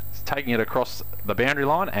just taking it across the boundary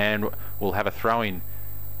line, and we'll have a throw in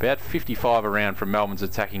about 55 around from Melbourne's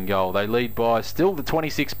attacking goal. They lead by still the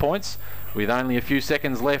 26 points with only a few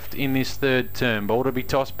seconds left in this third term. Ball to be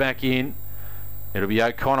tossed back in. It'll be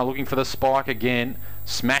O'Connor looking for the spike again.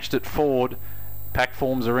 Smashed it forward. Pack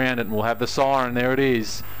forms around it and we'll have the siren. There it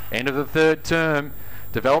is. End of the third term.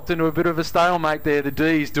 Developed into a bit of a stalemate there. The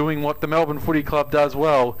D's doing what the Melbourne Footy Club does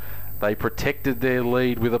well. They protected their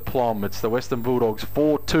lead with aplomb. It's the Western Bulldogs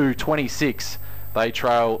 4-2-26. They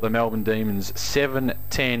trail the Melbourne Demons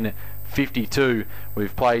 7-10-52.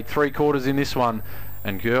 We've played 3 quarters in this one.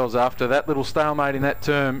 And girls, after that little stalemate in that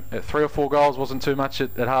term, 3 or 4 goals wasn't too much at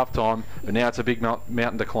half time, but now it's a big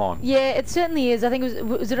mountain to climb. Yeah, it certainly is. I think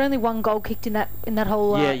was it only 1 goal kicked in that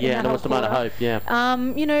whole and it was the amount of hope. Yeah.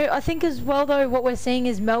 I think as well though, what we're seeing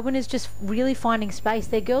is Melbourne is just really finding space.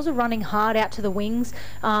 Their girls are running hard out to the wings,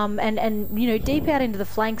 and deep out into the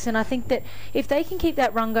flanks. And I think that if they can keep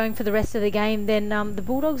that run going for the rest of the game, then the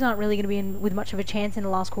Bulldogs aren't really going to be in with much of a chance in the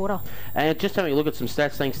last quarter. And just having a look at some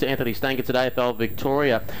stats, thanks to Anthony Stank at AFL Victoria.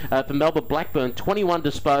 For Melbourne Blackburn, 21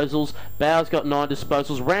 disposals. Bowers got 9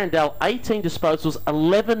 disposals. Randall, 18 disposals,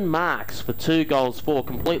 11 marks for 2 goals, 4,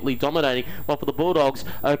 completely dominating. While for the Bulldogs,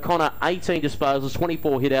 O'Connor, 18 disposals,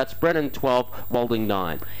 24 hitouts. Brennan, 12. Walding,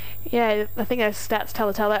 9. Yeah, I think those stats tell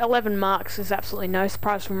the tale. That 11 marks is absolutely no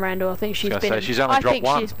surprise from Randall. I think she's been. She's only dropped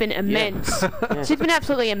 1. She's been immense. Yeah. She's been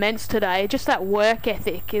absolutely immense today. Just that work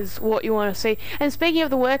ethic is what you want to see. And speaking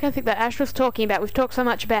of the work ethic that Ash was talking about, we've talked so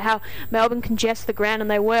much about how Melbourne congest the ground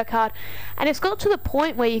and they work hard. And it's got to the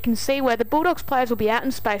point where you can see where the Bulldogs players will be out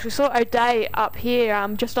in space. We saw O'Day up here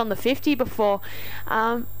just on the 50 before.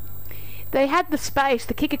 They had the space,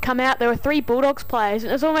 the kick had come out, there were 3 Bulldogs players,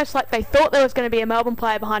 and it was almost like they thought there was going to be a Melbourne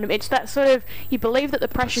player behind them. It's that sort of, you believe that the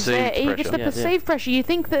pressure's there. It's the perceived pressure. You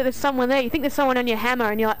think that there's someone there, you think there's someone on your hammer,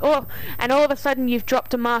 and you're like, oh, and all of a sudden you've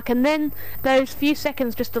dropped a mark, and then those few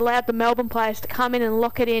seconds just allowed the Melbourne players to come in and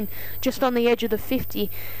lock it in just on the edge of the 50.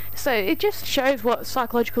 So it just shows what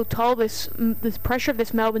psychological toll this pressure of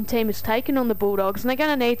this Melbourne team has taken on the Bulldogs, and they're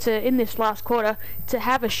going to need to, in this last quarter, to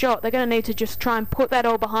have a shot. They're going to need to just try and put that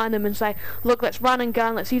all behind them and say, look, let's run and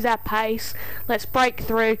gun, let's use our pace, let's break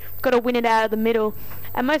through, got to win it out of the middle.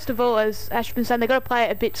 And most of all, as Ash has been saying, they've got to play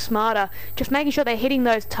it a bit smarter, just making sure they're hitting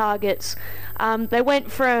those targets. They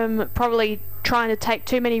went from probably trying to take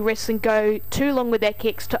too many risks and go too long with their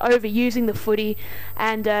kicks to overusing the footy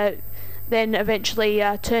and then eventually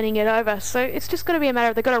turning it over. So it's just got to be a matter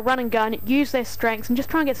of they've got to run and gun, use their strengths, and just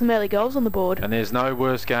try and get some early goals on the board. And there's no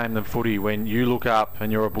worse game than footy when you look up and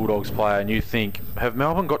you're a Bulldogs player and you think, have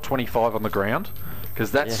Melbourne got 25 on the ground?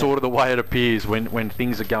 Because that's sort of the way it appears when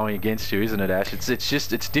things are going against you, isn't it, Ash?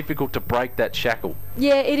 It's difficult to break that shackle.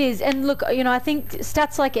 Yeah, it is. And look, I think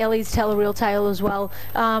stats like Ellie's tell a real tale as well.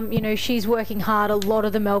 She's working hard. A lot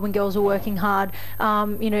of the Melbourne girls are working hard,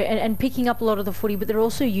 and picking up a lot of the footy, but they're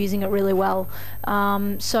also using it really well.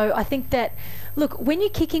 So I think that, look, when you're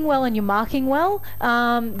kicking well and you're marking well,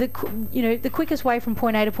 the quickest way from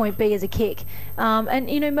point A to point B is a kick.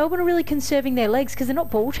 Melbourne are really conserving their legs because they're not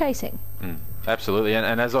ball chasing. Absolutely,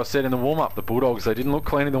 and as I said in the warm-up, the Bulldogs, they didn't look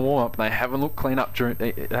clean in the warm-up. They haven't looked clean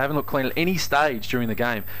at any stage during the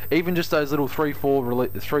game. Even just those little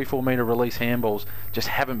 3-4 metre release handballs just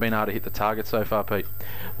haven't been able to hit the target so far, Pete.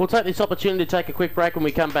 We'll take this opportunity to take a quick break. When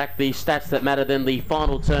we come back, the stats that matter, then the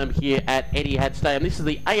final term here at Etihad Stadium. This is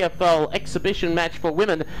the AFL exhibition match for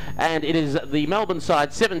women, and it is the Melbourne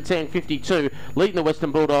side 7-10-52 leading the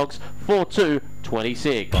Western Bulldogs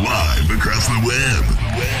 4-2-26. Live across the web.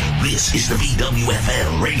 This is the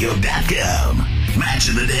VWFL Radio.com Match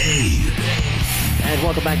of the Day. And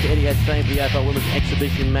welcome back to Etihad Stadium for the AFL Women's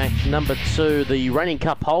Exhibition Match number 2. The reigning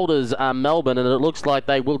cup holders are Melbourne, and it looks like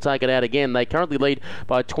they will take it out again. They currently lead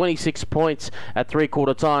by 26 points at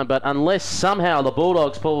three-quarter time, but unless somehow the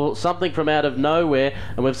Bulldogs pull something from out of nowhere,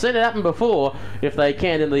 and we've seen it happen before, if they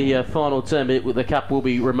can in the final term, the cup will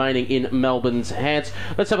be remaining in Melbourne's hands.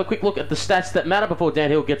 Let's have a quick look at the stats that matter before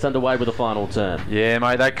Dan Hill gets underway with the final term. Yeah,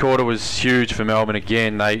 mate, that quarter was huge for Melbourne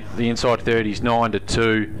again. The inside 30s,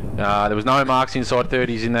 9-2. There was no marks inside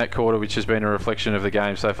 30s in that quarter, which has been a reflection of the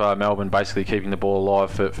game so far. Melbourne basically keeping the ball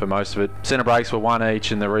alive for most of it. Centre breaks were 1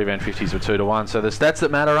 each and the rebound 50s were 2-1. So the stats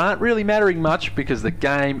that matter aren't really mattering much because the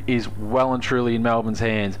game is well and truly in Melbourne's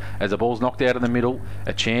hands. As the ball's knocked out in the middle,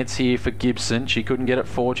 a chance here for Gibson. She couldn't get it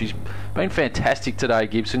forward. She's been fantastic today,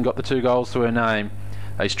 Gibson. Got the 2 goals to her name.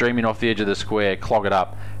 They stream in off the edge of the square, clog it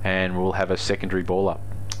up, and we'll have a secondary ball up.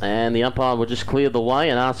 And the umpire will just clear the way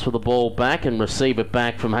and ask for the ball back and receive it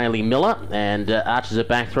back from Hayley Miller. And arches it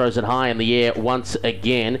back, throws it high in the air once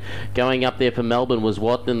again. Going up there for Melbourne was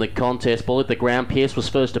Watt in the contest. Ball at the ground. Pierce was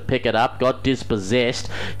first to pick it up. Got dispossessed.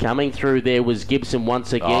 Coming through there was Gibson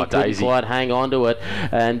once again. Couldn't quite hang on to it.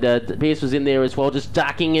 And Pierce was in there as well, just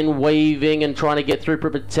ducking and weaving and trying to get through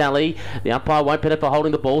Pripatelli. The umpire won't pin it for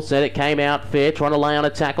holding the ball. Said it came out fair. Trying to lay on a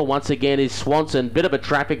tackle once again is Swanson. Bit of a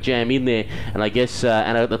traffic jam in there. And I guess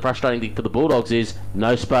the frustrating thing for the Bulldogs is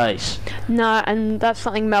no space. No, and that's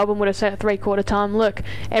something Melbourne would have said at three-quarter time. Look,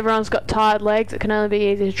 everyone's got tired legs. It can only be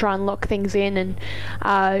easy to try and lock things in,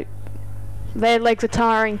 and their legs are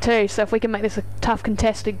tiring too. So if we can make this a tough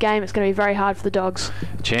contested game, it's going to be very hard for the Dogs.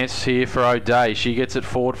 Chance here for O'Day. She gets it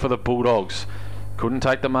forward for the Bulldogs. Couldn't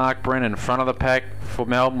take the mark, Brennan. Front of the pack for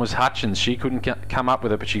Melbourne was Hutchins. She couldn't come up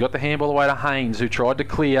with it, but she got the handball away to Haynes, who tried to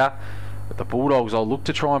clear. But the Bulldogs, I'll look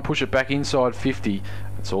to try and push it back inside 50.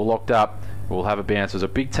 It's all locked up. We'll have a bounce. It was a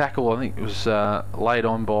big tackle. I think it was laid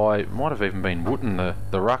on by, might have even been Wooten, the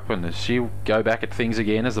ruckman. She'll go back at things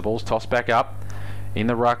again as the ball's tossed back up. In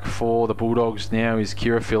the ruck for the Bulldogs now is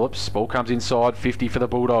Kira Phillips. Ball comes inside, 50 for the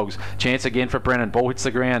Bulldogs. Chance again for Brennan. Ball hits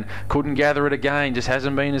the ground. Couldn't gather it again. Just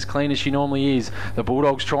hasn't been as clean as she normally is. The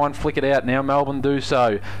Bulldogs try and flick it out. Now Melbourne do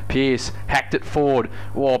so. Pierce hacked it forward.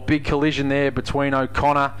 Oh, big collision there between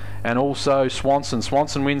O'Connor and also Swanson.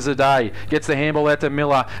 Swanson wins the day. Gets the handball out to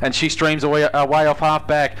Miller and she streams away off half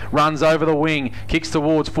back. Runs over the wing. Kicks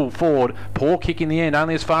towards full forward. Poor kick in the end.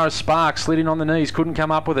 Only as far as Sparks. Slid in on the knees. Couldn't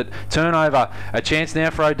come up with it. Turnover. A chance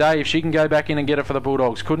now for O'Day if she can go back in and get it for the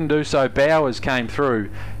Bulldogs. Couldn't do so. Bowers came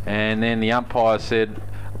through and then the umpire said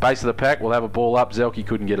base of the pack, we'll have a ball up. Zelke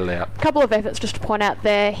couldn't get it out. A couple of efforts just to point out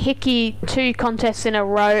there. Hickey, 2 contests in a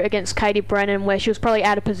row against Katie Brennan where she was probably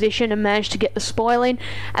out of position and managed to get the spoil in.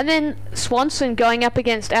 And then Swanson going up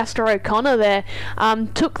against Asta O'Connor there.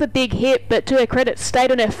 Took the big hit, but to her credit,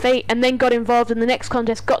 stayed on her feet and then got involved in the next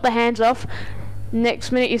contest, got the hands off.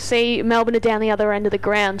 Next minute you see Melbourne are down the other end of the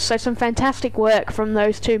ground. So some fantastic work from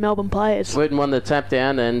those 2 Melbourne players. Wooten won the tap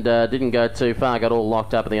down and didn't go too far. Got all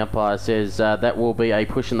locked up and the umpire says that will be a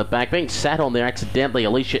push in the back. Being sat on there accidentally,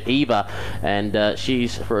 Alicia Eva. And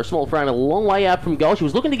she's, for a small frame, a long way out from goal. She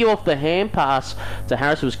was looking to give off the hand pass to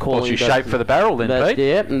Harris, who was calling. Well, she shaped for the barrel then, Pete.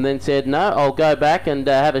 Yeah, and then said, no, I'll go back and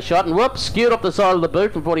have a shot. And whoops, skewed off the side of the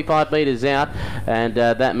boot from 45 metres out. And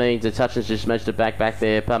that means that Hutchins just managed to back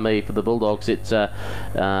there, pardon me, for the Bulldogs. It's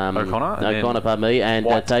O'Connor, pardon me, and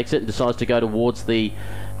takes it and decides to go towards the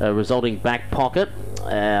resulting back pocket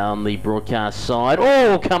on the broadcast side.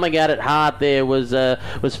 Oh, coming at it hard there was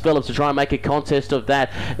Phillips to try and make a contest of that.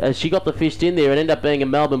 She got the fist in there. It ended up being a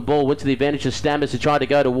Melbourne ball. Went to the advantage of Stammers, who tried to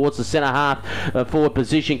go towards the centre half forward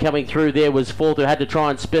position. Coming through there was Forth, who had to try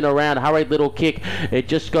and spin around. Hurried little kick. It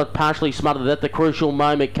just got partially smothered at the crucial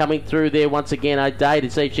moment. Coming through there once again, O'Day to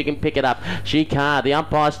see if she can pick it up. She can't. The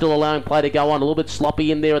umpire still allowing play to go on. A little bit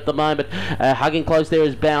sloppy in there at the moment. Hugging close there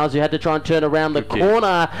is Bowers, who had to try and turn around the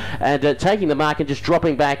corner and taking the mark and just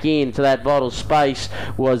dropping back into that vital space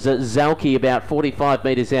was Zelke, about 45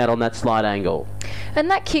 metres out on that slight angle. And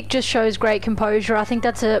that kick just shows great composure. I think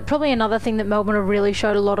that's probably another thing that Melbourne have really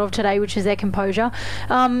showed a lot of today, which is their composure.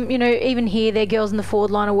 Even here, their girls in the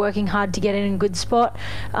forward line are working hard to get in a good spot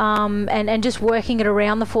and just working it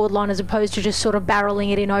around the forward line as opposed to just sort of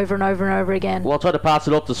barreling it in over and over and over again. Well, I tried to pass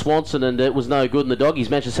it off to Swanson and it was no good, and the Doggies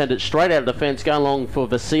managed to send it straight out of defence, going along for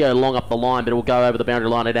Vasio long up the line, but it will go over the boundary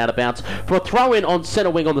line and out of bounds for a throw-in on centre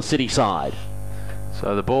wing on the City side.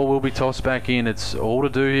 So the ball will be tossed back in. It's all to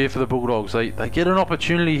do here for the Bulldogs. They get an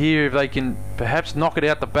opportunity here if they can perhaps knock it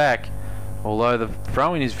out the back. Although the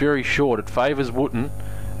throw-in is very short. It favours Wooten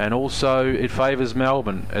and also it favours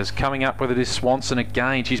Melbourne. As coming up with it is Swanson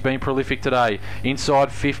again. She's been prolific today.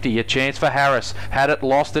 Inside 50. A chance for Harris. Had it,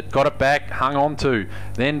 lost it, got it back, hung on to.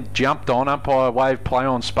 Then jumped on. Umpire wave play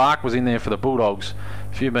on. Spark was in there for the Bulldogs.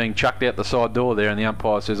 A few being chucked out the side door there, and the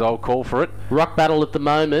umpire says, I'll call for it. Ruck battle at the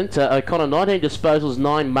moment. O'Connor, 19 disposals,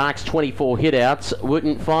 9 marks, 24 hit-outs.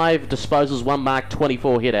 Wooten, 5 disposals, 1 mark,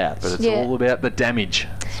 24 hit-outs. But it's all about the damage.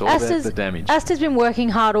 It's all about the damage. Asta's been working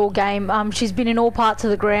hard all game. She's been in all parts of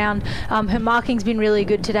the ground. Her marking's been really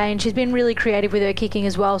good today, and she's been really creative with her kicking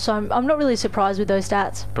as well, so I'm not really surprised with those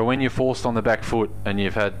stats. But when you're forced on the back foot and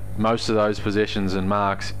you've had most of those possessions and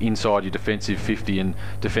marks inside your defensive 50 and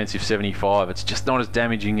defensive 75, it's just not as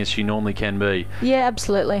damaging as she normally can be. Yeah,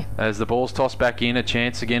 absolutely. As the ball's tossed back in, a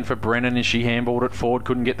chance again for Brennan as she handballed it forward,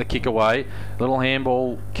 couldn't get the kick away. Little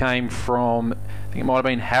handball came from I think it might have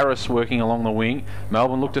been Harris working along the wing.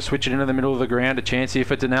 Melbourne looked to switch it into the middle of the ground. A chance here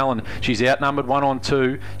for Denellen. She's outnumbered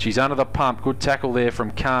 1-on-2. She's under the pump. Good tackle there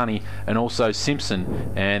from Carney and also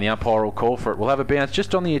Simpson. And the umpire will call for it. We'll have a bounce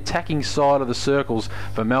just on the attacking side of the circles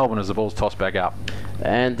for Melbourne as the ball's tossed back up.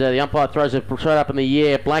 And the umpire throws it straight up in the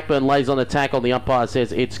air. Blackburn lays on the tackle. The umpire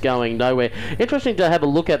says it's going nowhere. Interesting to have a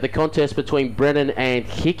look at the contest between Brennan and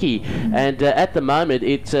Hickey. And at the moment,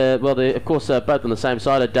 it's, well, they're, of course, both on the same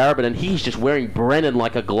side of Darabin, and he's just wearing Brennan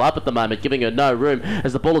like a glove at the moment, giving her no room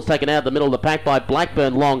as the ball is taken out of the middle of the pack by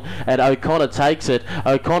Blackburn long, and O'Connor takes it.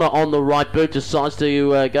 O'Connor on the right boot decides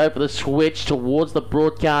to go for the switch towards the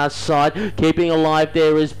broadcast side. Keeping alive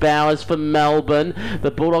there is Bowers for Melbourne. The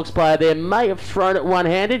Bulldogs player there may have thrown it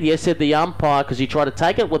one-handed. Yes, said the umpire, because he tried to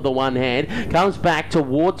take it with the one hand. Comes back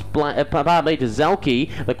towards to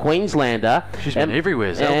Zelke, the Queenslander. She's been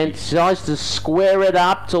everywhere, Zelke. And tries to square it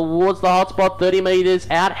up towards the hot spot, 30 metres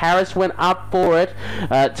out. Harris went up for it.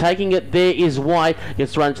 Taking it there is White.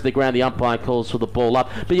 Gets thrown to the ground. The umpire calls for the ball up.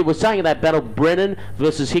 But you were saying in that battle, Brennan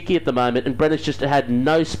versus Hickey at the moment, and Brennan's just had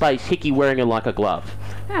no space. Hickey wearing it like a glove.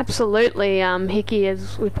 Absolutely. Hickey,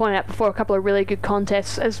 as we pointed out before, a couple of really good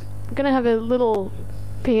contests. As going to have a little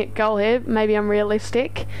ping at goal here, maybe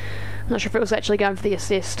unrealistic. I'm not sure if it was actually going for the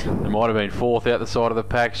assist. It might have been fourth out the side of the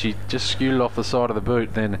pack. She just skewed off the side of the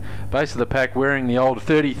boot. Then base of the pack wearing the old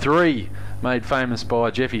 33, made famous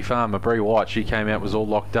by Jeffy Farmer, Bree White. She came out, was all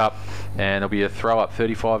locked up, and there'll be a throw up,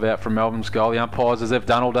 35 out from Melbourne's goal. The umpires, as they've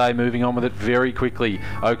done all day, moving on with it very quickly.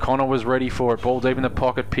 O'Connor was ready for it. Ball deep in the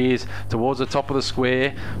pocket. Pearce towards the top of the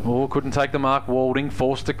square. Oh, couldn't take the mark. Walding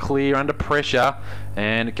forced to clear under pressure,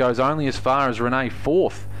 and it goes only as far as Renee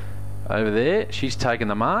Forth over there. She's taken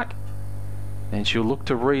the mark, and she'll look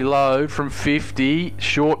to reload from 50.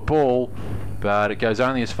 Short ball, but it goes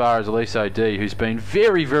only as far as Elise O'D, who's been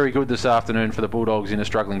very, very good this afternoon for the Bulldogs in a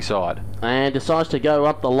struggling side. And decides to go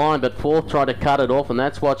up the line, but Forth tried to cut it off, and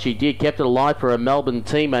that's what she did. Kept it alive for her Melbourne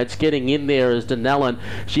teammates. Getting in there is Denellen.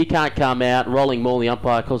 She can't come out. Rolling more. The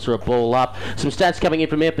umpire calls her a ball up. Some stats coming in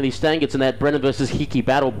from Anthony Stangitz in that Brennan versus Hickey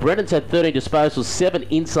battle. Brennan's had 13 disposals, 7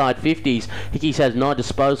 inside 50s. Hickey's has 9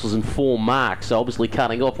 disposals and 4 marks, so obviously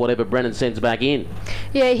cutting off whatever Brennan sends back in.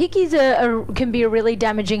 Yeah, Hickey's can be a really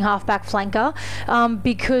damaging halfback flanker.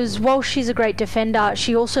 Because while she's a great defender,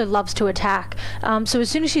 she also loves to attack. So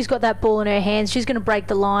as soon as she's got that ball in her hands, she's going to break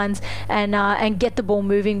the lines and get the ball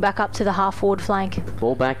moving back up to the half-forward flank.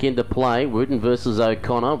 Ball back into play. Wooten versus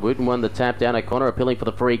O'Connor. Wooten won the tap down. O'Connor appealing for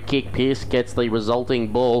the free kick. Pearce gets the resulting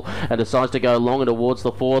ball and decides to go longer towards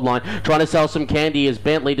the forward line. Trying to sell some candy as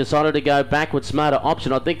Bentley decided to go backwards. Smarter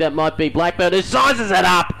option. I think that might be Blackburn, who sizes it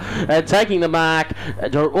up and taking the mark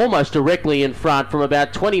almost directly in front from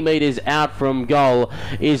about 20 metres out from goal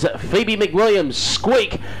is Phoebe McWilliams.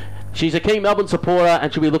 Squeak! She's a key Melbourne supporter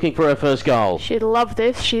and she'll be looking for her first goal. She'd love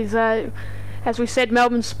this. She's as we said,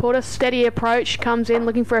 Melbourne supporter, steady approach, comes in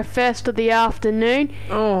looking for a first of the afternoon. She's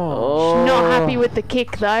not happy with the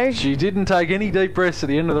kick though. She didn't take any deep breaths at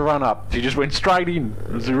the end of the run-up. She just went straight in.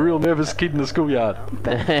 It was a real nervous kid in the schoolyard.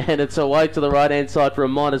 And it's away to the right-hand side for a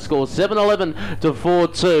minor score, 7-11 to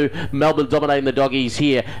 4-2. Melbourne dominating the Doggies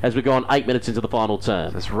here as we go on 8 minutes into the final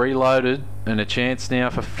term. It's reloaded, and a chance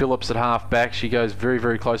now for Phillips at half-back. She goes very,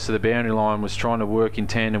 very close to the boundary line, was trying to work in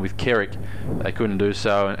tandem with Kerrick. They couldn't do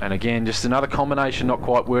so, and again, just another combination not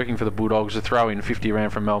quite working for the Bulldogs to throw in 50 around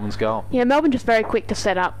from Melbourne's goal. Yeah, Melbourne just very quick to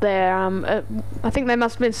set up there. I think they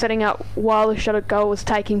must have been setting up while the shot at goal was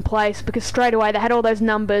taking place, because straight away they had all those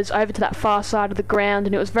numbers over to that far side of the ground,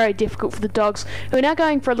 and it was very difficult for the Dogs, who are now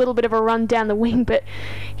going for a little bit of a run down the wing. But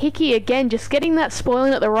Hickey again just getting that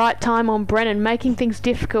spoiling at the right time on Brennan, making things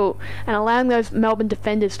difficult and allowing those Melbourne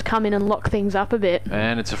defenders to come in and lock things up a bit.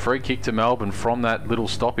 And it's a free kick to Melbourne from that little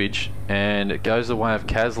stoppage, and it goes the way of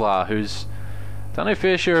Kaslar, who's done her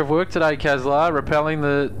fair share of work today. Kaslar repelling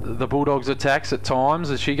the Bulldogs' attacks at times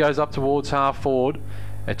as she goes up towards half forward.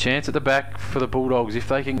 A chance at the back for the Bulldogs if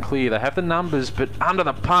they can clear. They have the numbers, but under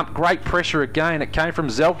the pump, great pressure again. It came from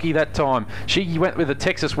Zelke that time. She went with a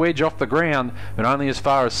Texas wedge off the ground, but only as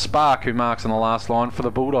far as Spark, who marks on the last line for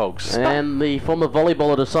the Bulldogs. And the former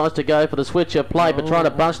volleyballer decides to go for the switch of play, but trying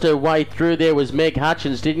to bust her way through there was Meg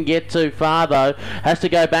Hutchins. Didn't get too far though. Has to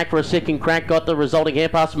go back for a second crack. Got the resulting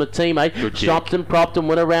hand pass from a teammate. Stopped and propped and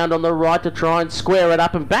went around on the right to try and square it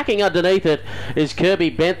up. And backing underneath it is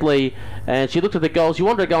Kirby Bentley. And she looked at the goals. She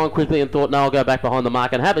wanted to go on quickly and thought, no, I'll go back behind the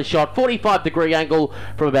mark and have a shot. 45-degree angle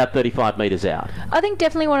from about 35 metres out. I think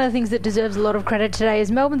definitely one of the things that deserves a lot of credit today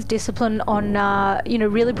is Melbourne's discipline on,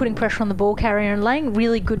 really putting pressure on the ball carrier and laying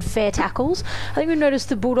really good fair tackles. I think we've noticed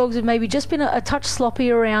the Bulldogs have maybe just been a touch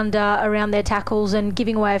sloppy around their tackles and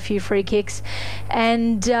giving away a few free kicks.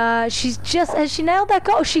 And has she nailed that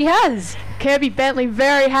goal? She has. Kirby Bentley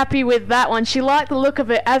very happy with that one. She liked the look of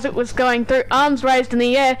it as it was going through, arms raised in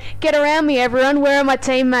the air. Get around me, everyone. Where are my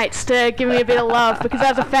teammates to give me a bit of love? Because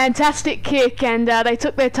that was a fantastic kick, and they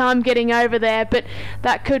took their time getting over there. But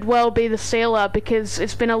that could well be the sealer, because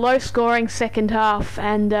it's been a low-scoring second half,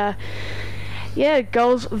 and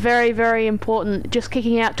goals very, very important. Just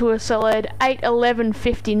kicking out to a solid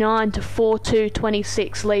 8-11-59 to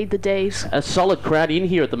 4-2-26 lead the D's. A solid crowd in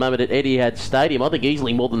here at the moment at Etihad Stadium. I think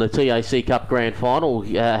easily more than the TAC Cup Grand Final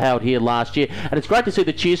held here last year. And it's great to see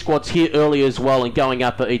the cheer squads here early as well and going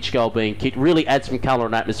up for each goal being kicked. Really adds some colour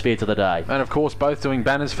and atmosphere to the day. And of course both doing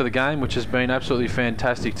banners for the game, which has been absolutely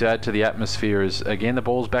fantastic to add to the atmosphere. As again the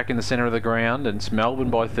ball's back in the centre of the ground and it's Melbourne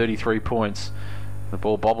by 33 points. The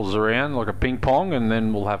ball bobbles around like a ping pong, and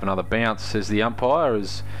then we'll have another bounce as the umpire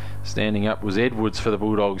is standing up. Was Edwards for the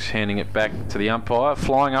Bulldogs, handing it back to the umpire.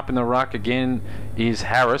 Flying up in the ruck again is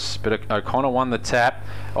Harris, but O'Connor won the tap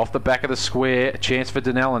off the back of the square. A chance for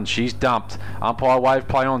Denellen. She's dumped. Umpire waved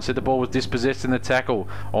play on, said the ball was dispossessed in the tackle.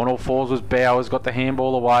 On all fours was Bowers, got the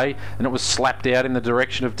handball away, and it was slapped out in the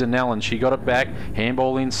direction of Denellen. She got it back,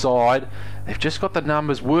 handball inside. They've just got the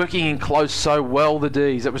numbers working in close so well, the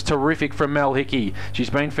D's. It was terrific from Mel Hickey. She's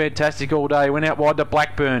been fantastic all day. Went out wide to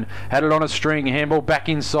Blackburn, had it on a string, handball back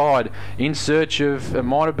inside, in search of, it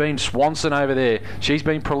might have been Swanson over there. She's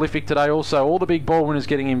been prolific today also. All the big ball winners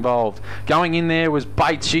getting involved. Going in there was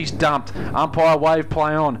Bates. She's dumped. Umpire wave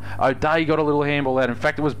play on. O'Day got a little handball out. In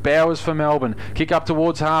fact, it was Bowers for Melbourne. Kick up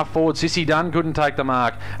towards half forward. Sissy Dunn couldn't take the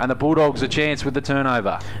mark, and the Bulldogs a chance with the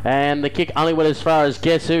turnover. And the kick only went as far as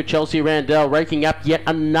guess who? Chelsea Randell raking up yet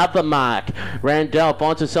another mark. Randell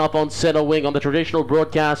finds herself on centre wing on the traditional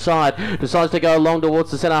broadcast side. Decides to go along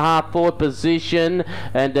towards the centre half forward position,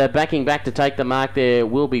 and backing back to take the mark there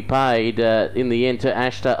will be paid in the end to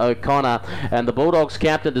Ashta O'Connor. And the Bulldogs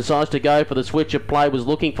captain decides to go for the switch of play. Was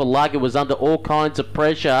looking for Lug. It was under all kinds of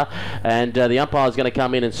pressure, and the umpire is going to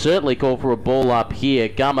come in and certainly call for a ball up here.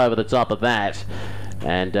 Gum over the top of that.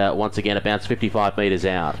 And once again, it bounced 55 metres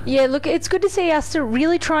out. Yeah, look, it's good to see Astor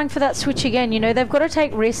really trying for that switch again. You know, they've got to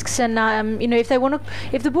take risks, and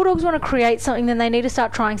if the Bulldogs want to create something, then they need to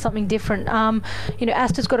start trying something different.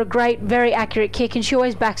 Astor's got a great, very accurate kick, and she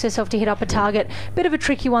always backs herself to hit up a target. Bit of a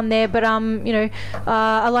tricky one there, but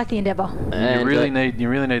I like the endeavour. You really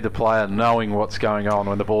need the player knowing what's going on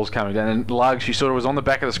when the ball's coming down. And Lug, she sort of was on the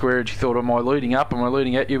back of the square, and she thought, "Am I leading up? Am I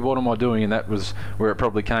leading at you? What am I doing?" And that was where it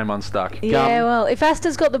probably came unstuck. Yeah, well, if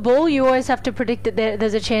Asta's got the ball, you always have to predict that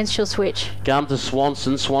there's a chance she'll switch. Come to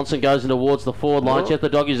Swanson. Swanson goes in towards the forward line. Just the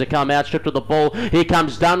doggies to come out, stripped of the ball. Here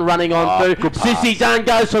comes Dunn running on through. Sissy Dunn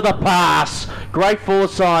goes for the pass. Great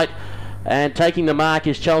foresight. And taking the mark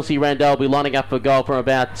is Chelsea Randell. Will be lining up for goal from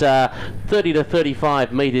about 30 to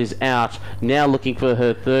 35 metres out. Now looking for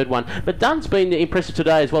her third one. But Dunn's been impressive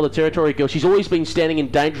today as well, the territory girl. She's always been standing in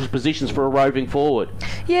dangerous positions for a roving forward.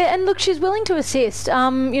 Yeah, and look, she's willing to assist. I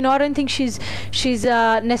don't think she's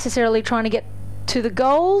necessarily trying to get to the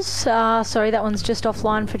goals. Sorry, that one's just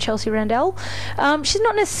offline for Chelsea Randell. She's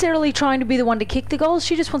not necessarily trying to be the one to kick the goals.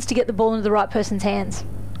 She just wants to get the ball into the right person's hands.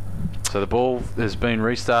 So the ball has been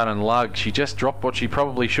restarted and Lug. She just dropped what she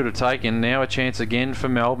probably should have taken. Now a chance again for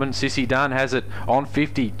Melbourne. Sissy Dunn has it on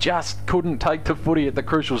 50. Just couldn't take the footy at the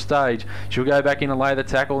crucial stage. She'll go back in and lay the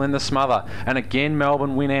tackle in the smother. And again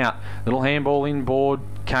Melbourne win out. Little handball inboard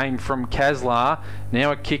came from Kaslar.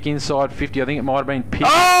 Now a kick inside 50. I think it might have been picked.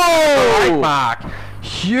 Oh! Great mark.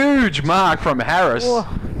 Huge mark from Harris. Whoa.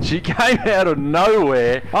 She came out of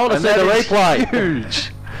nowhere. I want to see the replay.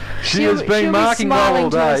 Huge. She has been marking well all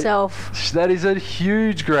day. That is a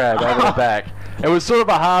huge grab over the back. It was sort of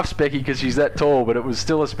a half specky because she's that tall, but it was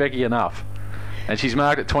still a specky enough. And she's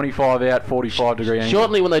marked at 25 out, 45 degree angle.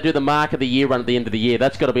 Shortly when they do the mark of the year run at the end of the year,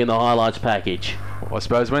 that's got to be in the highlights package. Well, I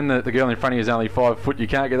suppose when the girl in front of you is only 5 foot, you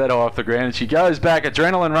can't get that high off the ground. And she goes back,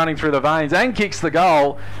 adrenaline running through the veins, and kicks the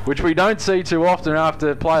goal, which we don't see too often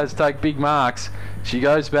after players take big marks. She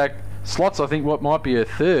goes back, slots I think what might be her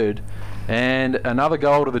third. And another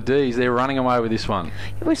goal to the D's. They're running away with this one.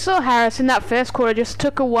 We saw Harris in that first quarter just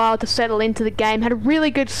took a while to settle into the game. Had a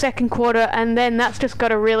really good second quarter, and then that's just got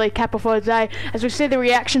to really cap off her day. As we see the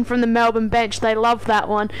reaction from the Melbourne bench, they love that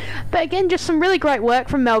one. But again, just some really great work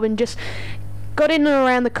from Melbourne. Just got in and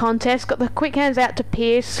around the contest, got the quick hands out to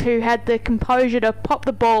Pearce, who had the composure to pop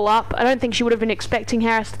the ball up. I don't think she would have been expecting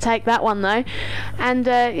Harris to take that one though. And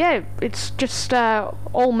it's just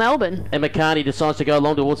all Melbourne. And McCartney decides to go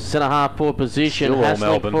along towards the centre half forward position. Still all Hassling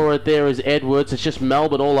Melbourne. for it there is Edwards. It's just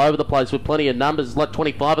Melbourne all over the place with plenty of numbers. There's like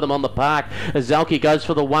 25 of them on the park. As Zalke goes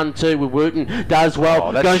for the 1-2 with Wooten. Does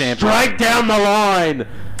well. That's Goes champion. straight down the line.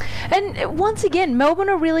 And once again, Melbourne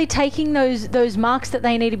are really taking those marks that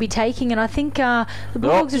they need to be taking, and I think the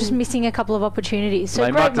Bulldogs are just missing a couple of opportunities. So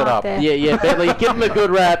They great mucked it mark up. there. Yeah, Bentley, give him a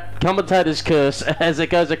good rap. Commentator's curse as it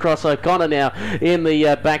goes across. O'Connor now in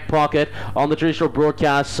the back pocket on the traditional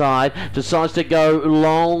broadcast side. Decides to go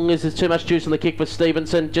long. Is there too much juice on the kick for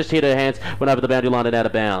Stevenson? Just hit her hands, went over the boundary line and out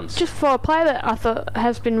of bounds. Just for a player that I thought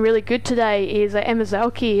has been really good today is Emma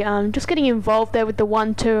Zalke, just getting involved there with the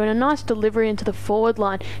 1-2 and a nice delivery into the forward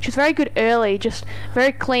line. She's very good early, just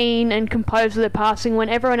very clean and composed with her passing when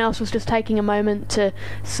everyone else was just taking a moment to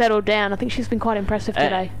settle down. I think she's been quite impressive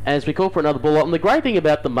today. As we call for another ball, and the great thing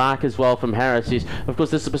about the mark as well from Harris is, of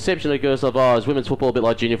course, there's the perception of girls of, is women's football a bit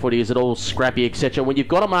like junior footy, is it all scrappy, etc. When you've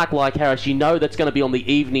got a mark like Harris, you know that's going to be on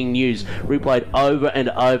the evening news, replayed over and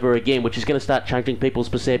over again, which is going to start changing people's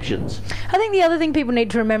perceptions. I think the other thing people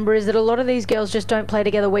need to remember is that a lot of these girls just don't play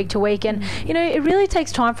together week to week, and it really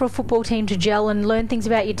takes time for a football team to gel and learn things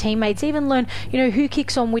about your teammates, even learn who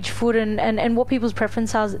kicks on which foot and what people's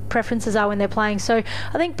preferences are when they're playing. So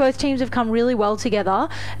I think both teams have come really well together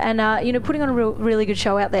and putting on a really good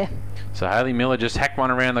show out there. So Hayley Miller just hacked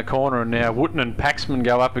one around the corner, and now Wooten and Paxman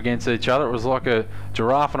go up against each other. It was like a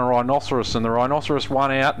giraffe and a rhinoceros, and the rhinoceros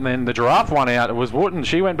won out, and then the giraffe won out. It was Wooten.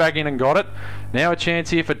 She went back in and got it. Now a chance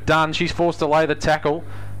here for Dunn. She's forced to lay the tackle,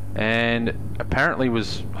 and apparently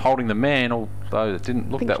was holding the man, although it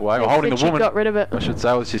didn't look that way. Or holding the woman. She got rid of it. I should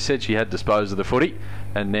say, as she said, she had disposed of the footy.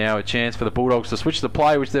 And now a chance for the Bulldogs to switch the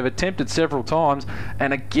play, which they've attempted several times.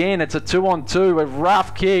 And again, it's a 2-on-2, a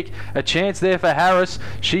rough kick. A chance there for Harris.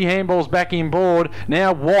 She handballs back in board.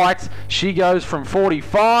 Now White, she goes from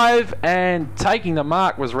 45, and taking the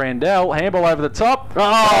mark was Randell. Handball over the top.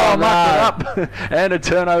 Oh, mucked it up. And a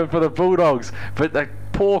turnover for the Bulldogs. But the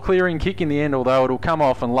poor clearing kick in the end, although it'll come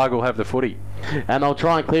off and Lug will have the footy. And they'll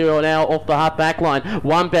try and clear it now off the half back line.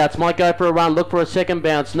 One bounce, might go for a run, look for a second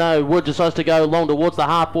bounce. No, Wood decides to go long towards the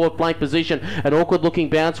half forward flank position. An awkward looking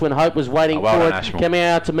bounce when Hope was waiting for it. Ashmore. Coming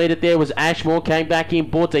out to meet it there was Ashmore, came back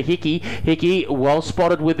in board to Hickey. Hickey well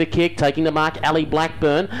spotted with the kick, taking the mark, Ali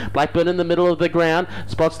Blackburn. Blackburn in the middle of the ground,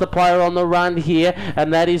 spots the player on the run here,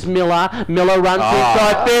 and that is Miller. Miller runs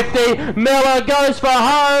inside 50. Miller goes for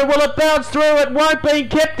home. Will it bounce through? It won't be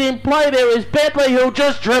kept in play. There is Bentley who'll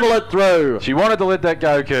just dribble it through. She wanted to let that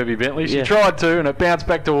go, Kirby Bentley. She tried to, and it bounced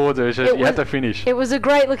back towards her. So you had to finish. It was a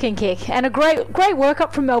great looking kick and a great work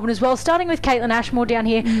up from Melbourne as well, starting with Caitlin Ashmore down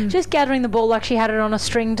here, just gathering the ball like she had it on a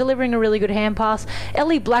string, delivering a really good hand pass.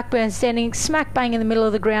 Ellie Blackburn standing smack bang in the middle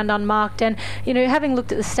of the ground unmarked, and having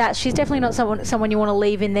looked at the stats, she's definitely not someone you want to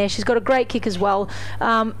leave in there. She's got a great kick as well.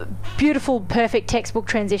 Beautiful, perfect textbook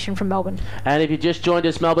transition from Melbourne. And if you just joined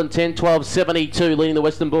us, Melbourne 10-12-72 leading the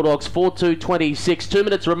Western Bulldogs 4-2-26. 2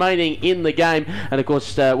 minutes remaining in the game. And of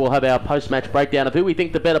course, we'll have our post-match breakdown of who we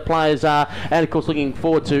think the better players are. And of course, looking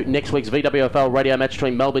forward to next week's VWFL radio match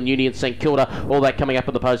between Melbourne Uni and St Kilda. All that coming up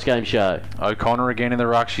on the post-game show. O'Connor again in the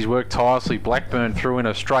ruck. She's worked tirelessly. Blackburn threw in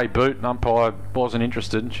a stray boot. Umpire wasn't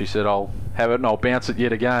interested. She said, I'll have it and I'll bounce it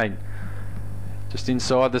yet again. Just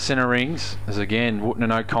inside the centre rings. As again, Wooten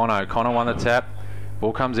and O'Connor. O'Connor won the tap.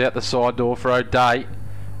 Ball comes out the side door for O'Day.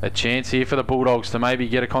 A chance here for the Bulldogs to maybe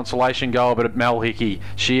get a consolation goal, but at Mel Hickey,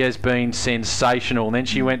 she has been sensational. And then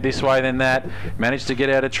she went this way, then that, managed to get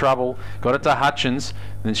out of trouble, got it to Hutchins,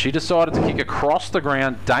 then she decided to kick across the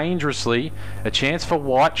ground dangerously. A chance for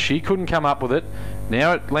White, she couldn't come up with it.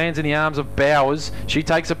 Now it lands in the arms of Bowers. She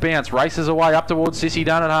takes a bounce, races away up towards Sissy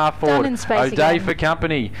Dunn at half forward. Dunn in space O'Day again. for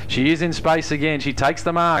company. She is in space again. She takes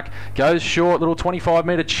the mark, goes short, little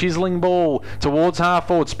 25-metre chiselling ball towards half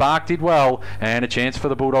forward. Spark did well, and a chance for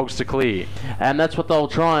the Bulldogs to clear. And that's what they'll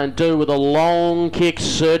try and do with a long kick,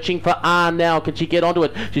 searching for R now. Can she get onto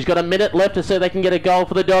it? She's got a minute left to see if they can get a goal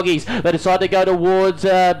for the Doggies. They decide to go towards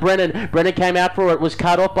Brennan. Brennan came out for it, was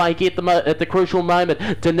cut off by Hickey at the crucial moment.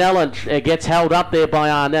 Denellen gets held up there by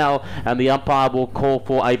Arnell, and the umpire will call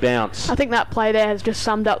for a bounce. I think that play there has just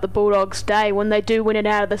summed up the Bulldogs' day. When they do win it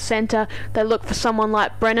out of the centre, they look for someone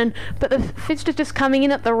like Brennan, but the Fitz are just coming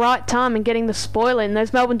in at the right time and getting the spoil in.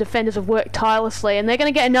 Those Melbourne defenders have worked tirelessly, and they're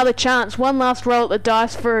going to get another chance. One last roll at the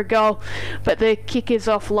dice for a goal, but the kick is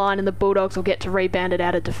offline, and the Bulldogs will get to rebound it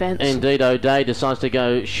out of defence. Indeed, O'Day decides to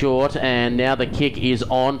go short, and now the kick is is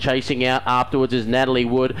on. Chasing out afterwards is Natalie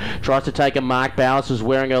Wood. Tries to take a mark. Bowers is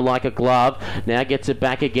wearing her like a glove. Now gets it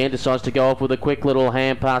back again. Decides to go off with a quick little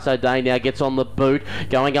hand pass. O'Day now gets on the boot.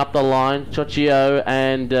 Going up the line. Chochio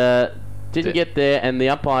and didn't get there. And the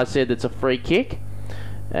umpire said it's a free kick.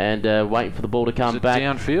 And waiting for the ball to come back.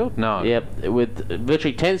 Downfield? No. Yep, with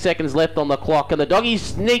literally 10 seconds left on the clock, and the Doggies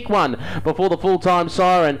sneak one before the full-time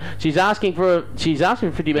siren. She's asking for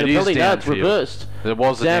 50-minute penalty. No, it's reversed. There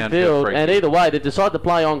was a downfield, and either way, they decide to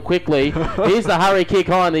play on quickly. Here's the hurry kick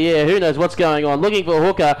high in the air. Who knows what's going on? Looking for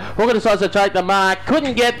Hooker. Hooker decides to take the mark.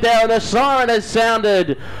 Couldn't get there, and the siren has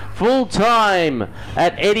sounded. Full time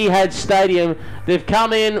at Etihad Stadium. They've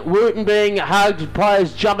come in, Wooten being hugged,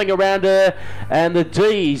 players jumping around her, and the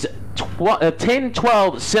D's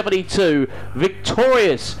 10-12-72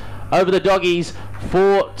 victorious over the Doggies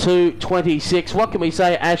 4-26. What can we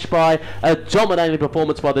say, Ash, by a dominating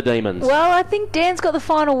performance by the Demons? Well, I think Dan's got the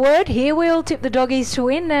final word here. We all tip the Doggies to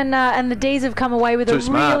win, and the D's have come away with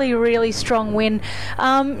really strong win.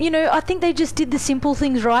 I think they just did the simple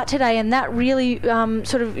things right today, and that really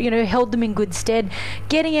held them in good stead.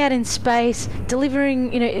 Getting out in space,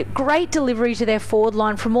 delivering, great delivery to their forward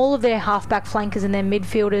line from all of their halfback flankers and their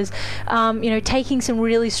midfielders. Taking some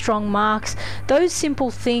really strong marks. Those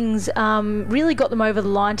simple things really got them over the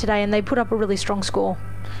line today, and they put up a really strong score.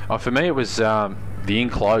 For me, it was the in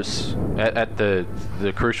close at the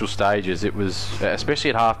crucial stages. It was especially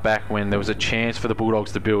at half-back when there was a chance for the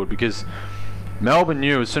Bulldogs to build, because Melbourne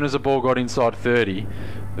knew as soon as the ball got inside 30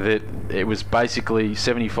 that it was basically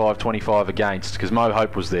 75-25 against, because Mo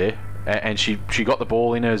Hope was there. And she got the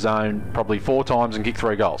ball in her zone probably 4 times and kicked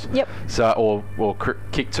 3 goals. Yep. So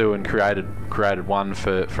kicked 2 and created 1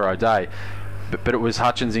 for O'Day. But it was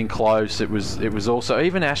Hutchins in close. It was also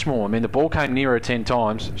even Ashmore. I mean, the ball came near her 10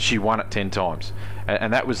 times. She won it 10 times,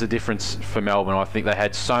 and that was the difference for Melbourne. I think they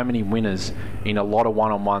had so many winners in a lot of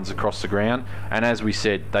one-on-ones across the ground. And as we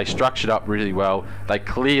said, they structured up really well. They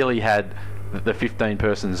clearly had the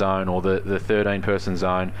 15-person zone or the 13-person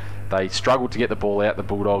zone. They struggled to get the ball out, the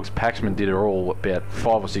Bulldogs. Paxman did it all about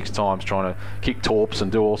 5 or 6 times, trying to kick torps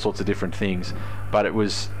and do all sorts of different things. But it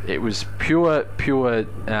was pure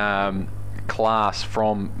class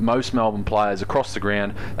from most Melbourne players across the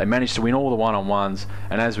ground. They managed to win all the one-on-ones,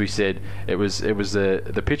 and as we said, it was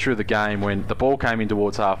the picture of the game when the ball came in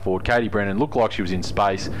towards half forward. Katie Brennan looked like she was in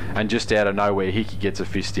space, and just out of nowhere, Hickey gets a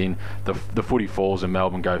fist in. The footy falls and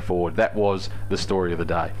Melbourne go forward. That was the story of the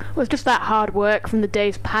day. It was just that hard work from the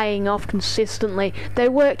D's paying off consistently. They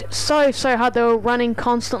worked so hard. They were running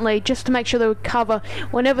constantly just to make sure they would cover.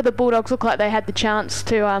 Whenever the Bulldogs looked like they had the chance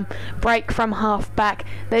to break from half back,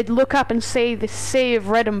 they'd look up and see this sea of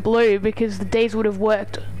red and blue, because the D's would have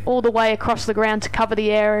worked all the way across the ground to cover the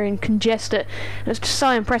area and congest it. It was just so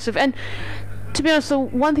impressive. And to be honest, the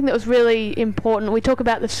one thing that was really important, we talk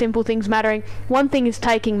about the simple things mattering. One thing is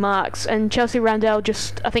taking marks, and Chelsea Randell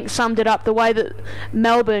just, I think, summed it up the way that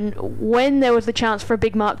Melbourne, when there was the chance for a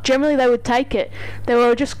big mark, generally they would take it. They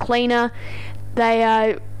were just cleaner.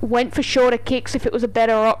 They went for shorter kicks if it was a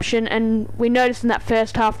better option, and we noticed in that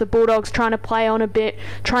first half the Bulldogs trying to play on a bit,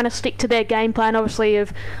 trying to stick to their game plan, obviously,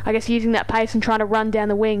 of, I guess, using that pace and trying to run down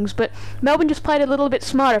the wings. But Melbourne just played a little bit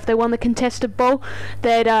smarter. If they won the contested ball,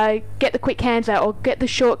 they'd get the quick hands out or get the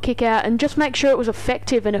short kick out and just make sure it was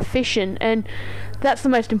effective and efficient. And that's the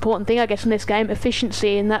most important thing, I guess, in this game,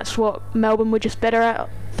 efficiency, and that's what Melbourne were just better at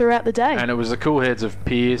throughout the day. And it was the cool heads of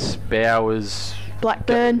Pearce, Bowers,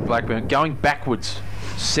 Blackburn going backwards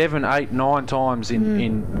 7, 8, 9 times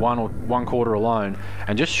in one quarter alone,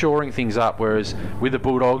 and just shoring things up. Whereas with the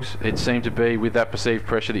Bulldogs, it seemed to be, with that perceived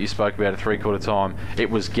pressure that you spoke about at 3/4 time,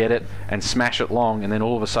 it was get it and smash it long, and then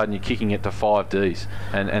all of a sudden you're kicking it to 5 Ds,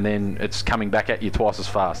 and then it's coming back at you twice as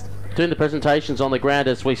fast. Doing the presentations on the ground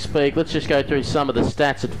as we speak. Let's just go through some of the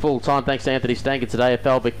stats at full time. Thanks to Anthony Stankers at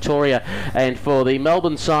AFL Victoria. And for the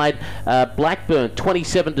Melbourne side, Blackburn,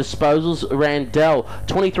 27 disposals. Randell,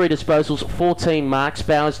 23 disposals, 14 marks.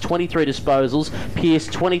 Bowers, 23 disposals. Pearce,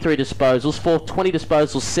 23 disposals. Forth, 20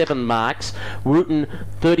 disposals, 7 marks. Wooten,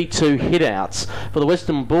 32 hit-outs. For the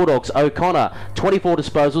Western Bulldogs, O'Connor, 24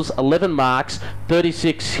 disposals, 11 marks,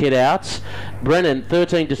 36 hit-outs. Brennan,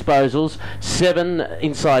 13 disposals, 7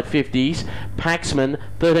 inside 50s. Paxman,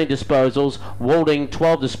 13 disposals. Walding,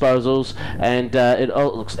 12 disposals. And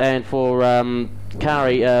for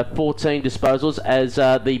Kari, 14 disposals, as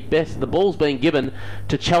the ball's being given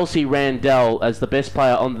to Chelsea Randell as the best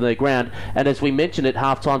player on the ground. And as we mentioned at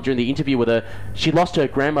halftime during the interview with her, she lost her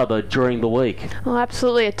grandmother during the week. Oh,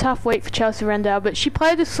 absolutely a tough week for Chelsea Randell, but she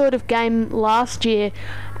played this sort of game last year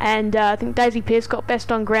and I think Daisy Pearce got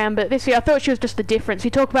best on ground. But this year, I thought she was just the difference.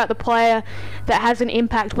 You talk about the player that has an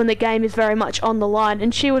impact when the game is very much on the line,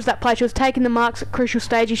 and she was that player. She was taking the marks at crucial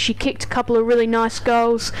stages. She kicked a couple of really nice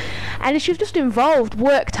goals, and she was just involved,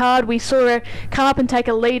 worked hard. We saw her come up and take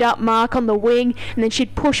a lead-up mark on the wing, and then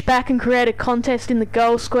she'd push back and create a contest in the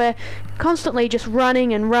goal square, constantly just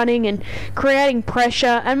running and creating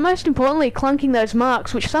pressure, and most importantly clunking those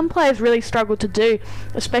marks, which some players really struggle to do,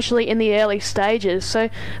 especially in the early stages. So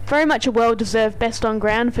very much a well-deserved best on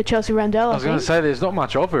ground for Chelsea Randell. I was going to say there's not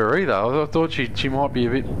much of her either. I thought she might be a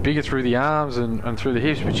bit bigger through the arms and through the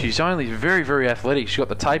hips, but she's only very, very athletic. She's got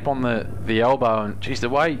the tape on the elbow, and she's the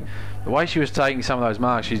way she was taking some of those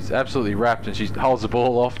marks, she's absolutely wrapped, and she holds the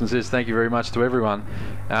ball off and says thank you very much to everyone.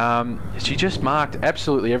 She just marked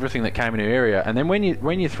absolutely everything that came in her area, and then when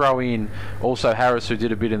you throw in also Harris, who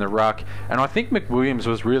did a bit in the ruck, and I think McWilliams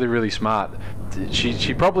was really, really smart.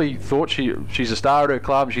 She probably thought she's a star at her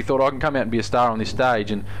club, and she thought I can come out and be a star on this stage,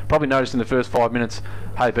 and probably noticed in the first 5 minutes,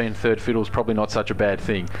 hey, being third fiddle is probably not such a bad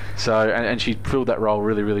thing. So and she filled that role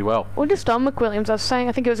really, really well. Well, just on McWilliams, I was saying,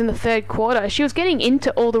 I think it was in the third quarter, she was getting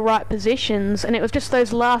into all the right positions, and it was just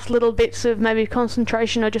those last little bits of maybe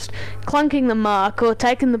concentration or just clunking the mark or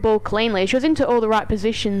taking the ball cleanly. She was into all the right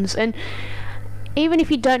positions, and even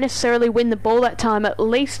if you don't necessarily win the ball that time, at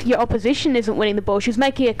least your opposition isn't winning the ball. She's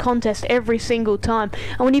making a contest every single time.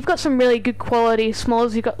 And when you've got some really good quality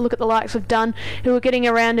smalls, you've got look at the likes of Dunn, who are getting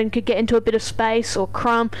around and could get into a bit of space, or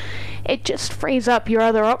Crum, it just frees up your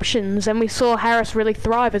other options. And we saw Harris really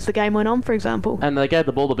thrive as the game went on, for example. And they gave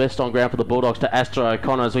the ball the best on ground for the Bulldogs to Astra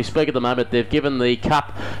O'Connor. As we speak at the moment, they've given the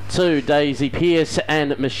cup to Daisy Pearce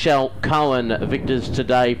and Michelle Cohen, victors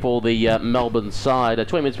today for the Melbourne side.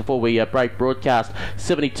 20 minutes before we break broadcast,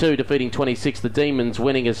 72 defeating 26, the Demons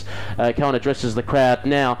winning, as Cohen addresses the crowd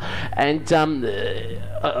now. And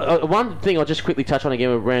one thing I'll just quickly touch on again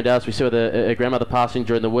with Randall, as we saw with a grandmother passing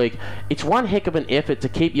during the week, it's one heck of an effort to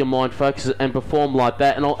keep your mind focused and perform like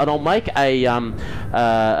that. And I'll make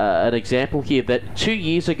an example here that 2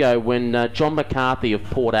 years ago, when John McCarthy of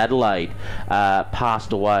Port Adelaide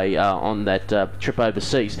passed away on that trip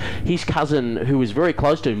overseas, his cousin, who was very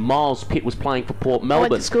close to him, Miles Pitt, was playing for Port Melbourne. I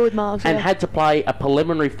went to school with Miles, and yeah. Had to play a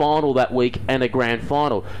preliminary final that week and a grand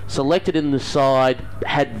final. Selected in the side,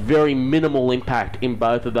 had very minimal impact in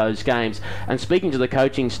both of those games. And speaking to the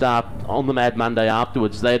coaching staff on the Mad Monday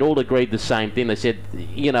afterwards, they had all agreed the same thing. They said,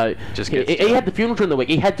 you know, he had the funeral during the week.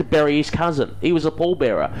 He had to bury his cousin. He was a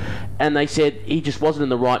pallbearer. And they said he just wasn't in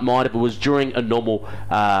the right mind. If it was during a normal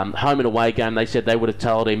home and away game, they said they would have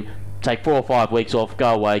told him, take 4 or 5 weeks off,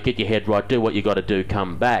 go away, get your head right, do what you got to do,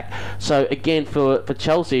 come back. So again, for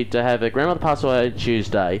Chelsea to have a grandmother pass away on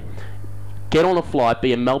Tuesday, get on a flight,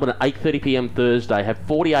 be in Melbourne at 8:30 p.m. Thursday, have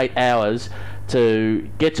 48 hours to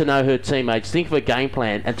get to know her teammates, think of a game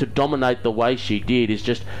plan, and to dominate the way she did is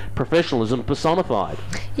just professionalism personified.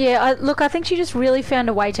 Yeah, I think she just really found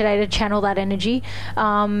a way today to channel that energy,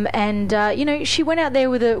 she went out there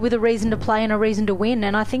with a reason to play and a reason to win,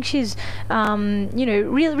 and I think she's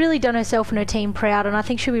really done herself and her team proud, and I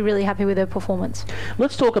think she'll be really happy with her performance.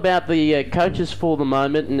 Let's talk about the coaches for the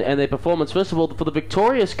moment and their performance. First of all, for the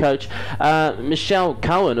victorious coach, Michelle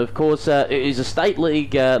Cohen, of course, is a state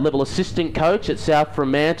league level assistant coach at South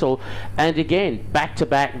Fremantle, and again,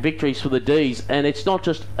 back-to-back victories for the D's, and it's not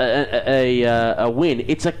just a win,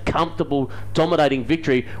 it's a comfortable, dominating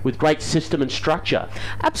victory with great system and structure.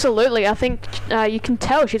 Absolutely. I think you can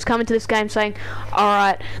tell she's come into this game saying,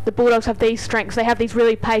 alright, the Bulldogs have these strengths, they have these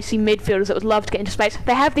really pacey midfielders that would love to get into space,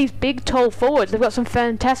 they have these big tall forwards, they've got some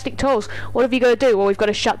fantastic tools. What have you got to do? Well, we've got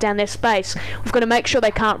to shut down their space, we've got to make sure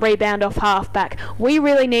they can't rebound off half-back. We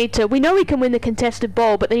really need to, we know we can win the contested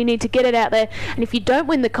ball, but then you need to get it out there, and if you don't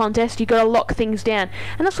win the contest, you've got to lock things down.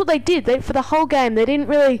 And that's what they did. For the whole game, they didn't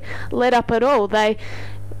really let up at all. They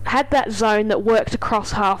had that zone that worked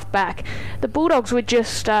across half-back. The Bulldogs were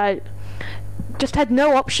just had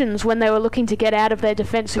no options when they were looking to get out of their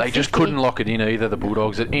defensive 50. They just couldn't lock it in either, the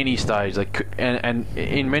Bulldogs, at any stage. And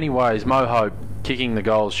in many ways, Mo Hope kicking the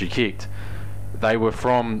goals she kicked, they were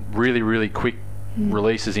from really, really quick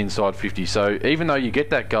releases inside 50. So even though you get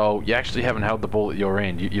that goal, you actually haven't held the ball at your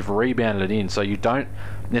end. You've rebounded it in, so you don't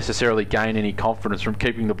necessarily gain any confidence from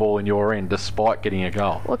keeping the ball in your end despite getting a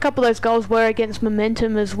goal. Well, a couple of those goals were against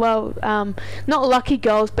momentum as well. Not lucky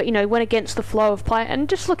goals, but went against the flow of play. And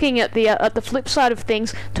just looking at the flip side of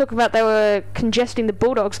things, talking about they were congesting the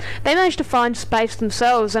Bulldogs, they managed to find space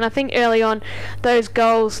themselves. And I think early on, those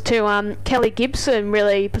goals to Kelly Gibson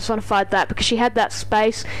really personified that, because she had that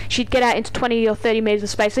space. She'd get out into 20 or 30 metres of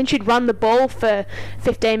space, then she'd run the ball for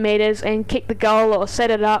 15 metres and kick the goal or set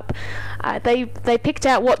it up. they picked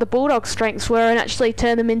out what the Bulldogs' strengths were and actually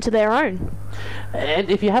turned them into their own.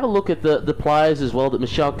 And if you have a look at the players as well that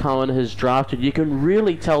Michelle Cohen has drafted, you can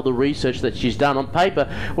really tell the research that she's done. On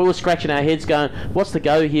paper, we were scratching our heads going, what's the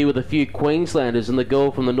go here with a few Queenslanders and the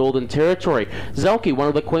girl from the Northern Territory? Zelke, one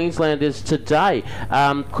of the Queenslanders today,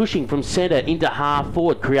 pushing from centre into half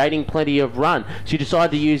forward, creating plenty of run. She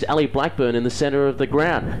decided to use Ali Blackburn in the centre of the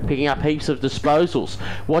ground, picking up heaps of disposals.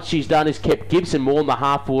 What she's done is kept Gibson more on the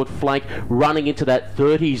half forward flank, running into that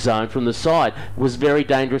 30 zone from the side. Was very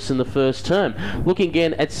dangerous in the first term. Looking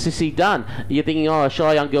again at Sissy Dunn, you're thinking, oh, a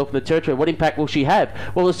shy young girl from the Territory, what impact will she have?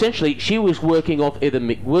 Well, essentially, she was working off either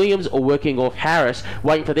McWilliams or working off Harris,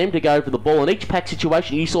 waiting for them to go for the ball. In each pack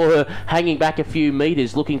situation, you saw her hanging back a few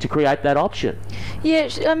metres, looking to create that option. Yeah,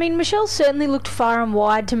 I mean, Michelle certainly looked far and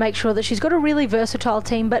wide to make sure that she's got a really versatile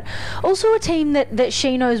team, but also a team that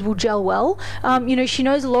she knows will gel well. She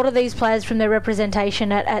knows a lot of these players from their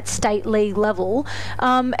representation at state league level,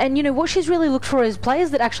 and what she's really looked for is players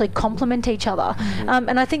that actually complement each other.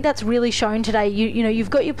 And I think that's really shown today. You've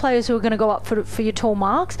got your players who are going to go up for your tall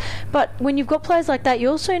marks, but when you've got players like that, you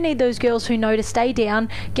also need those girls who know to stay down,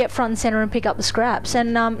 get front and centre and pick up the scraps.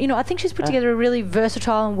 And I think she's put together a really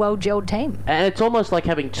versatile and well-gelled team. And it's almost like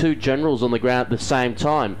having two generals on the ground at the same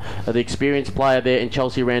time. The experienced player there in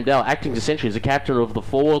Chelsea Randell acting essentially as a captain of the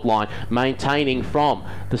forward line, maintaining from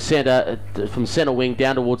the centre, from centre wing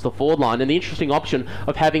down towards the forward line. And the interesting option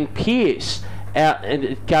of having Pearce out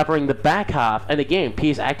and covering the back half, and again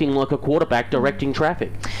Pearce acting like a quarterback directing traffic.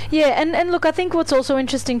 Yeah, and look, I think what's also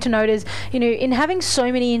interesting to note is, in having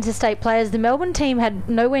so many interstate players, the Melbourne team had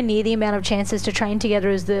nowhere near the amount of chances to train together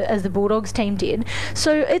as the Bulldogs team did.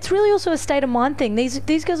 So it's really also a state of mind thing. These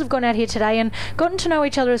girls have gone out here today and gotten to know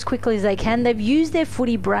each other as quickly as they can. They've used their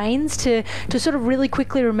footy brains to sort of really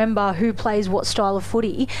quickly remember who plays what style of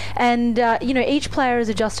footy, and each player has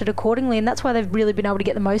adjusted accordingly, and that's why they've really been able to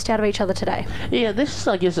get the most out of each other today. Yeah, this is,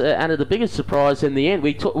 I guess, Anna, the biggest surprise in the end.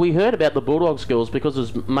 We heard about the Bulldogs girls because it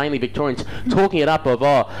was mainly Victorians talking it up of,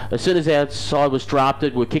 as soon as our side was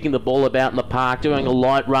drafted, we're kicking the ball about in the park, doing a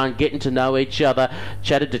light run, getting to know each other.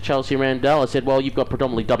 Chatted to Chelsea Randell. I said, well, you've got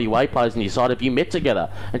predominantly WA players on your side. Have you met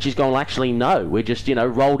together? And she's gone, well, actually, no. We're just,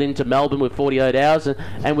 rolled into Melbourne with 48 hours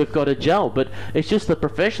and we've got a gel. But it's just the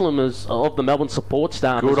professionalism of the Melbourne support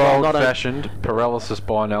staff. Good old-fashioned paralysis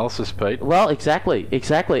by analysis, Pete. Well, exactly.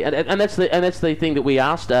 And that's the thing that we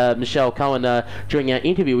asked Michelle Cohen during our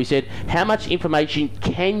interview. We said, how much information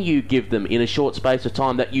can you give them in a short space of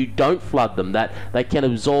time that you don't flood them, that they can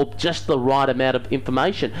absorb just the right amount of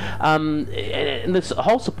information? And this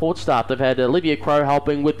whole support staff, they've had Olivia Crow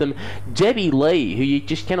helping with them, Debbie Lee, who you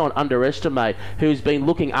just cannot underestimate, who's been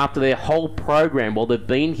looking after their whole program while they've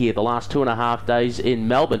been here the last 2.5 days in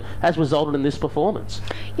Melbourne, has resulted in this performance.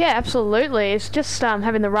 Yeah, absolutely. It's just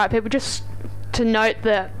having the right people, just to note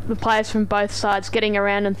the players from both sides getting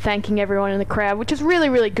around and thanking everyone in the crowd, which is really,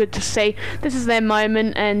 really good to see. This is their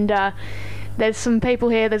moment, and there's some people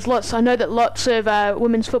here. I know that lots of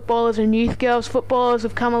women's footballers and youth girls footballers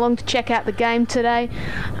have come along to check out the game today.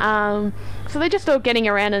 So they're just all getting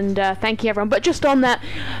around and thanking everyone. But just on that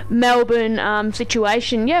Melbourne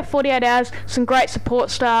situation, 48 hours, some great support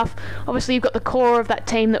staff. Obviously, you've got the core of that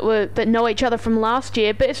team that know each other from last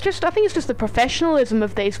year. But I think it's just the professionalism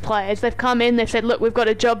of these players. They've come in, they've said, look, we've got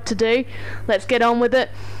a job to do. Let's get on with it.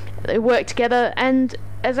 They work together, and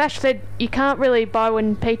as Ash said, you can't really buy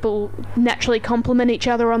when people naturally complement each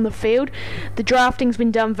other on the field. The drafting's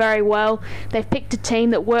been done very well. They've picked a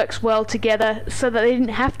team that works well together so that they didn't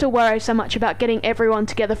have to worry so much about getting everyone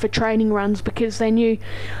together for training runs, because they knew,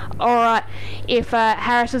 alright, if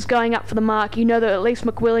Harris is going up for the mark, that at least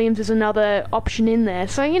McWilliams is another option in there.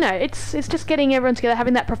 So, it's just getting everyone together,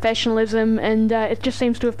 having that professionalism, and it just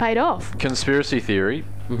seems to have paid off. Conspiracy theory.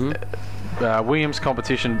 Mm-hmm. Women's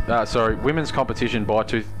competition by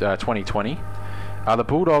 2020. The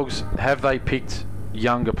Bulldogs, have they picked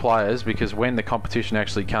younger players? Because when the competition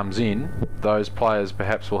actually comes in, those players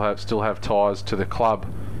perhaps will still have ties to the club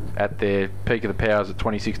at their peak of the powers at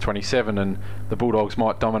 26, 27, and the Bulldogs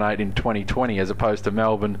might dominate in 2020 as opposed to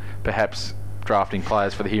Melbourne perhaps drafting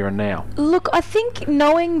players for the here and now. Look, I think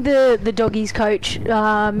knowing the Doggies coach,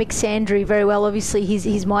 Mick Sandry, very well, obviously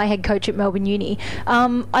he's my head coach at Melbourne Uni,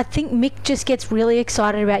 I think Mick just gets really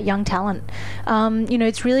excited about young talent.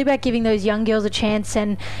 It's really about giving those young girls a chance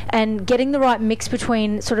and getting the right mix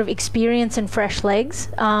between sort of experience and fresh legs.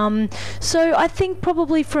 So I think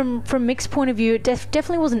probably from Mick's point of view, it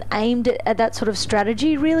definitely wasn't aimed at that sort of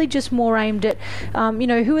strategy, really just more aimed at,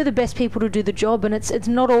 who are the best people to do the job, and it's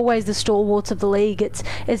not always the stalwarts parts of the league.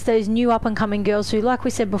 It's those new up and coming girls who, like we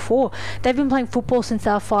said before, they've been playing football since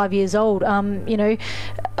they were 5 years old.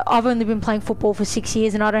 I've only been playing football for 6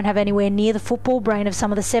 years, and I don't have anywhere near the football brain of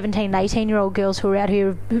some of the 17 and 18-year-old girls who are out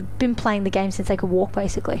here who've been playing the game since they could walk,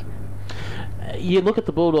 basically. You look at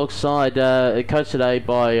the Bulldogs side, coached today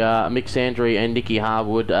by Mick Sandry and Nikki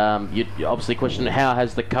Harwood. You obviously question how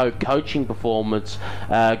has the coaching performance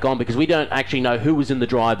gone, because we don't actually know who was in the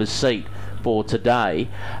driver's seat for today.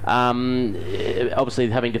 Obviously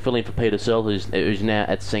having to fill in for Peter Searle, who's now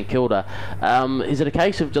at St Kilda. Is it a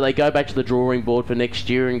case of, do they go back to the drawing board for next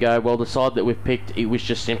year and go, well, the side that we've picked, it was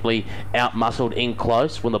just simply out-muscled in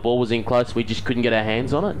close. When the ball was in close, we just couldn't get our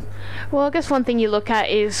hands on it? Well, I guess one thing you look at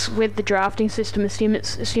is with the drafting system,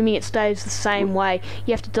 assuming it stays the same way,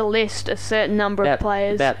 you have to delist a certain number of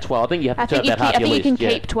players. About 12. I think you have to turn about half your list. I think you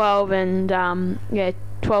can keep 12 and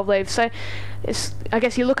 12 leave. So I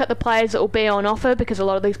guess you look at the players that will be on offer, because a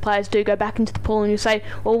lot of these players do go back into the pool, and you say,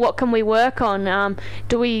 well, what can we work on?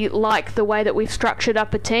 Do we like the way that we've structured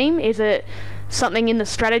up a team? Is it something in the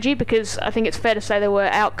strategy? Because I think it's fair to say they were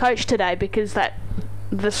out-coached today, because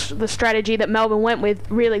the strategy that Melbourne went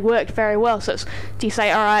with really worked very well. So do you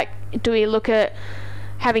say, all right, do we look at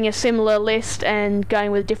having a similar list and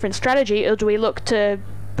going with a different strategy, or do we look to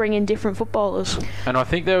bring in different footballers? And I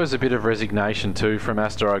think there was a bit of resignation too from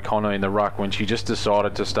Asta O'Connor in the ruck when she just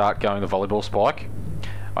decided to start going the volleyball spike.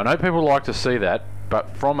 I know people like to see that,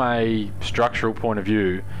 but from a structural point of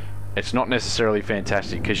view, it's not necessarily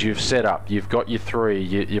fantastic, because you've set up, you've got your three,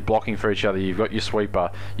 you're blocking for each other, you've got your sweeper,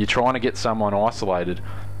 you're trying to get someone isolated,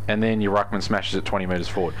 and then your ruckman smashes it 20 metres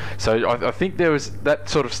forward. So I think there was that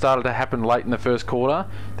sort of started to happen late in the first quarter.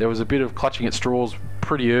 There was a bit of clutching at straws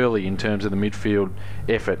pretty early in terms of the midfield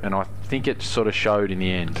effort, and I think it sort of showed in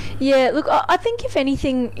the end. Yeah, look, I think if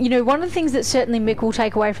anything, one of the things that certainly Mick will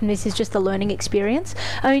take away from this is just the learning experience.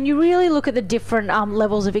 I mean, you really look at the different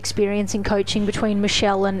levels of experience in coaching between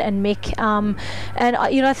Michelle and Mick, and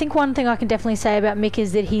I think one thing I can definitely say about Mick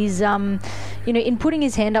is that he's in putting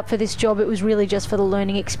his hand up for this job, it was really just for the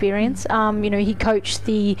learning experience. He coached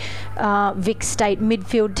the Vic State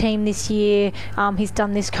midfield team this year. He's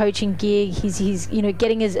done this coaching gig. He's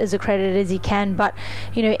getting as accredited as he can, but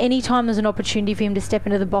any time there's an opportunity for him to step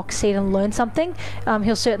into the box seat and learn something,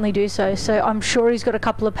 he'll certainly do so. So I'm sure he's got a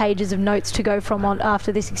couple of pages of notes to go from on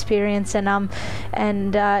after this experience, and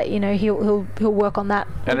he'll work on that.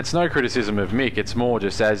 And it's no criticism of Mick. It's more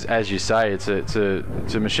just as you say, it's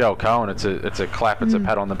to Michelle Cohen. It's a clap. It's a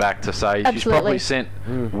pat on the back to say Absolutely. She's probably sent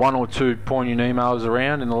one or two poignant emails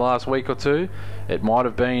around in the last week or two. It might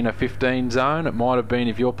have been a 15 zone. It might have been,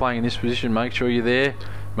 if you're playing in this position, make sure you're there.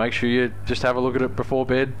 Make sure you just have a look at it before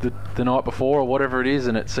bed the night before, or whatever it is,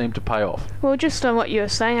 and it seemed to pay off. Well, just on what you were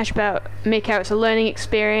saying, Ash, about Mick, how it's a learning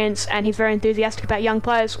experience and he's very enthusiastic about young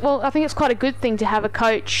players. Well, I think it's quite a good thing to have a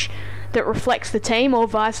coach that reflects the team, or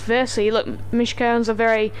vice versa. Look, Mish Cohen's a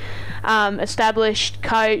very established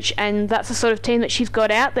coach, and that's the sort of team that she's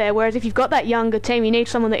got out there, whereas if you've got that younger team, you need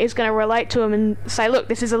someone that is going to relate to them and say, look,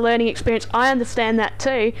 this is a learning experience, I understand that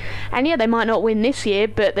too, and yeah, they might not win this year,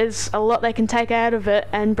 but there's a lot they can take out of it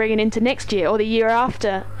and bring it into next year or the year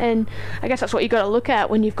after, and I guess that's what you've got to look at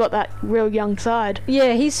when you've got that real young side.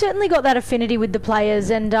 Yeah, he's certainly got that affinity with the players,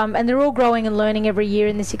 and they're all growing and learning every year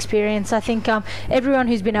in this experience. I think everyone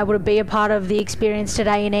who's been able to be a part of the experience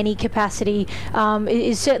today in any capacity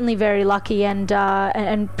is certainly very lucky, and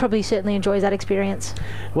probably certainly enjoys that experience.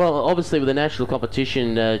 Well, obviously with the national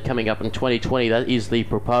competition coming up in 2020, that is the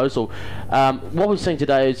proposal. What we've seen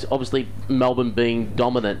today is obviously Melbourne being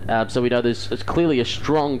dominant, so we know there's clearly a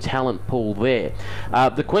strong talent pool there.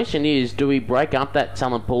 The question is, do we break up that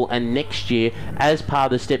talent pool, and next year, as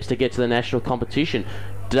part of the steps to get to the national competition,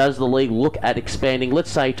 does the league look at expanding, let's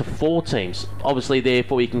say, to 4 teams? Obviously,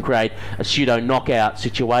 therefore, you can create a pseudo knockout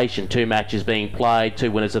situation, 2 matches being played, 2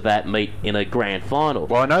 winners of that meet in a grand final.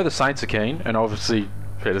 Well, I know the Saints are keen, and obviously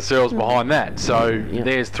Peter Searle's behind that, so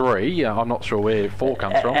there's 3. I'm not sure where 4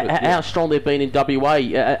 comes from. But, how strong they've been in WA,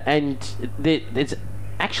 and there's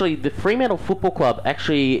actually, the Fremantle Football Club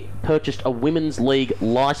actually purchased a women's league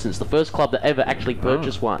licence, the first club that ever actually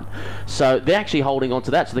purchased one. So they're actually holding on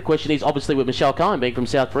to that. So the question is, obviously with Michelle Cohen being from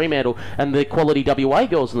South Fremantle and the quality WA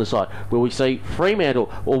girls on the side, will we see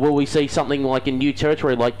Fremantle, or will we see something like in new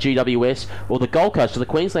territory like GWS or the Gold Coast or the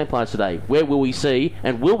Queensland players today? Where will we see,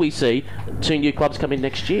 and will we see 2 new clubs come in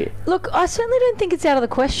next year? Look, I certainly don't think it's out of the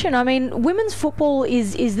question. I mean, women's football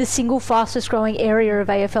is the single fastest growing area of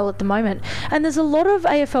AFL at the moment, and there's a lot of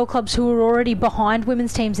AFL clubs who are already behind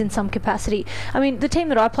women's teams in some capacity. I mean, the team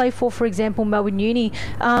that I play for example, Melbourne Uni,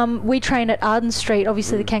 we train at Arden Street,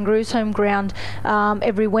 obviously the Kangaroos' home ground,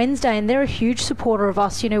 every Wednesday, and they're a huge supporter of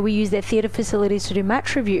us. You know, we use their theatre facilities to do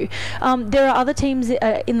match review. There are other teams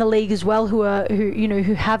in the league as well who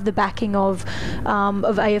have the backing of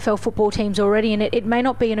AFL football teams already, and it may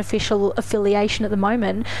not be an official affiliation at the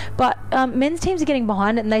moment, but men's teams are getting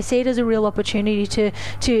behind it, and they see it as a real opportunity to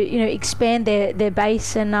expand their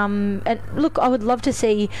base. And look, I would love to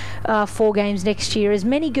see 4 games next year. As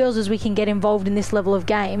many girls as we can get involved in this level of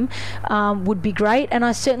game would be great, and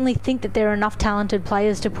I certainly think that there are enough talented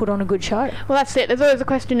players to put on a good show. Well, that's it. There's always a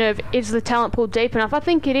question of, is the talent pool deep enough? I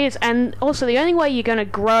think it is, and also the only way you're going to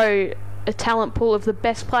grow a talent pool of the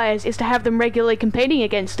best players is to have them regularly competing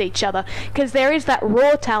against each other, because there is that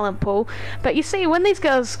raw talent pool. But you see, when these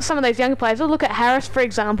girls, some of those younger players, we'll look at Harris for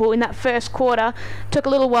example, in that first quarter, took a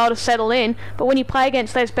little while to settle in, but when you play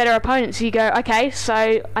against those better opponents, you go, okay,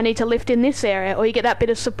 so I need to lift in this area, or you get that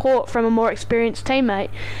bit of support from a more experienced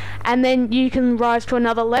teammate, and then you can rise to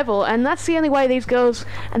another level. And that's the only way these girls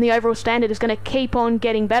and the overall standard is going to keep on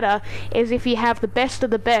getting better, is if you have the best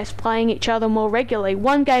of the best playing each other more regularly.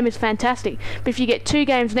 One game is fantastic, but if you get 2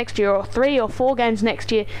 games next year, or 3 or 4 games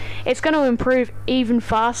next year, it's going to improve even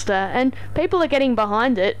faster, and people are getting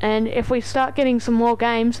behind it. And if we start getting some more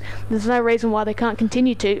games, there's no reason why they can't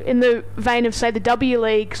continue to, in the vein of, say, the W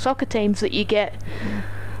League soccer teams that you get.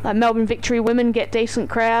 Like Melbourne Victory women get decent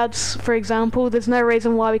crowds, for example. There's no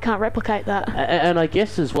reason why we can't replicate that. And I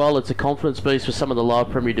guess as well, it's a confidence boost for some of the lower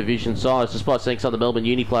Premier Division sides. Despite seeing some of the Melbourne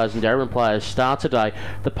Uni players and Darwin players start today,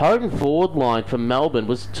 the potent forward line for Melbourne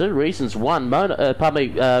was 2 reasons. One,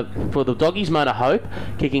 for the Doggies, Mona Hope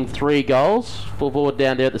kicking 3 goals, full forward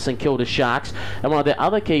down there at the St Kilda Sharks. And one of their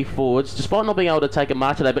other key forwards, despite not being able to take a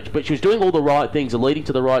mark today, but she was doing all the right things and leading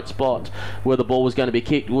to the right spot where the ball was going to be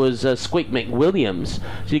kicked, was Squeak McWilliams.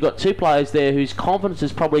 So you've got 2 players there whose confidence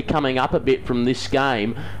is probably coming up a bit from this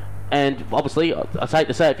game. And obviously, I hate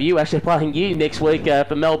to say it for you, actually playing you next week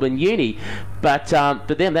for Melbourne Uni. But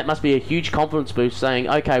for them, that must be a huge confidence boost, saying,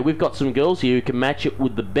 okay, we've got some girls here who can match it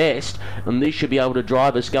with the best, and this should be able to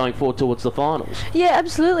drive us going forward towards the finals. Yeah,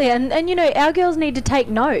 absolutely. And you know, our girls need to take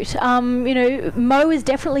note. You know, Mo is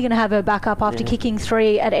definitely going to have her back up after kicking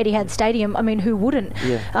 3 at Etihad Stadium. I mean, who wouldn't?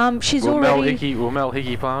 Yeah. She's will already... Will Mel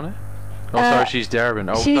Hickey play on her? Oh, sorry, she's Darabin.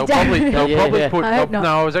 They'll probably put... No,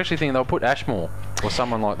 I was actually thinking they'll put Ashmore or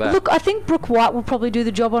someone like that. Look, I think Brooke White will probably do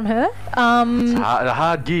the job on her. It's a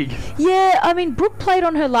hard gig. Yeah, I mean, Brooke played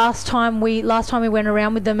on her last time we went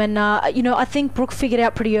around with them, and you know, I think Brooke figured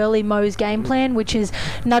out pretty early Mo's game plan, which is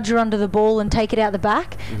nudge her under the ball and take it out the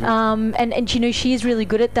back. And you know, she is really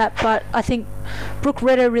good at that, but I think Brooke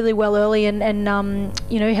read her really well early and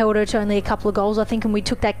you know, held her to only a couple of goals, I think, and we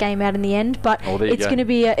took that game out in the end. But it's going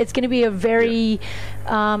to be a very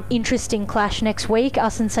interesting clash next week.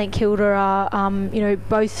 Us and St Kilda are you know,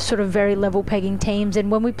 both sort of very level pegging teams,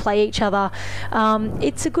 and when we play each other,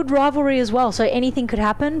 it's a good rivalry as well, so anything could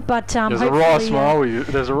happen. But there's a wry smile with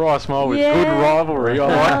good rivalry. I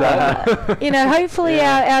like that. You know, hopefully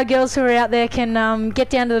our girls who are out there can get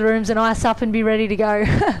down to the rooms and ice up and be ready to go.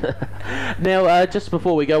 Now, just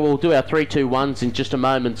before we go, we'll do our 3-2-1s in just a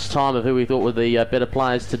moment's time of who we thought were the better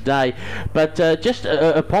players today. But just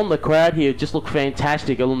upon the crowd here, just looked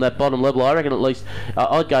fantastic along that bottom level. I reckon at least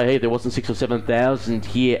I'd go here. There wasn't 6,000 or 7,000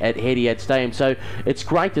 here at Etihad Stadium, so it's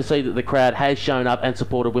great to see that the crowd has shown up and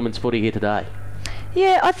supported women's footy here today.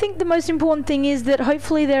 Yeah, I think the most important thing is that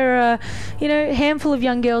hopefully there are, you know, a handful of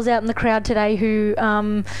young girls out in the crowd today who,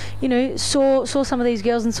 you know, saw some of these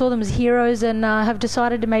girls and saw them as heroes and have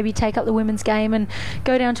decided to maybe take up the women's game and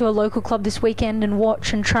go down to a local club this weekend and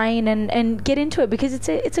watch and train and get into it, because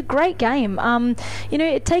it's a great game. You know,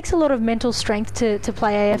 it takes a lot of mental strength to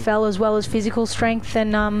play AFL as well as physical strength,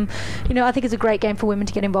 and you know, I think it's a great game for women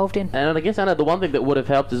to get involved in. And I guess, Anna, the one thing that would have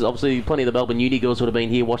helped is obviously plenty of the Melbourne Uni girls would have been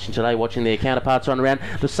here watching today, watching their counterparts on around.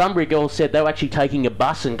 The Sunbury girls said they were actually taking a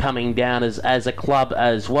bus and coming down as a club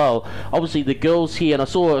as well. Obviously the girls here, and I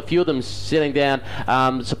saw a few of them sitting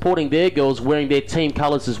down supporting their girls wearing their team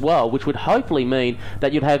colours as well, which would hopefully mean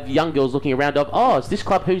that you'd have young girls looking around of, oh, it's this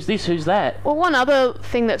club, who's this, who's that? Well, one other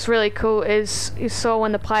thing that's really cool is you saw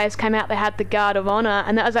when the players came out, they had the Guard of Honour,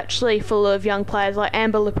 and that was actually full of young players like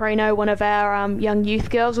Amber Leprino, one of our young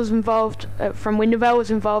youth girls, was involved from Wintervale,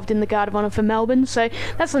 was involved in the Guard of Honour for Melbourne. So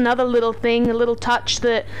that's another little thing, a little touch touch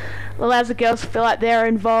that allows the girls to feel like they're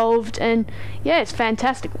involved, and yeah, it's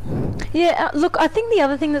fantastic. Yeah, look, I think the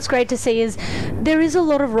other thing that's great to see is there is a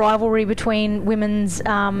lot of rivalry between women's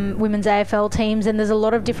AFL teams, and there's a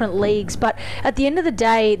lot of different leagues. But at the end of the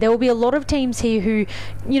day, there will be a lot of teams here who,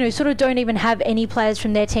 sort of don't even have any players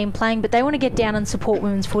from their team playing, but they want to get down and support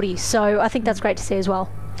women's footy. So I think that's great to see as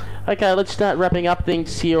well. Okay, let's start wrapping up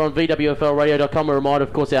things here on VWFLradio.com. A reminder,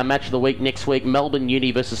 of course, our match of the week next week, Melbourne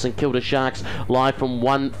Uni versus St Kilda Sharks, live from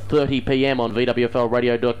 1:30pm on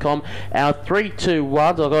VWFLradio.com. Our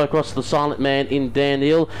 3-2-1, I'll go across the silent man in Dan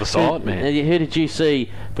Hill. The silent man. Who did you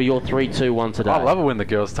see for your 3-2-1 today? I love it when the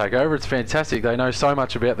girls take over. It's fantastic. They know so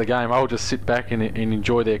much about the game. I'll just sit back and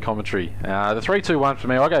enjoy their commentary. The 3-2-1 for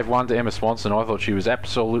me, I gave one to Emma Swanson. I thought she was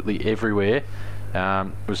absolutely everywhere.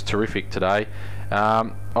 It was terrific today.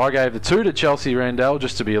 I gave the 2 to Chelsea Randall,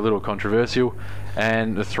 just to be a little controversial,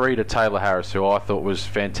 and the 3 to Taylor Harris, who I thought was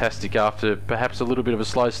fantastic after perhaps a little bit of a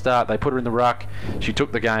slow start. They put her in the ruck, she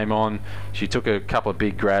took the game on, she took a couple of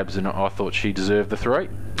big grabs, and I thought she deserved the 3.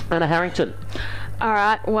 Anna Harrington. All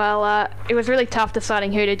right, well, it was really tough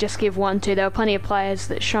deciding who to just give one to. There were plenty of players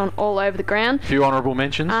that shone all over the ground. A few honourable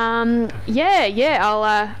mentions? I'll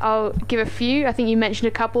give a few. I think you mentioned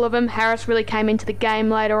a couple of them. Harris really came into the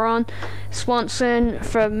game later on. Swanson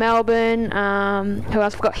for Melbourne. Who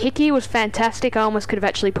else? I've got Hickey was fantastic. I almost could have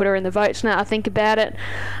actually put her in the votes now I think about it.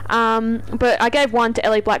 But I gave one to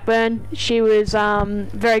Ellie Blackburn. She was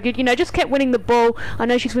very good. Just kept winning the ball. I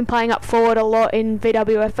know she's been playing up forward a lot in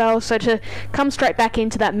VWFL, so to come straight back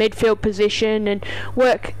into that midfield position and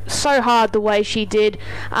work so hard the way she did,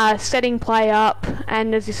 setting play up,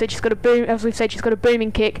 and as you said, she's got a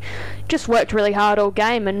booming kick. Just worked really hard all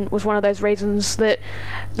game and was one of those reasons that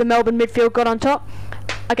the Melbourne midfield got on top.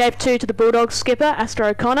 I gave 2 to the Bulldogs skipper, Asta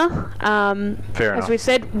O'Connor. Fair enough. As we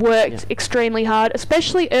said, worked extremely hard,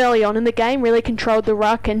 especially early on in the game, really controlled the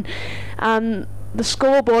ruck, and the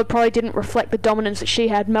scoreboard probably didn't reflect the dominance that she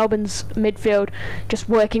had. Melbourne's midfield just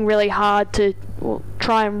working really hard to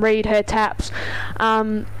try and read her taps.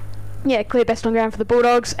 Clear best on ground for the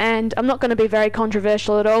Bulldogs, and I'm not going to be very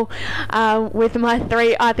controversial at all. With my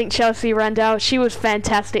 3, I think Chelsea Randall, she was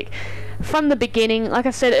fantastic. From the beginning, like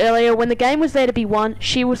I said earlier, when the game was there to be won,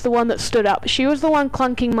 she was the one that stood up. She was the one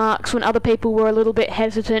clunking marks when other people were a little bit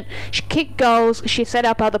hesitant. She kicked goals, she set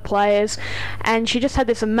up other players, and she just had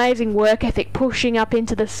this amazing work ethic, pushing up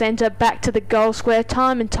into the centre, back to the goal square,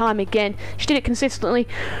 time and time again. She did it consistently.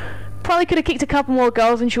 Probably could have kicked a couple more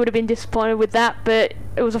goals and she would have been disappointed with that, but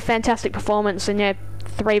it was a fantastic performance, and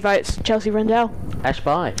 3 votes, Chelsea Randall. Ash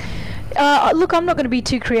By. Look, I'm not going to be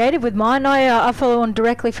too creative with mine. I follow on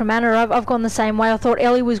directly from Anna. I've gone the same way. I thought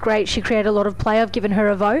Ellie was great. She created a lot of play. I've given her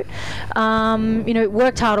a vote.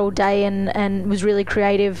 Worked hard all day and was really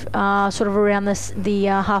creative, sort of around the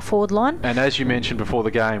half forward line. And as you mentioned before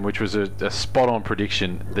the game, which was a spot-on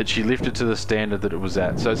prediction, that she lifted to the standard that it was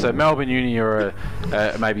at. So Melbourne Uni are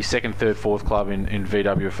a maybe 2nd, 3rd, 4th club in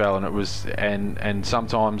VWFL, and it was and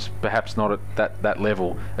sometimes perhaps not at that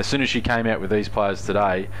level. As soon as she came out with these players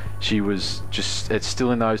today, she was just, it's still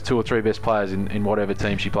in those 2 or 3 best players in whatever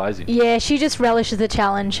team she plays in. Yeah, she just relishes the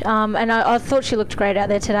challenge, and I thought she looked great out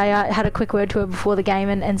there today. I had a quick word to her before the game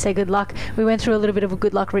and said good luck. We went through a little bit of a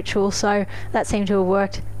good luck ritual, so that seemed to have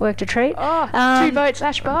worked a treat. 2 votes,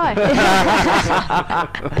 Ash By.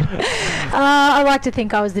 I like to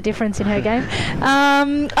think I was the difference in her game.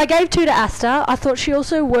 I gave 2 to Asta. I thought she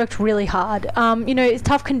also worked really hard. It's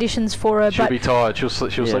tough conditions for her. She'll be tired. She'll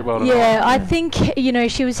sleep well tonight. Yeah, I think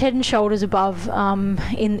she was head and shoulders above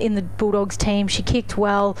in the Bulldogs team. She kicked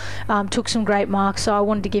well, took some great marks, so I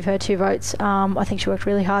wanted to give her 2 votes. I think she worked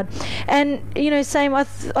really hard. And, same, I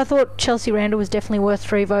thought Chelsea Randall was definitely worth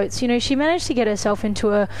 3 votes. She managed to get herself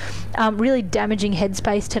into a really damaging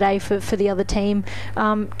headspace today for the other team.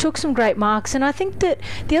 Took some great marks, and I think that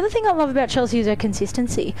the other thing I love about Chelsea is her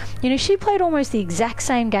consistency. She played almost the exact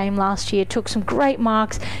same game last year, took some great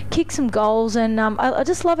marks, kicked some goals, and I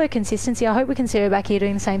just love her consistency. I hope we can see her back here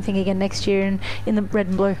doing the same thing again next year in the red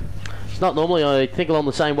and blue. It's not normally I think along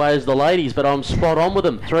the same way as the ladies, but I'm spot on with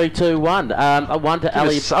them. 3, 2, 1. One to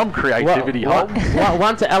Ali. Some creativity.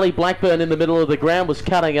 One to Ali Blackburn in the middle of the ground, was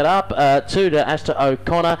cutting it up. 2 to Asta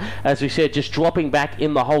O'Connor, as we said, just dropping back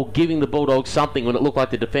in the hole, giving the Bulldogs something when it looked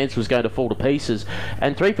like the defence was going to fall to pieces.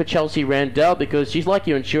 And 3 for Chelsea Randall, because she's like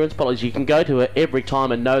your insurance policy. You can go to her every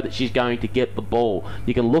time and know that she's going to get the ball.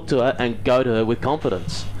 You can look to her and go to her with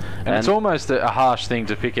confidence. And it's almost a harsh thing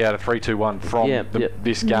to pick out a 3-2-1 from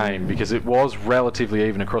this game, because it was relatively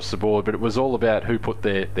even across the board, but it was all about who put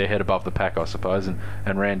their head above the pack, I suppose, and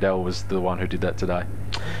Randell was the one who did that today.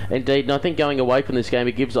 Indeed, and I think going away from this game,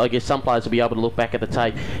 it gives, I guess, some players will be able to look back at the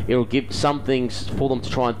tape. It'll give some things for them to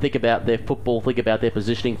try and think about their football, think about their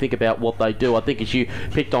positioning, think about what they do. I think as you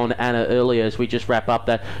picked on Anna earlier, as we just wrap up,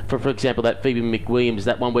 that, for example, that Phoebe McWilliams,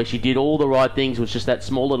 that one where she did all the right things, was just that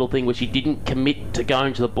small little thing where she didn't commit to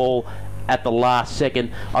going to the ball at the last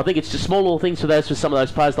second. I think it's just small little things for some of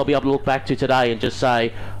those players they'll be able to look back to today and just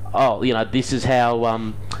say, oh, this is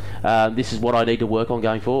how... this is what I need to work on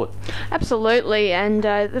going forward. Absolutely, and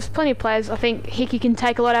there's plenty of players. I think Hickey can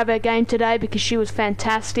take a lot out of her game today because she was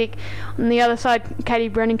fantastic. On the other side, Katie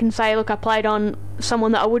Brennan can say, look, I played on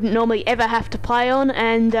someone that I wouldn't normally ever have to play on,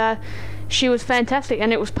 and she was fantastic,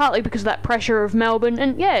 and it was partly because of that pressure of Melbourne.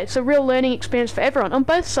 And yeah, it's a real learning experience for everyone on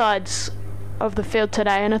both sides of the field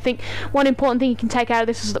today. And I think one important thing you can take out of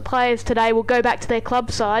this is that players today will go back to their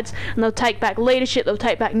club sides and they'll take back leadership, they'll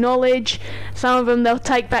take back knowledge, some of them they'll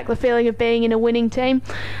take back the feeling of being in a winning team,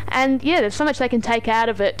 and yeah, there's so much they can take out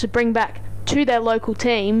of it to bring back to their local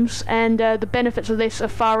teams, and the benefits of this are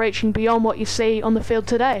far-reaching beyond what you see on the field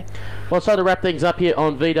today. Well, so to wrap things up here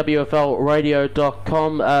on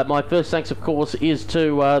VWFLradio.com, my first thanks, of course, is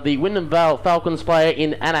to the Wyndham Vale Falcons player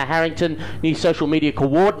in Anna Harrington, new social media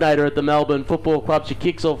coordinator at the Melbourne Football Club. She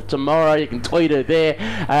kicks off tomorrow. You can tweet her there.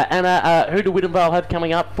 Anna, who do Wyndham Vale have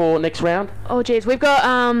coming up for next round? Oh, geez, we've got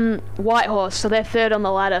Whitehorse, so they're third on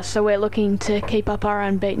the ladder, so we're looking to keep up our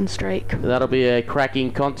unbeaten streak. That'll be a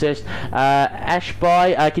cracking contest.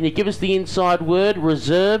 Ashby, can you give us the inside word,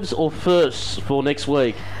 reserves or firsts for next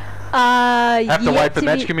week? Have to wait for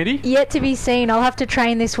match committee? Yet to be seen. I'll have to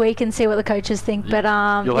train this week and see what the coaches think. But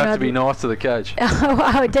you'll have to be nice to the coach.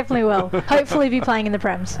 I definitely will. Hopefully be playing in the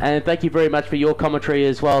Prems. And thank you very much for your commentary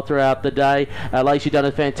as well throughout the day. Lacey, you've done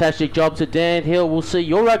a fantastic job. To Dan Hill, we'll see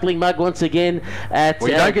your ugly mug once again at...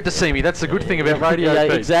 Well, you don't get to see me. That's the good thing about radio. Yeah,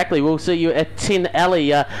 exactly. We'll see you at Tin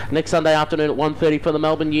Alley next Sunday afternoon at 1:30 for the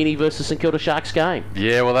Melbourne Uni versus St Kilda Sharks game.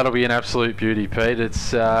 Yeah, well, that'll be an absolute beauty, Pete.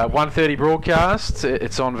 It's 1:30 broadcast.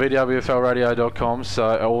 It's on VWFLradio.com,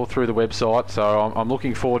 so all through the website. So I'm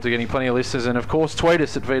looking forward to getting plenty of listeners, and of course tweet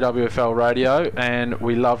us at VWFL Radio, and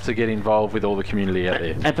we love to get involved with all the community out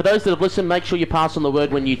there. And for those that have listened, make sure you pass on the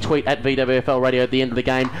word when you tweet at VWFL Radio at the end of the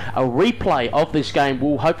game. A replay of this game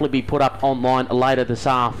will hopefully be put up online later this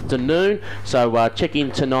afternoon, so check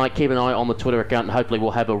in tonight, keep an eye on the Twitter account, and hopefully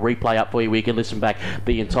we'll have a replay up for you where you can listen back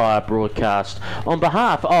the entire broadcast. On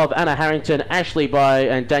behalf of Anna Harrington, Ashley By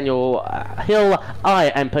and Daniel Hill,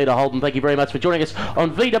 I am Peter Holden. Thank you very much for joining us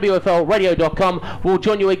on VWFLradio.com. We'll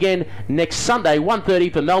join you again next Sunday,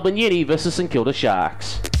 1:30 for Melbourne Uni versus St Kilda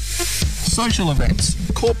Sharks. Social events,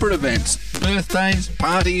 corporate events, birthdays,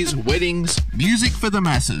 parties, weddings, music for the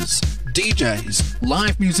masses, DJs,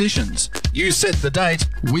 live musicians. You set the date,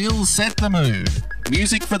 we'll set the mood.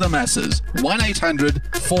 Music for the masses.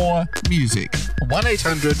 1-800-4-MUSIC.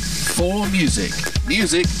 1-800-4-MUSIC.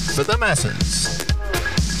 Music for the masses.